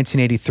Earth.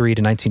 1983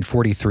 to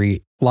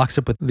 1943 locks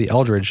up with the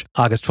Eldridge,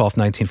 August 12th,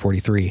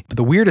 1943. But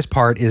the weirdest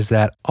part is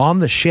that on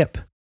the ship,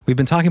 we've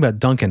been talking about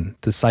Duncan,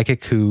 the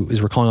psychic who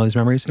is recalling all these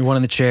memories. The one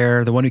in the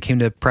chair, the one who came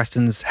to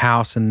Preston's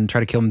house and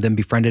tried to kill him, then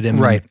befriended him,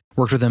 right?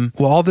 Worked with him.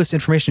 Well, all this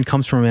information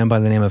comes from a man by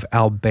the name of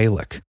Al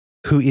Bielek,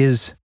 who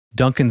is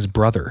Duncan's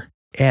brother,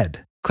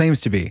 Ed.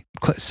 Claims to be.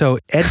 So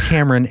Ed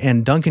Cameron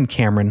and Duncan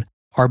Cameron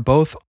are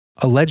both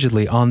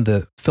allegedly on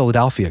the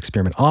Philadelphia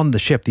experiment, on the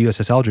ship, the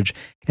USS Eldridge,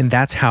 and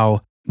that's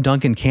how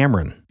Duncan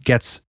Cameron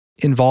gets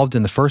involved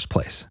in the first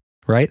place,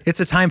 right? It's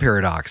a time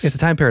paradox. It's a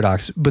time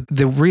paradox. But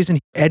the reason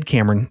Ed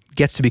Cameron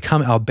gets to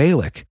become Al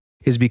Bielek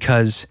is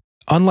because,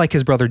 unlike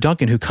his brother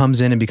Duncan, who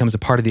comes in and becomes a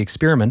part of the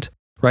experiment,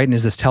 right, and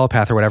is this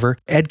telepath or whatever,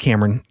 Ed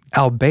Cameron,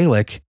 Al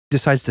Bielek,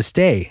 decides to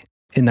stay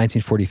in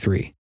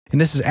 1943. And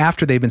this is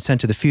after they've been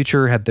sent to the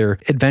future, had their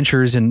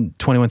adventures in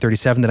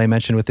 2137 that I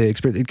mentioned with the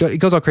experiment. It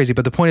goes all crazy.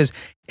 But the point is,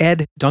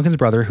 Ed, Duncan's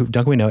brother, who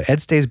Duncan we know,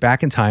 Ed stays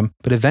back in time,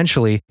 but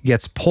eventually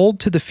gets pulled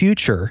to the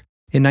future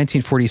in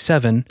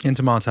 1947.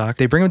 Into Montauk.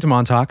 They bring him to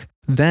Montauk.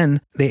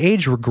 Then they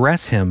age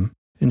regress him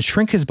and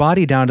shrink his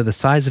body down to the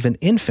size of an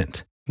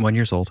infant. 1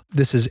 year old.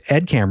 This is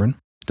Ed Cameron,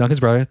 Duncan's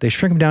brother. They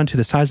shrink him down to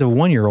the size of a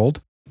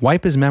 1-year-old,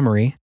 wipe his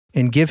memory,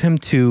 and give him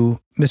to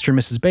Mr. and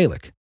Mrs.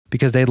 Bielek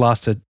because they'd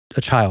lost a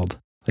child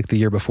like the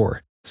year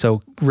before.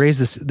 So raise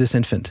this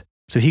infant.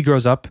 So he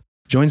grows up,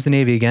 joins the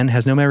Navy again,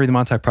 has no memory of the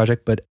Montauk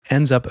Project, but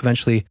ends up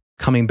eventually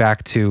coming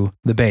back to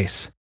the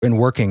base and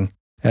working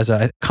as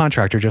a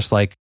contractor, just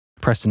like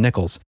Preston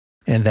Nichols.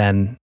 And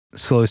then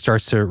slowly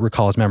starts to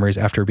recall his memories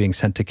after being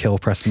sent to kill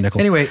Preston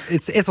Nichols. Anyway,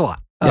 it's a lot.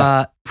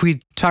 Yeah. If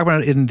we talk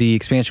about it in the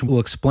expansion,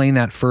 we'll explain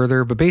that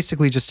further. But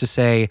basically, just to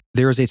say,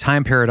 there is a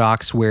time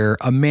paradox where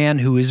a man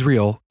who is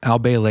real, Al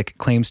Bielek,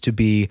 claims to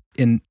be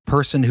a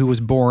person who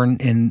was born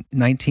in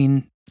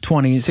 1920s.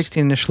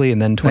 16 initially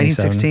and then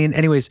 27. 1916.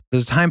 Anyways,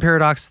 there's a time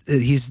paradox.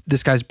 He's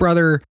this guy's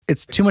brother.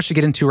 It's too much to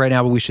get into right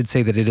now, but we should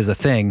say that it is a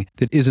thing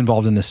that is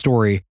involved in this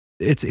story.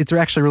 It's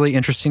actually a really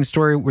interesting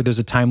story where there's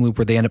a time loop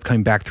where they end up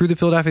coming back through the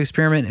Philadelphia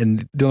experiment.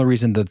 And the only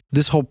reason that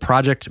this whole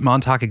project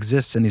Montauk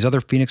exists and these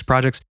other Phoenix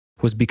projects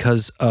was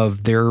because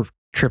of their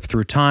trip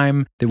through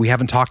time that we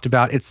haven't talked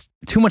about. It's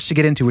too much to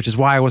get into, which is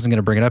why I wasn't going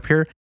to bring it up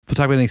here. We'll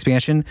talk about the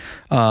expansion.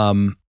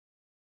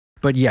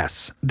 But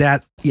yes,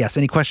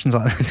 any questions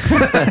on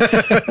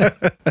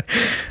it?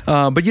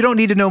 But you don't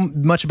need to know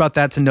much about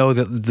that to know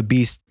that the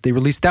Beast they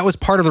released, that was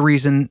part of the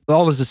reason,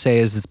 all is to say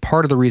is it's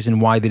part of the reason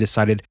why they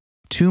decided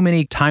too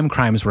many time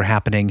crimes were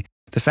happening.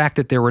 The fact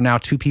that there were now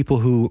two people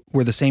who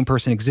were the same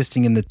person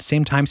existing in the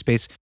same time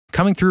space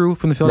coming through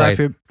from the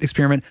Philadelphia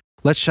experiment.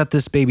 Let's shut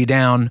this baby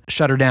down,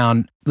 shut her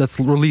down. Let's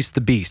release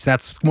the Beast.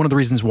 That's one of the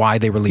reasons why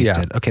they released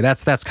it. Okay,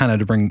 that's kind of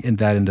to bring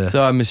that into.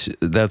 So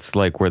that's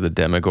like where the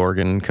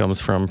Demogorgon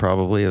comes from,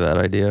 probably that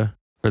idea.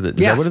 Or is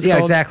that what it's called?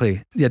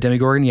 Exactly. Yeah,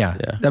 Demogorgon. Yeah.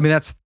 I mean,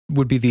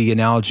 would be the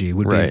analogy.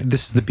 Would be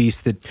this is the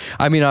Beast that.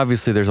 I mean,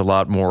 obviously, there's a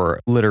lot more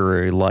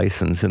literary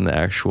license in the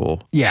actual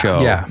show.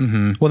 Yeah.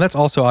 Mm-hmm. Well, that's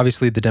also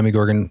obviously the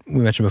Demogorgon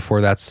we mentioned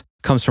before.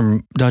 Comes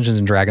from Dungeons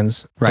and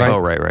Dragons, right? Oh,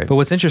 right. But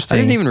what's interesting,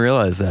 I didn't even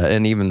realize that.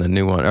 And even the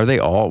new one, are they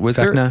all? Was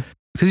Vecna. there?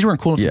 Because you weren't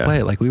cool enough to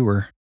play it like we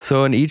were.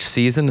 So in each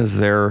season, is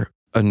there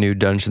a new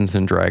Dungeons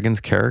and Dragons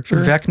character?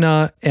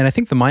 Vecna, and I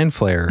think the Mind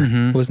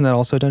Flayer. Wasn't that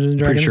also Dungeons and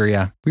Dragons? Pretty sure,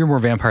 yeah. We were more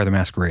Vampire the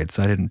Masquerade,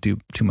 so I didn't do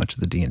too much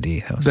of the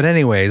D&D. But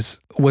anyways,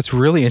 what's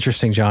really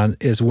interesting, John,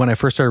 is when I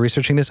first started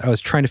researching this, I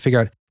was trying to figure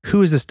out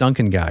who is this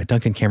Duncan guy,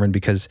 Duncan Cameron,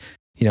 because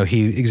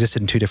he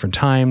existed in two different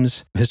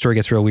times. His story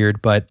gets real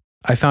weird, but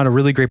I found a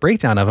really great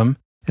breakdown of him.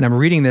 And I'm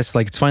reading this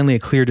like it's finally a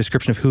clear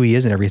description of who he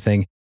is and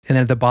everything. And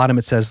then at the bottom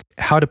it says,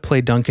 how to play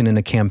Duncan in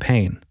a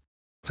campaign.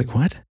 It's like,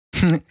 what?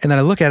 And then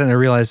I look at it and I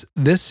realize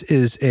this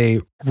is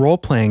a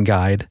role-playing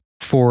guide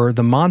for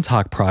the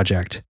Montauk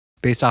Project.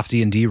 Based off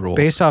D&D rules.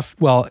 Based off,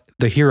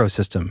 the hero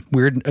system.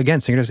 Weird, again,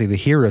 synchronously, the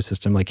hero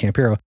system like Camp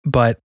Hero.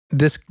 But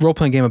this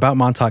role-playing game about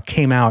Montauk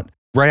came out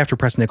right after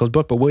Preston Nichols'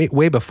 book, but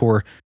way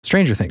before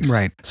Stranger Things.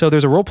 Right. So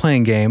there's a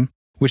role-playing game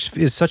which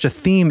is such a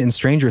theme in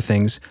Stranger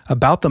Things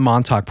about the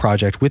Montauk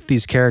Project with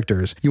these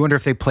characters. You wonder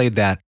if they played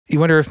that. You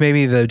wonder if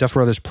maybe the Duffer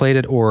Brothers played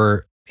it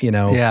or,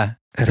 Yeah.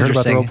 had heard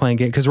about the role-playing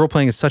game, because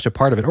role-playing is such a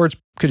part of it, or it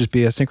could just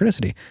be a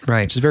synchronicity,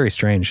 Right. which is very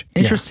strange.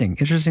 Interesting.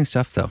 Interesting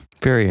stuff, though.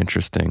 Very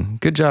interesting.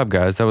 Good job,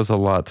 guys. That was a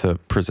lot to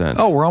present.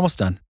 Oh, we're almost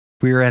done.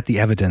 We are at the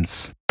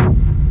evidence.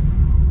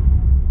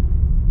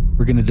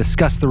 We're going to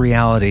discuss the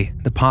reality,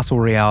 the possible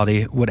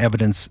reality, what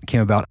evidence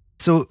came about.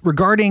 So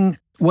regarding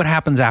what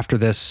happens after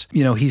this,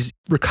 he's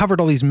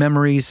recovered all these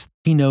memories.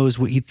 He knows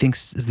what he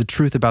thinks is the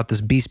truth about this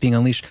beast being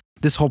unleashed.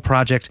 This whole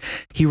project,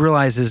 he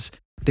realizes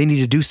they need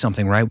to do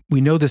something, right?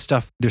 We know this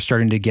stuff. They're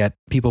starting to get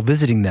people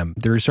visiting them.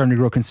 They're starting to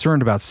grow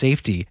concerned about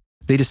safety.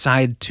 They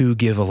decide to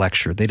give a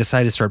lecture. They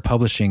decide to start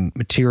publishing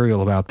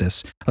material about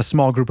this. A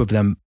small group of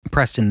them,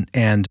 Preston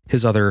and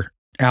his other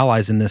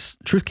allies in this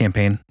truth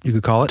campaign, you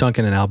could call it.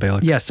 Duncan and Al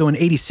Bailey. Yeah, so in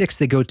 86,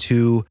 they go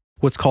to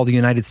what's called the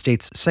United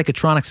States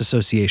Psychotronics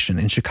Association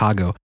in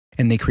Chicago,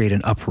 and they create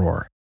an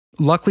uproar.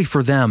 Luckily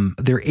for them,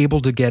 they're able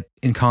to get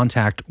in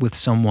contact with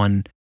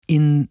someone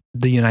in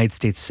the United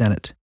States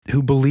Senate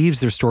who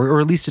believes their story,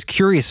 or at least is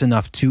curious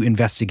enough to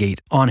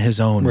investigate on his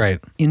own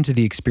into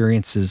the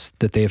experiences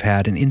that they've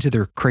had and into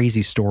their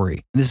crazy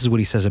story. This is what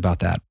he says about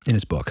that in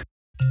his book.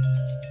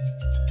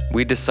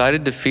 We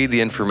decided to feed the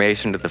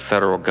information to the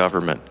federal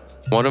government.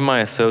 One of my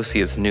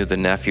associates knew the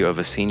nephew of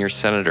a senior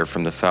senator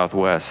from the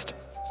Southwest.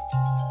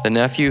 The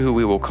nephew, who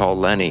we will call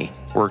Lenny,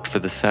 worked for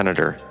the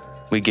senator.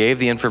 We gave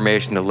the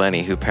information to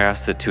Lenny, who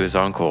passed it to his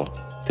uncle.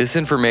 This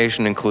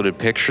information included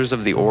pictures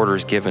of the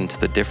orders given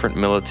to the different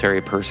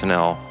military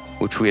personnel,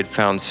 which we had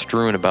found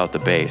strewn about the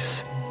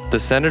base. The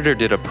senator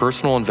did a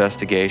personal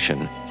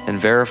investigation and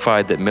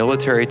verified that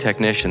military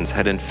technicians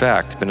had in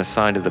fact been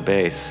assigned to the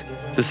base.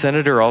 The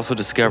senator also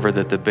discovered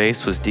that the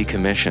base was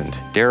decommissioned,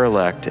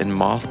 derelict, and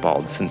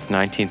mothballed since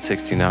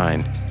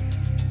 1969.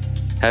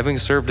 Having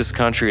served his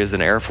country as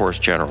an Air Force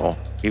general,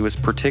 he was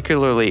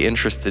particularly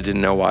interested to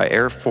know why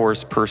Air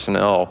Force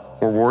personnel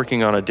were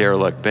working on a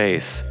derelict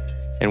base,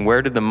 and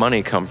where did the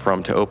money come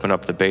from to open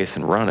up the base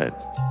and run it.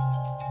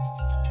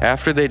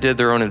 After they did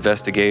their own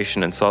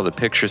investigation and saw the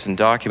pictures and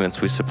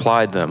documents we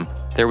supplied them,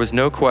 there was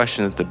no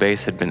question that the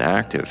base had been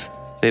active.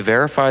 They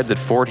verified that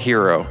Fort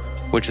Hero,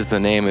 which is the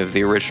name of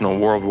the original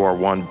World War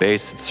I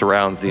base that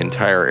surrounds the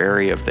entire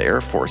area of the Air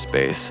Force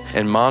Base,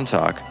 and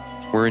Montauk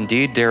were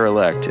indeed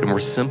derelict and were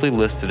simply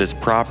listed as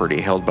property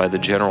held by the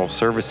General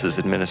Services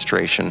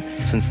Administration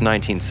since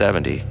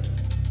 1970.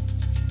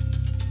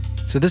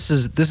 So this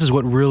is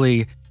what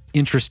really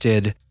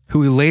interested who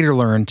we later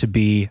learned to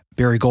be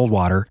Barry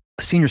Goldwater,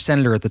 a senior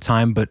senator at the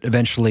time, but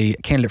eventually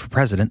a candidate for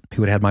president,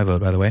 who would have had my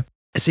vote, by the way.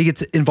 So he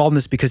gets involved in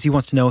this because he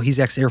wants to know, he's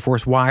ex-Air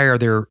Force, why are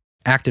there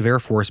active Air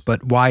Force,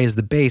 but why is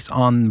the base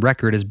on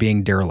record as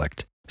being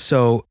derelict?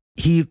 So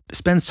he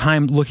spends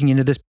time looking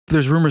into this.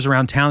 There's rumors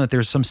around town that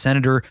there's some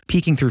senator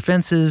peeking through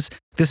fences.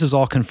 This is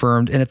all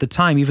confirmed. And at the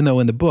time, even though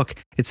in the book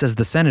it says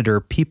the senator,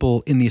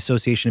 people in the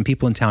association and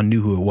people in town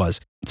knew who it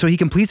was. So he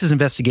completes his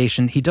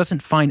investigation. He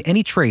doesn't find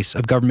any trace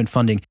of government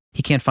funding.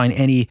 He can't find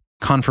any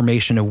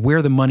confirmation of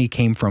where the money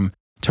came from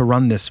to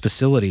run this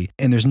facility.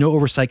 And there's no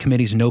oversight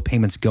committees, no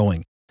payments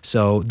going.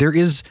 So there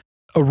is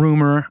a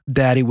rumor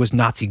that it was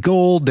Nazi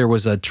gold. There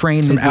was a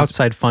train. Some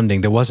outside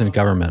funding that wasn't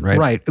government, right?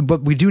 Right.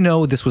 But we do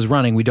know this was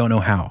running. We don't know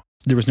how.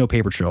 There was no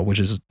paper trail, which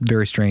is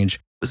very strange.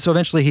 So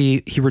eventually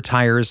he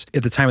retires.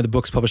 At the time of the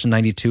book's published in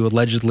 92,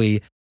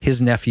 allegedly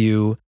his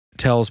nephew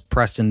tells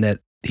Preston that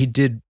he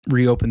did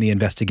reopen the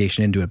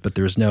investigation into it, but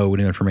there's no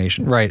new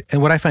information. Right.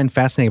 And what I find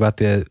fascinating about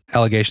the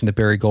allegation that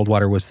Barry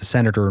Goldwater was the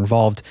senator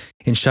involved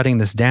in shutting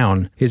this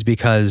down is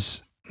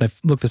because, I've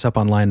looked this up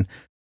online,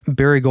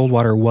 Barry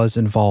Goldwater was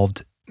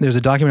involved. There's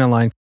a document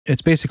online.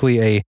 It's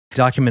basically a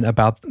document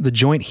about the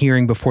joint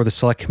hearing before the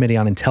Select Committee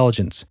on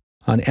Intelligence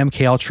on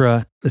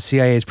MKUltra, the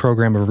CIA's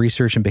program of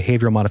research and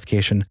behavioral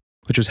modification,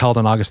 which was held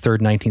on August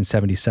 3rd,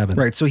 1977.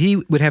 Right. So he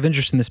would have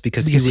interest in this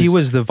because he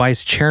was the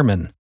vice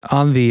chairman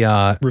on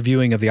the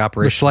reviewing of the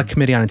operation. The Select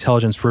Committee on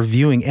Intelligence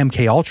reviewing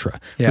MKUltra,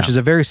 which is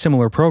a very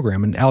similar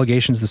program, and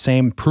allegations the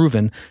same,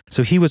 proven.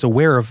 So he was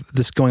aware of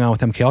this going on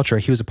with MKUltra.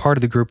 He was a part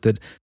of the group that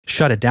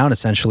shut it down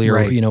essentially, or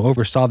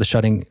oversaw the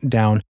shutting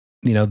down.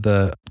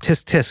 The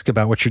tisk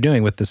about what you're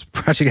doing with this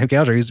Project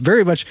MKUltra. He's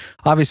very much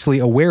obviously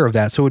aware of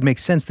that. So it would make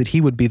sense that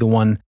he would be the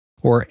one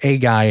or a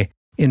guy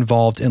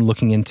involved in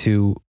looking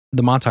into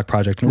the Montauk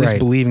Project, and at least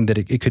believing that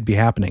it could be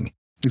happening.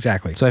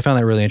 Exactly. So I found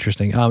that really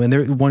interesting. And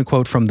there, one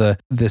quote from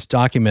this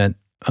document,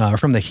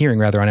 from the hearing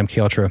rather, on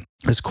MKUltra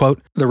is,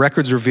 quote, "The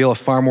records reveal a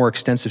far more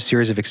extensive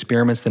series of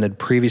experiments than had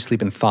previously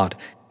been thought.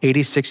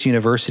 86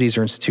 universities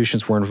or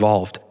institutions were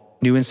involved.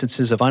 New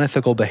instances of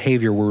unethical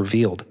behavior were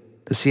revealed.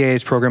 The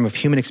CIA's program of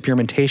human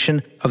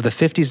experimentation of the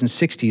 50s and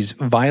 60s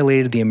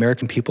violated the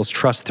American people's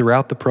trust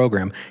throughout the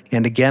program,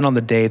 and again on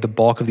the day the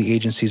bulk of the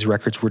agency's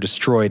records were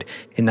destroyed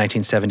in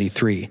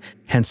 1973,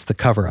 hence the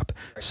cover-up."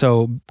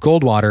 So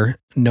Goldwater,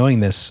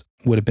 knowing this,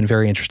 would have been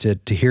very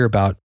interested to hear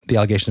about the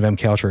allegations of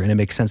MKUltra, and it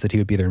makes sense that he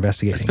would be there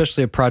investigating.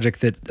 Especially a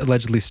project that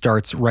allegedly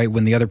starts right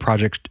when the other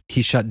project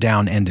he shut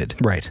down ended.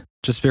 Right.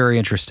 Just very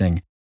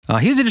interesting.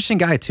 He was an interesting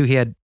guy, too. He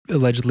had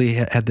allegedly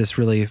had this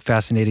really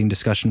fascinating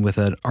discussion with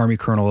an Army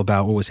colonel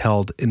about what was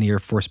held in the Air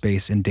Force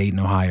Base in Dayton,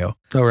 Ohio.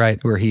 Oh,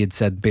 right. Where he had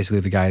said, basically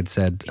the guy had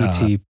said,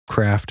 E.T.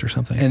 Craft or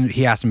something. and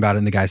he asked him about it,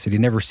 and the guy said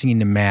he'd never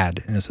seen him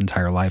mad in his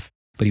entire life,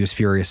 but he was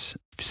furious.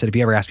 He said, if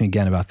you ever ask me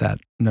again about that,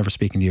 I'm never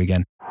speaking to you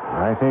again.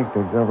 I think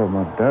the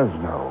government does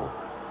know.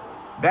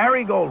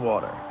 Barry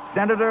Goldwater,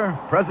 senator,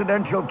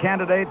 presidential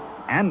candidate,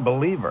 and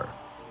believer.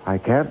 I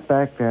can't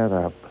back that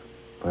up,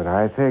 but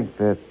I think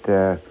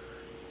that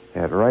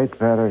at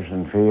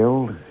Wright-Patterson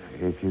Field,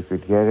 if you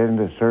could get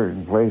into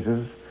certain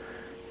places,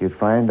 you'd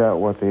find out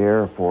what the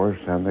Air Force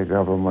and the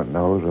government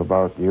knows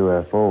about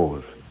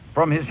UFOs.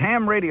 From his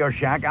ham radio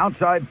shack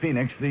outside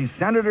Phoenix, the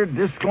senator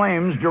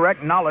disclaims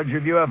direct knowledge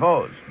of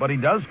UFOs, but he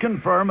does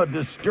confirm a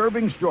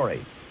disturbing story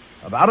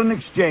about an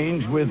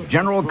exchange with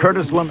General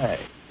Curtis LeMay.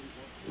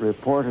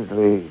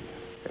 Reportedly,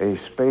 a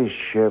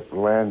spaceship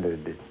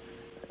landed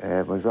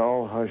and was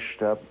all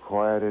hushed up,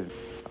 quieted.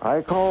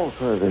 I called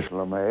Curtis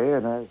LeMay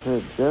and I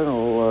said,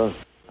 General,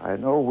 I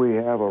know we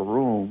have a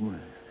room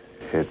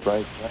at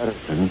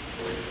Wright-Patterson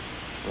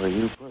where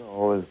you put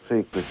all this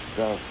secret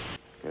stuff.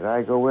 Can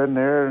I go in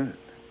there?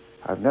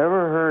 I've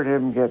never heard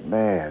him get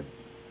mad,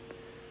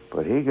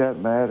 but he got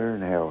madder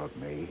than hell at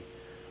me,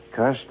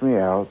 cussed me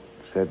out,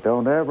 said,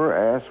 don't ever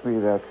ask me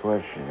that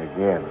question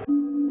again.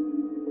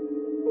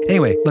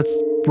 Anyway, let's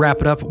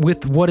wrap it up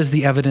with what is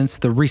the evidence,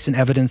 the recent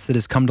evidence that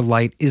has come to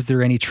light. Is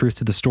there any truth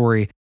to the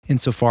story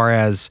insofar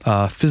as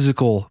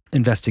physical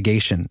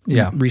investigation?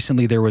 Yeah.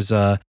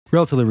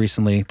 Relatively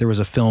recently, there was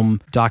a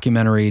film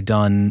documentary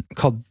done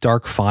called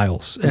Dark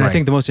Files. And I Right.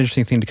 think the most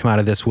interesting thing to come out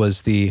of this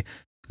was the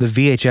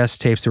VHS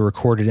tapes that were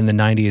recorded in the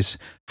 90s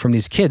from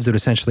these kids that would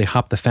essentially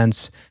hop the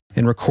fence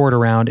and record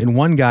around. And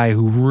one guy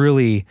who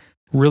really,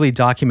 really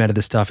documented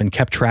this stuff and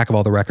kept track of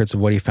all the records of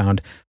what he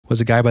found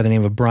was a guy by the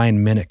name of Brian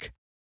Minnick.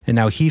 And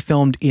now he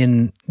filmed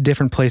in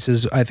different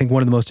places. I think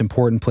one of the most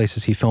important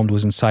places he filmed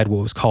was inside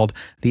what was called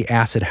the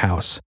Acid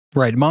House.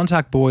 Right.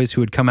 Montauk boys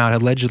who had come out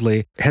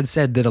had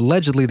said that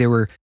allegedly they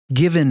were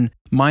given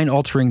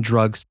mind-altering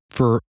drugs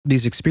for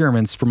these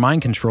experiments for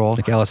mind control.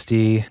 Like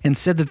LSD. And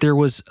said that there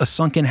was a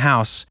sunken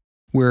house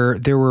where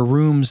there were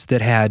rooms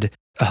that had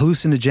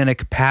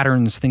hallucinogenic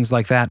patterns, things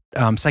like that,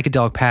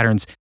 psychedelic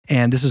patterns.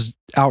 And this is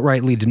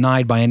outrightly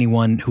denied by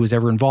anyone who was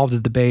ever involved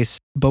at the base.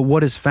 But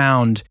what is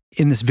found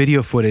in this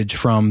video footage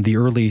from the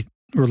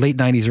late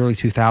 90s, early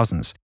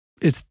 2000s,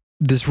 it's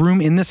this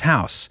room in this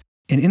house.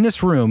 And in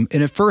this room,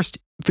 and at first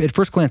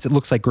glance, it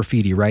looks like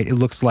graffiti, right? It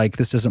looks like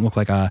this doesn't look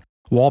like a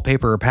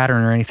wallpaper or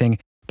pattern or anything.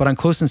 But on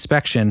close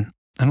inspection,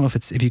 I don't know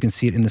if you can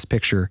see it in this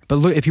picture, but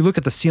look, if you look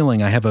at the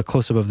ceiling, I have a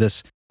close-up of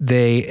this.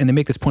 They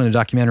make this point in the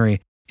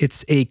documentary.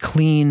 It's a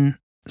clean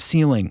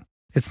ceiling.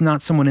 It's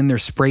not someone in there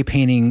spray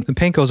painting. The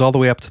paint goes all the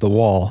way up to the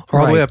wall, or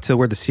all the Right. way up to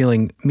where the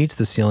ceiling meets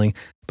the ceiling,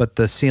 but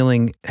the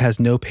ceiling has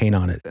no paint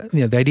on it.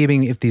 You know, the idea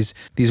being if these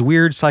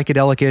weird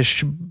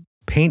psychedelic-ish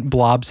paint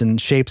blobs and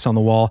shapes on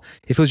the wall,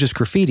 if it was just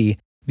graffiti,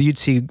 you'd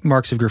see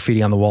marks of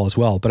graffiti on the wall as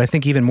well. But I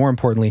think even more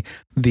importantly,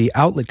 the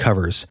outlet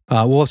covers,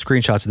 we'll have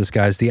screenshots of this,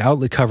 guys. The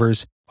outlet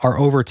covers are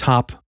over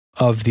top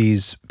of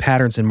these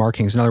patterns and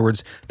markings. In other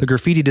words, the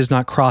graffiti does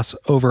not cross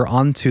over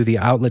onto the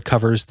outlet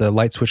covers, the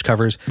light switch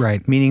covers,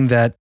 Right. meaning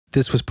that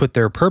this was put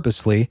there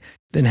purposely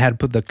and had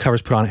put the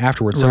covers put on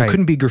afterwards. So Right. it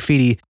couldn't be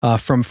graffiti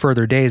from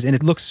further days. And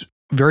it looks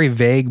very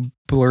vague,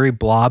 blurry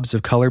blobs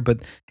of color. But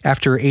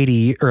after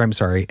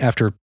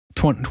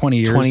 20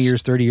 years. 20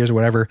 years, 30 years or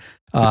whatever,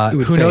 It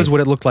would who knows fade.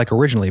 what it looked like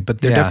originally. But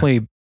they're Yeah.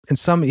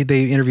 definitely,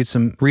 they interviewed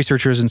some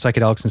researchers in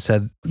psychedelics and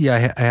said,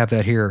 Yeah, I have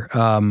that here.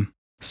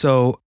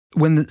 So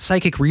when the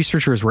psychic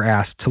researchers were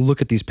asked to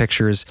look at these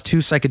pictures, two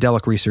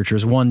psychedelic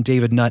researchers, one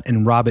David Nutt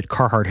and Robert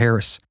Carhart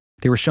Harris,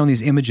 they were shown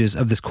these images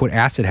of this quote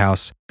acid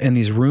house and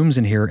these rooms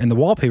in here and the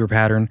wallpaper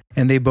pattern,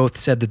 and they both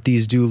said that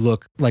these do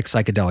look like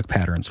psychedelic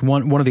patterns.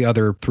 One of the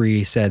other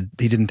three said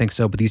he didn't think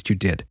so, but these two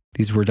did.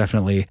 These were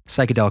definitely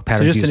psychedelic so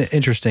patterns just used. an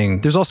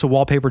interesting, There's also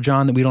wallpaper,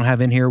 John, that we don't have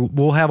in here.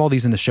 We'll have all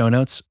these in the show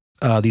notes,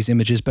 these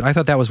images, but I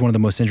thought that was one of the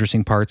most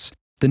interesting parts.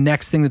 The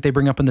next thing that they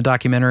bring up in the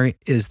documentary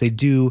is they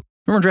do,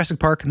 remember Jurassic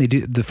Park? And they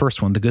do the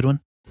first one, the good one,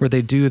 where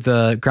they do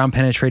the ground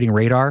penetrating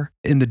radar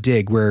in the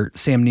dig, where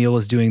Sam Neill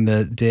is doing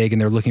the dig and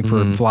they're looking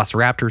for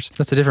velociraptors.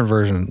 that's a different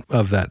version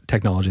of that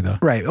technology though.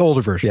 Right,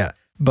 older version. Yeah.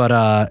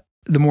 But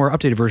the more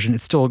updated version,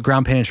 it's still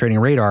ground penetrating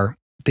radar.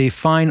 They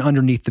find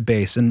underneath the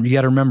base, and you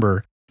got to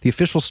remember, the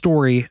official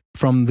story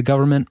from the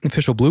government,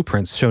 Official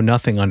blueprints show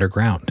nothing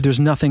underground. there's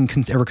nothing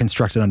ever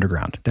constructed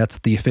underground. That's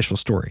the official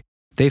story.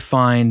 They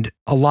find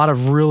a lot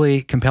of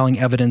really compelling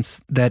evidence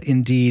that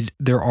indeed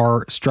there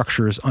are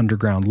structures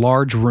underground,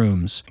 large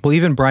rooms. Well,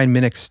 even Brian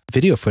Minnick's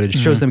video footage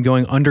shows them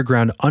going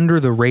underground under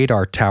the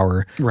radar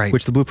tower, Right.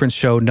 which the blueprints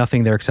show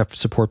nothing there except for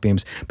support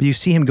beams. But you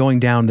see him going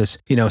down this,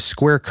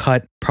 square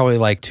cut, probably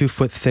like 2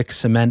 foot thick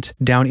cement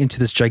down into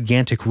this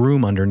gigantic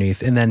room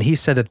underneath. And then he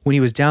said that when he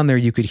was down there,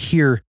 you could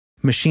hear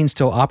machines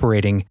still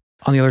operating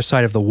on the other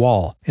side of the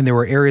wall. And there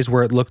were areas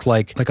where it looked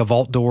like Like a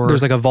vault door.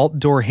 there's like a vault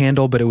door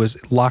handle, but it was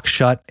locked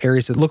shut.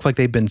 Areas that looked like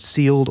they'd been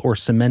sealed or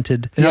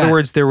cemented. In Yeah. other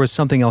words, there was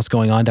something else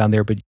going on down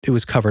there, but it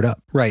was covered up.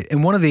 Right.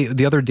 And one of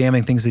the other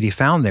damning things that he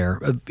found there,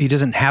 he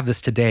doesn't have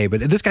this today,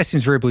 but this guy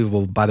seems very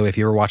believable, by the way. If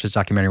you ever watch his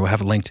documentary, we'll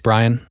have it linked.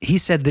 Brian? He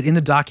said that in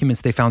the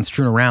documents they found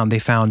strewn around, they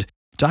found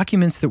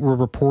documents that were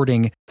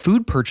reporting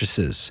food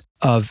purchases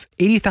of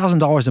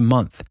 $80,000 a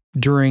month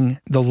during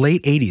the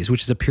late 80s,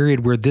 which is a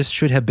period where this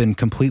should have been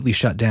completely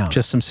shut down.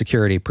 Just some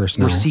security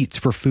personnel. Receipts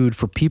for food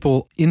for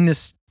people in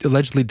this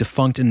allegedly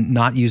defunct and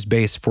not used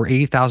base for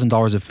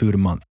 $80,000 of food a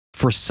month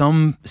for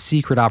some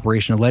secret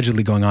operation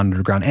allegedly going on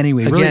underground.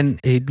 Anyway, Again,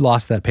 he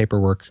lost that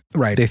paperwork.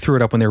 Right. They threw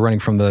it up when they were running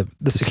from the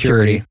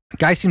security.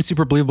 Guy seems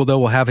super believable, though.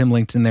 We'll have him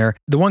linked in there.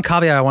 The one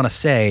caveat I want to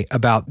say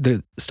about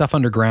the stuff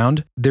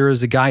underground, there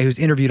is a guy who's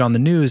interviewed on the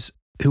news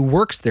who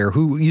works there,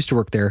 who used to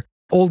work there.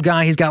 Old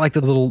guy, he's got like the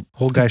little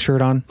Old guy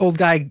shirt on. old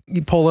guy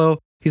polo.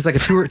 He's like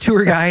a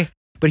tour guy,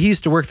 but he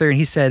used to work there, and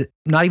he said,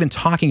 not even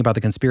talking about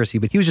the conspiracy,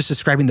 but he was just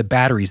describing the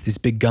batteries, these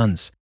big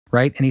guns,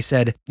 right? And he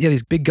said, yeah,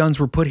 these big guns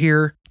were put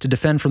here to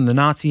defend from the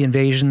Nazi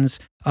invasions.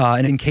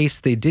 And in case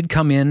they did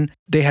come in,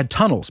 they had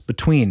tunnels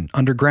between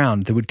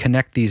underground that would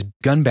connect these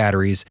gun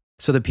batteries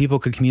so that people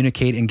could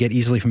communicate and get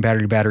easily from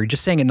battery to battery,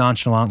 just saying it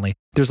nonchalantly.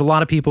 There's a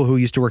lot of people who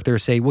used to work there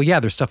say, well,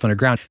 yeah, there's stuff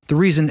underground. The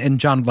reason, and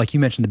John, like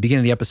you mentioned at the beginning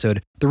of the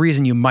episode, the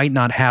reason you might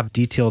not have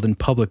detailed and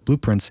public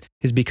blueprints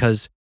is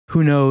because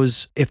who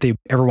knows if they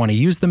ever want to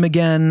use them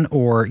again,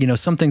 or, you know,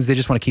 some things they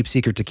just want to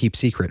keep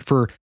secret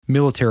for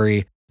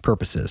military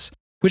purposes,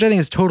 which I think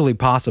is totally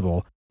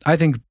possible. I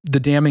think the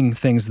damning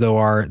things, though,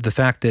 are the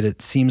fact that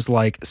it seems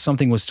like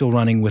something was still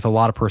running with a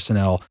lot of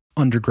personnel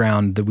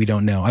underground that we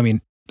don't know. I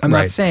mean, I'm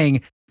not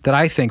saying that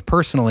I think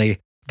personally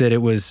that it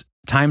was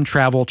time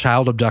travel,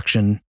 child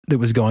abduction that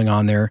was going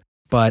on there,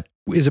 but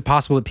is it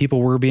possible that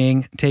people were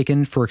being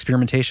taken for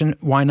experimentation?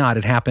 Why not?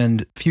 It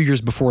happened a few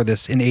years before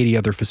this in 80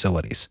 other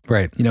facilities.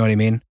 Right. You know what I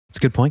mean? It's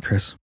a good point,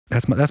 Chris.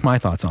 That's my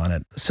thoughts on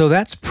it. So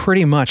that's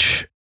pretty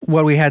much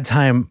what we had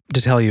time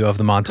to tell you of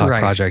the Montauk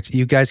Project.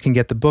 You guys can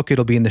get the book.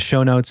 It'll be in the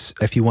show notes.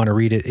 If you want to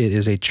read it, it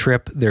is a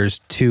trip. There's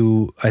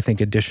 2, I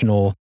think,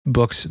 additional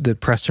books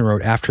that Preston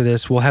wrote after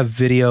this. We'll have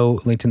video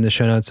linked in the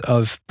show notes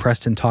of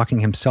Preston talking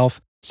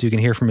himself so you can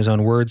hear from his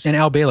own words. And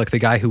Al Balick, the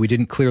guy who we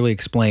didn't clearly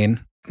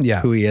explain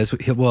who he is.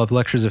 We'll have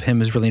lectures of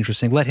him is really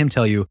interesting. Let him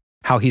tell you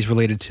how he's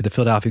related to the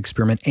Philadelphia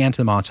experiment and to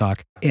the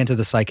Montauk and to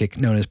the psychic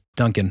known as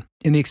Duncan.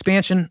 In the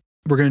expansion,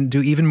 we're going to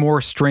do even more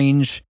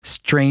strange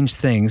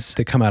things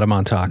that come out of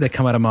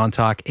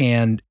Montauk.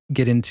 And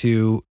get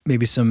into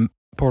maybe some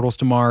portals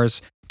to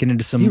Mars, get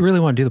into some... You really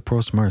want to do the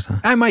portals to Mars, huh?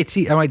 I might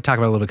talk about it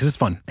a little bit because it's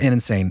fun and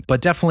insane.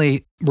 But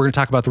definitely, we're going to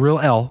talk about the real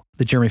L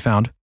that Jeremy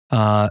found,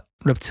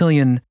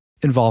 reptilian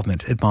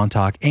involvement at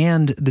Montauk,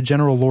 and the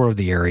general lore of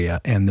the area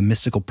and the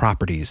mystical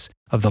properties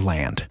of the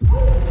land.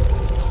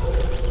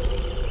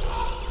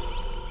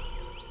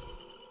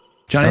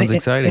 John, Sounds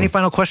exciting. Any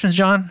final questions,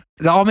 John?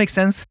 That all makes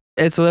sense?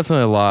 It's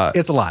definitely a lot.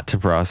 It's a lot to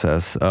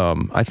process.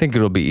 I think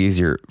it'll be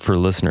easier for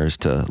listeners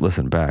to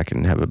listen back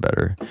and have a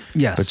better.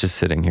 Yes. But just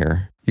sitting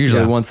here.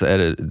 Usually once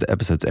the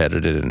episode's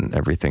edited and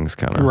everything's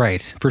kind of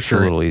right, for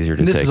sure, a little easier to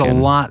and this take is a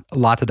in. lot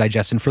to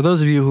digest. And for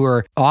those of you who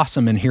are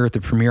awesome and here at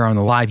the premiere on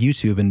the live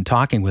YouTube and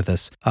talking with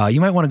us,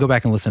 you might want to go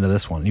back and listen to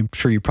this one. I'm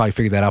sure you probably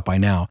figured that out by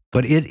now.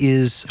 But it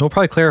is... We'll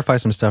probably clarify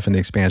some stuff in the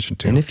expansion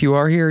too. And if you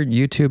are here,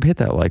 YouTube, hit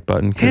that like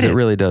button because it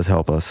really does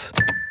help us.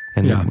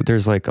 And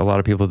there's like a lot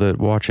of people that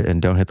watch it and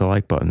don't hit the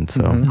like button.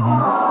 So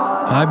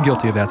I'm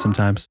guilty of that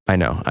sometimes. I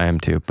know, I am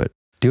too, but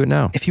do it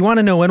now. If you want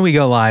to know when we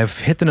go live,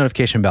 hit the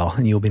notification bell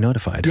and you'll be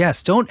notified.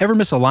 Yes, don't ever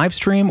miss a live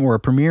stream or a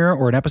premiere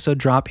or an episode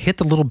drop. Hit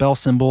the little bell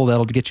symbol.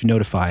 That'll get you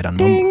notified on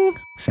Monday.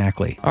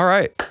 Exactly. All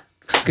right.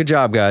 Good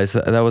job, guys.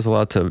 That was a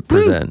lot to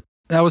present.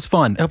 That was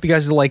fun. I hope you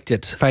guys liked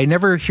it. If I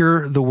never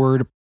hear the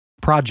word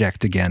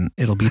project again,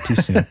 it'll be too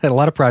soon. A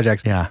lot of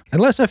projects. Yeah. And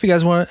let us know if you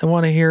guys want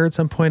to hear at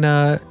some point,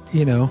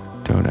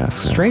 don't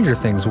ask. Stranger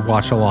Things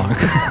watch along.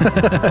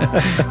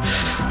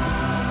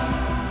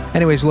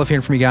 Anyways, we love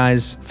hearing from you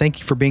guys. Thank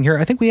you for being here.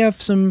 I think we have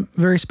some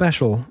very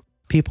special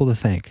people to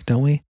thank,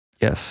 don't we?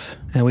 Yes.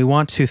 And we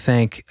want to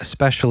thank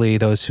especially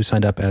those who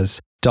signed up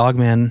as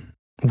Dogman,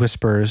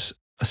 Whispers,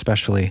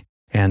 especially,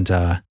 and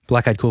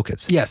Black Eyed Cool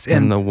Kids. Yes.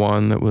 And the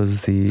one that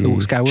was the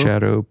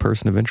shadow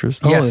person of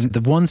interest. Yes,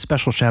 the one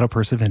special shadow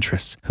person of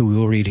interest who we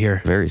will read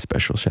here. Very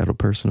special shadow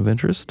person of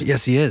interest.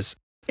 Yes, he is.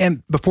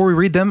 And before we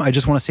read them, I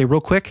just want to say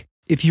real quick,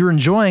 if you're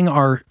enjoying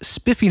our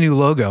spiffy new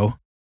logo,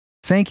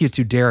 thank you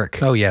to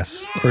Derek. Oh,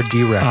 yes. Or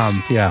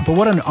D-Rex. Yeah. But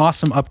what an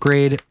awesome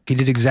upgrade. He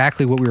did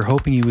exactly what we were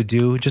hoping he would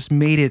do. Just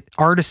made it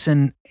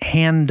artisan,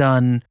 hand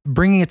done,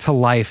 bringing it to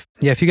life.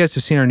 Yeah, if you guys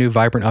have seen our new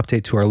vibrant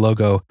update to our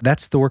logo,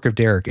 that's the work of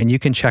Derek. And you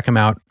can check him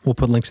out. We'll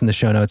put links in the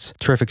show notes.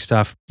 Terrific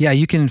stuff. Yeah,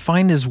 you can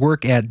find his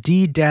work at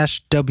d-wrex.com.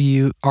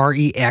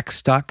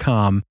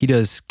 He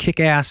does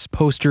kick-ass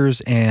posters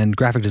and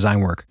graphic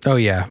design work. Oh,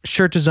 yeah.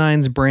 Shirt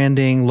designs,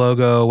 branding,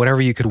 logo, whatever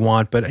you could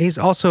want. But he's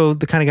also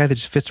the kind of guy that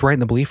just fits right in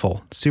the belief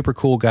hole. Super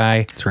cool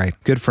guy. That's right.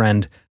 Good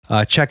friend.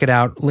 Check it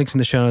out. Links in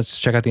the show notes.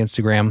 Check out the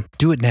Instagram.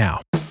 Do it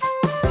now.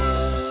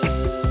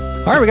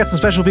 All right, we got some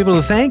special people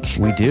to thank.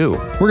 We do.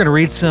 We're going to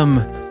read some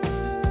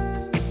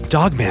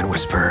Dogman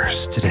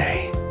Whispers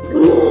today.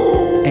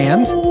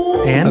 And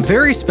And a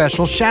very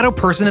special shadow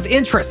person of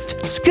interest.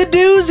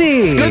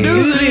 Skadoozy!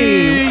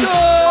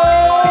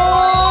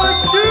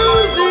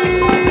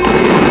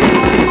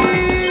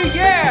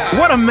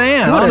 What a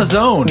man What on a- his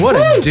own. What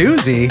a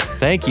doozy.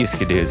 Thank you,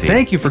 Skadoozy.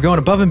 Thank you for going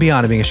above and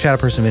beyond and being a shadow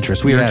person of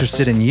interest. We are Yes.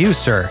 interested in you,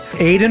 sir.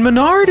 Aiden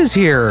Menard is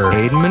here.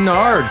 Aiden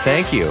Menard,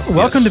 thank you.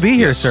 Welcome to be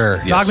here,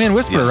 sir. Dogman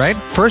Whisperer, right?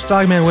 First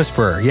Dogman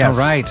Whisperer, yes.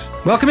 All right.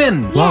 Welcome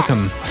in. Welcome.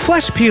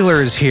 Flesh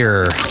Peeler is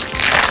here.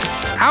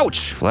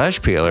 Ouch.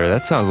 Flesh peeler,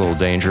 that sounds a little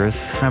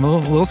dangerous. I'm a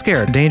little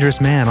scared. Dangerous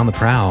man on the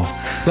prowl.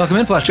 Welcome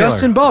in, Flesh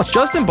Justin Taylor. Balch.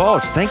 Justin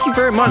Balch, thank you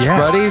very much, Yes.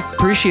 buddy.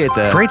 Appreciate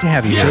that. Great to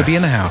have you. JB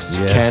in the house.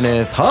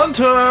 Kenneth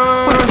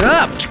Hunter. What's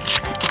up?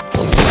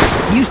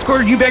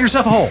 You bagged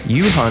yourself a hole.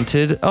 You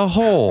hunted a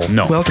hole.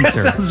 No. Welcome, That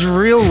sir. sounds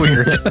real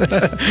weird.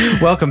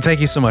 Welcome. Thank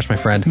you so much, my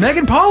friend.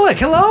 Megan Pollock,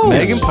 hello.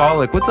 Megan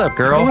Pollock, what's up,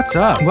 girl? What's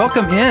up?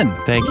 Welcome in.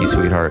 Thank you,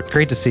 sweetheart.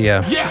 Great to see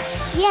you.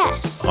 Yes.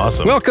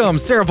 Awesome. Welcome,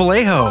 Sarah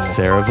Vallejo.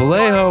 Sarah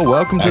Vallejo,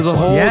 welcome to the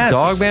whole Yes.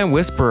 Dogman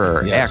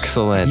Whisperer. Yes.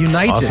 Excellent.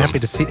 United. Awesome. Happy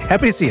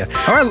to see you.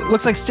 All right,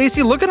 looks like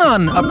Stacy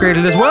Lookanon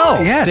upgraded as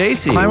well. Yes.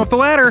 Stacy, Climb up the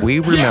ladder. We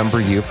remember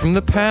you from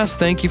the past.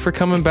 Thank you for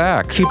coming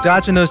back. Keep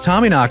dodging those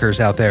Tommy knockers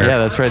out there. Yeah,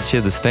 that's right. She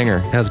had the stinger.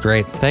 That was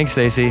great. Thanks,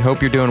 Stacy.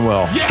 Hope you're doing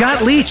well.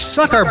 Scott Leach,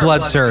 suck our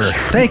blood, sir.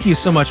 Thank you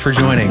so much for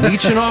joining.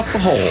 Leeching off the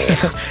hole.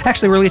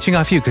 Actually, we're leeching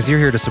off you because you're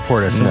here to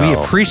support us, and we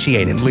No.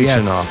 appreciate it. Leeching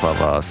Yes. off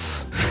of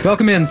us.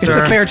 Welcome in, It's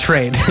sir. a fair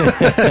trade.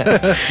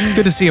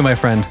 Good to see you, my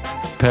friend.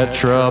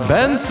 Petra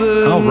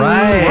Benson. All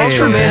right. Welcome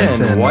Petra in.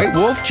 Benson. White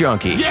Wolf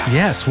Junkie.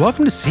 Yes,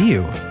 welcome to see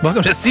you.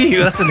 Welcome to see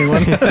you. That's a new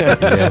one.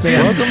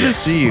 Welcome to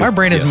see you. Our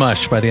brain is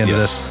mush by the end of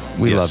this.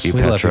 We love you, We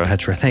Petra. love you,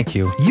 Petra. Thank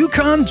you.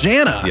 Yukon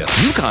Jana.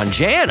 Yukon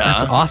Jana.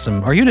 That's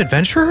awesome. Are you an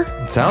adventurer?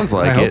 Sounds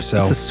like I it. hope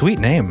so. It's a sweet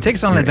name. Take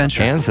us on an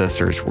adventure.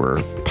 Ancestors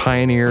were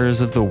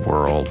pioneers of the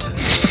world.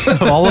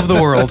 Of all of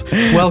the world.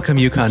 Welcome,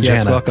 Yukon Yes,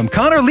 Jana. welcome.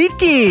 Connor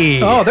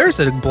Liedtke. Oh, there's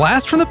a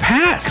blast from the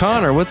past.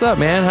 Connor, what's up,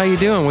 man? How you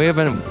doing? We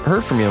haven't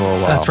heard from you in a little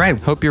while. That's right.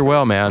 Hope you're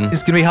well, man. He's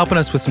going to be helping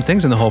us with some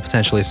things in the hole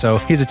potentially. So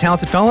he's a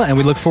talented fella, and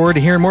we look forward to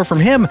hearing more from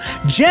him.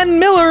 Jen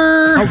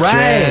Miller. All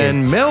right.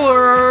 Jen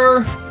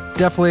Miller.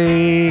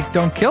 Definitely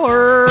don't kill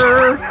her.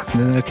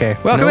 Okay.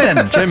 Welcome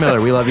in. Jen Miller,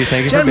 we love you.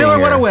 Thank you Jen for being Miller,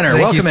 here. what a winner.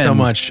 Thank Welcome you so in.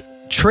 much.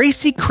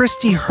 Tracy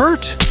Christie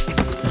Hurt.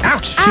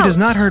 Ouch. She does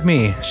not hurt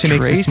me. She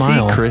makes me Tracy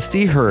smile.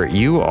 Christie Hurt,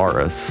 you are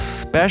a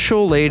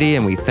special lady,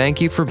 and we thank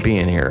you for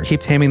being here.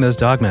 Keep taming those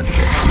dogmen.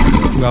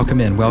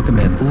 Welcome in. Welcome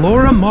in.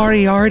 Laura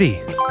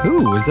Moriarty.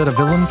 Ooh, is that a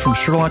villain from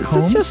Sherlock Is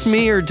Holmes? it just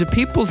me, or do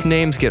people's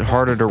names get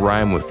harder to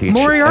rhyme with each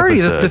Moriarty,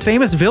 the episode?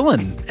 famous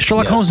villain.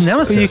 Sherlock Yes. Holmes'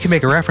 nemesis. Well, you can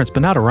make a reference,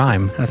 but not a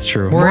rhyme. That's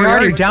true.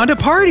 Moriarty down to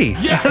party.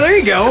 There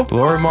you go.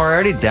 Laura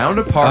Moriarty down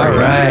to party.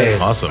 All right.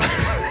 Awesome.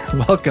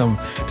 Welcome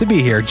to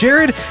be here.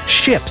 Jared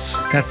Ships.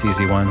 That's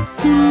easy one.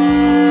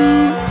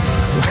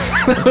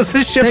 That was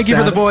the ship Thank you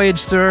for the sound. voyage,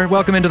 sir.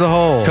 Welcome into the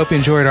hole. Hope you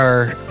enjoyed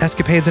our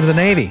escapades into the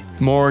Navy.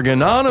 Morgan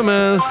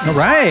Anonymous. All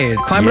right.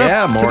 Climb it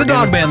Yeah, up to Morgan. the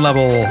dogman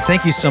level.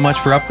 Thank you so much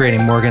for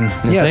upgrading, Morgan.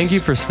 Yes. Thank you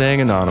for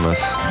staying anonymous.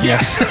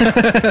 Yes.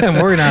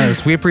 Morgan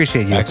Honors, we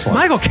appreciate you. Excellent.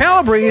 Michael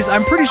Calabrese,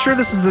 I'm pretty sure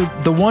this is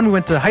the one we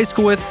went to high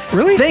school with.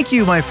 Really? Thank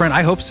you, my friend.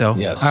 I hope so.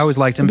 Yes. I always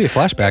liked him. It'll be a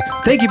flashback.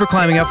 Thank you for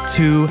climbing up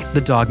to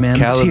the dogman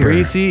tier.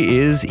 Calabrese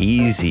is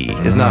easy.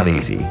 Is not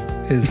easy.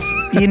 Is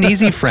an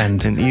easy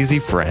friend. An easy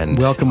friend.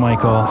 Welcome,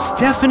 Michael.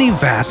 Stephanie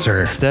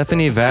Vassar.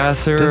 Stephanie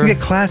Vassar. Doesn't get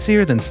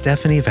classier than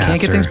Stephanie Vassar. Can't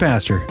get things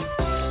faster.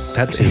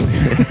 That too.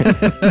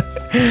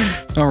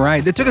 All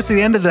right. It took us to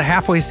the end of the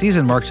halfway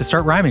season mark to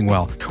start rhyming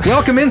well.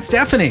 Welcome in,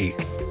 Stephanie.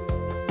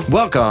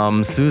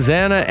 Welcome,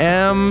 Susanna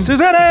M.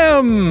 Suzanne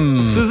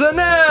M.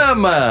 Susanna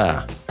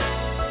M.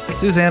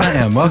 Susanna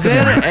M. Welcome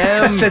Susanna in.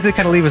 M. That did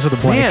kind of leave us with a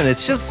blank. Man,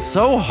 it's just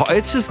so hard.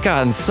 It's just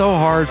gotten so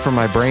hard for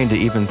my brain to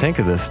even think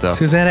of this stuff.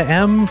 Susanna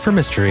M for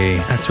mystery.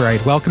 That's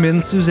right. Welcome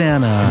in,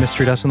 Susanna.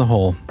 Mystery dust in the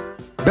hole.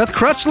 Beth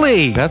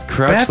Crutchley. Beth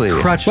Crutchley.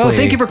 Beth Crutchley. Well,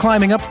 thank you for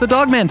climbing up to the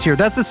dogman tier.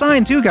 That's a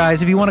sign too,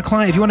 guys. If you want to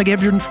climb, if you want to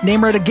give your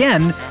name right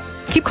again,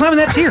 keep climbing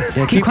that tier.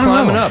 Yeah, keep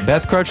climbing level. up.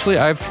 Beth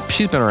Crutchley,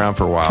 she's been around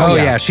for a while. Oh,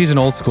 yeah. She's an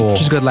old school.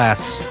 She's a good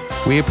lass.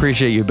 We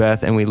appreciate you,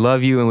 Beth, and we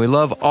love you, and we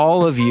love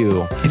all of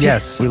you.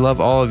 Yes. We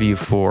love all of you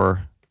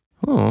for.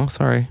 Oh,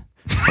 sorry.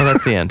 Oh,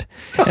 that's the end.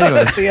 Anyways,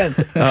 That's the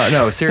end.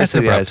 no,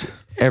 seriously, That's guys.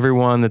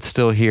 Everyone that's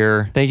still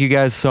here, thank you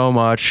guys so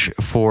much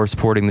for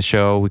supporting the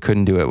show. We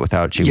couldn't do it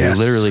without you. Yes.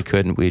 We literally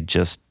couldn't. We'd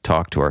just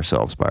talk to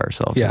ourselves by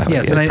ourselves. Yeah. That would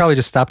Yes, be and it. I'd probably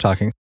just stop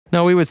talking.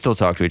 No, we would still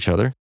talk to each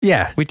other.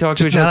 Yeah. We talk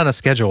to Just each not other. on a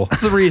schedule.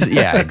 That's the reason.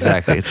 Yeah,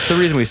 exactly. It's the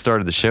reason we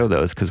started the show,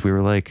 though, is because we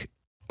were like,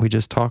 we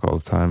just talk all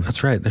the time.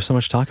 That's right. There's so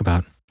much to talk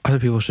about. Other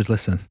people should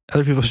listen.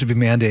 Other people should be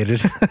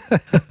mandated.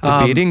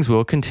 The beatings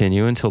will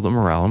continue until the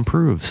morale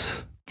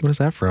improves. What is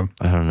that from?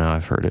 I don't know.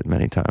 I've heard it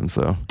many times,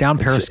 though. Down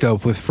It's-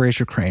 Periscope with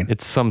Fraser Crane.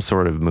 It's some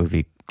sort of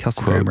movie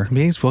Kelsey quote. Grammer.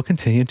 Meetings will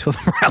continue until the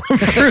morale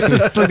improves.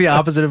 This is the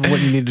opposite of what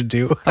you need to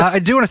do. I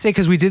do want to say,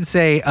 because we did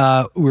say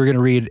we were going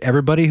to read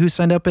everybody who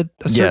signed up at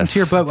a certain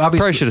tier, but obviously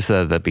probably should have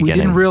said at the we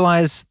beginning. didn't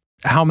realize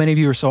how many of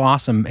you are so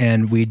awesome,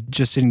 and we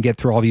just didn't get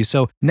through all of you.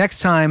 So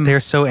next time, They're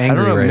so I angry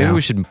don't know. right Maybe now.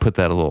 we should put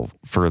that a little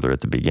further at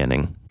the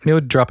beginning. Maybe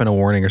we'll drop in a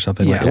warning or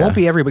something. Yeah. Like, it won't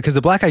be everybody, because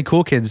the Black Eyed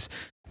Cool Kids,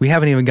 we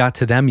haven't even got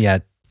to them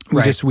yet.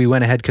 We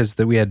went ahead because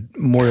we had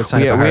more to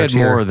sign up. We had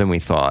more than we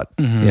thought.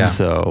 Yeah.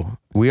 So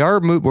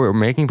we're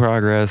making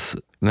progress.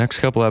 Next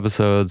couple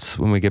episodes,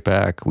 when we get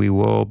back, we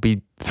will be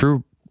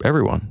through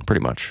everyone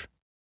pretty much,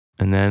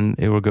 and then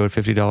it will go at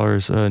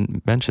 $50 a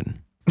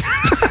mention.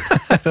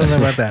 I don't know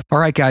about that. all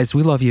right, guys,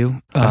 we love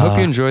you. I hope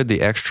you enjoyed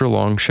the extra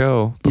long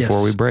show before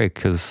yes. we break,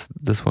 because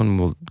this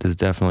one is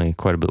definitely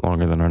quite a bit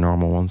longer than our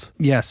normal ones.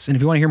 Yes, and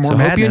if you want to hear more So I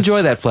madness, hope you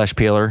enjoy that, flesh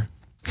peeler.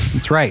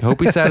 That's right. Hope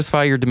we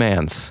satisfy your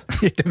demands.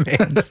 Your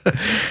demands.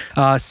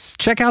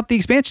 Check out the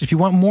expansion if you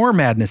want more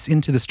madness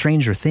into the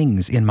Stranger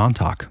Things in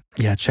Montauk.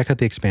 Yeah, check out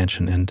the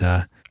expansion. And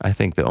I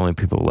think the only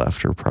people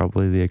left are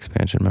probably the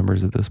expansion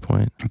members at this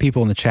point. And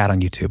people in the chat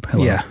on YouTube.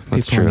 Hello. yeah,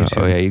 That's people on true.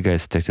 YouTube. Oh yeah, you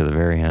guys stick to the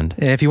very end.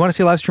 And if you want to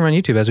see a live stream on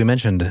YouTube, as we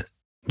mentioned,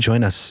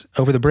 join us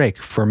over the break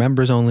for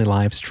members only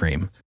live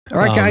stream. All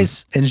right,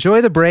 guys.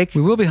 Enjoy the break.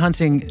 We will be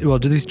hunting, well,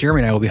 at least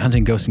Jeremy and I will be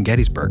hunting ghosts in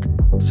Gettysburg.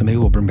 So maybe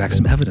we'll bring back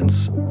some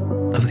evidence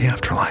of the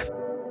afterlife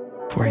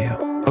for you.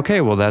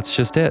 Okay, well that's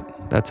just it.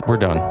 We're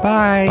done.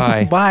 Bye.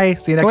 Bye. Bye.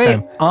 See you next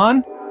time.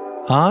 On?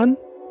 On?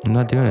 I'm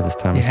not doing it this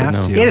time. You I said have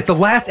no. to. It is the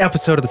last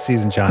episode of the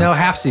season, John. No,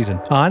 half season.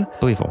 On?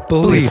 Believable.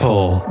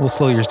 Believable. We'll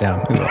slow yours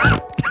down. We will.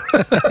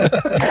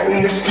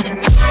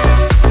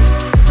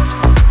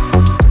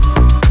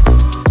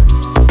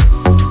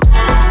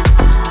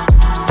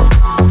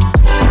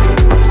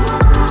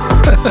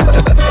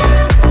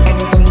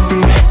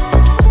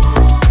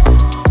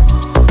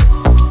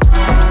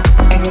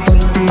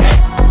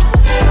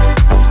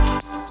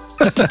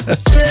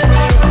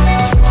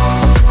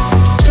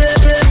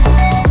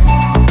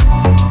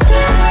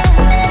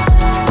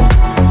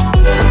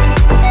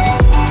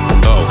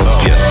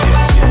 Oh, yes.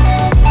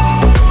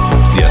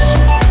 Yes.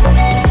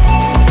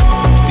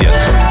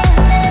 Yes.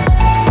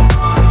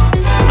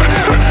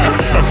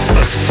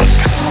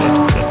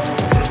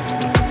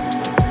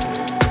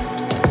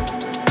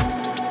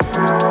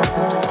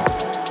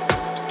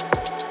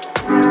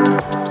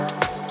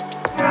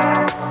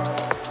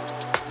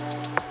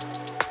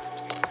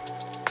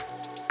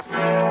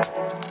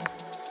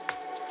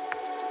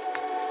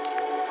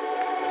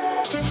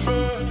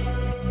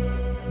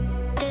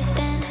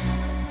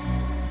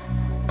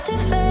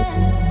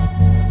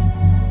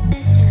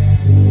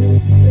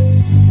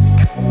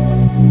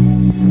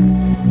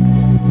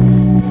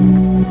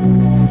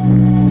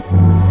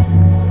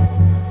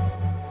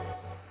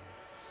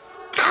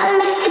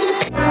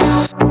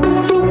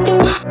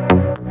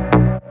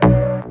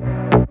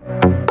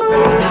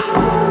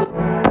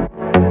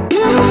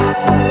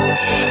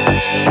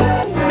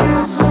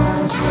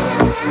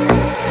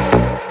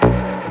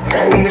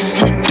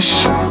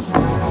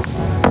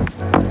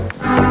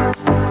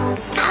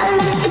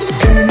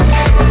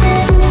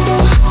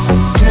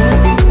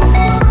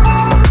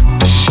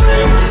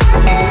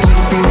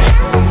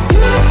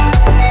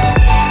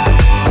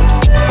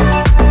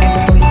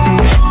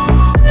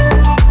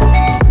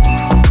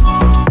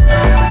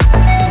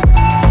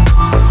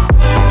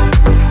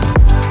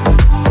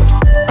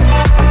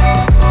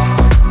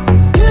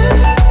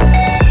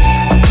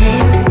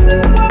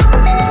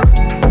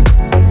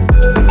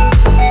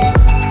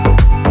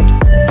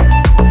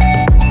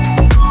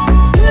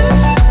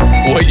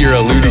 What you're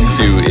alluding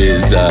to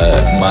is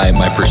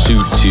my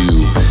pursuit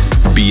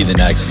to be the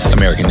next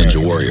American Ninja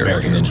Warrior.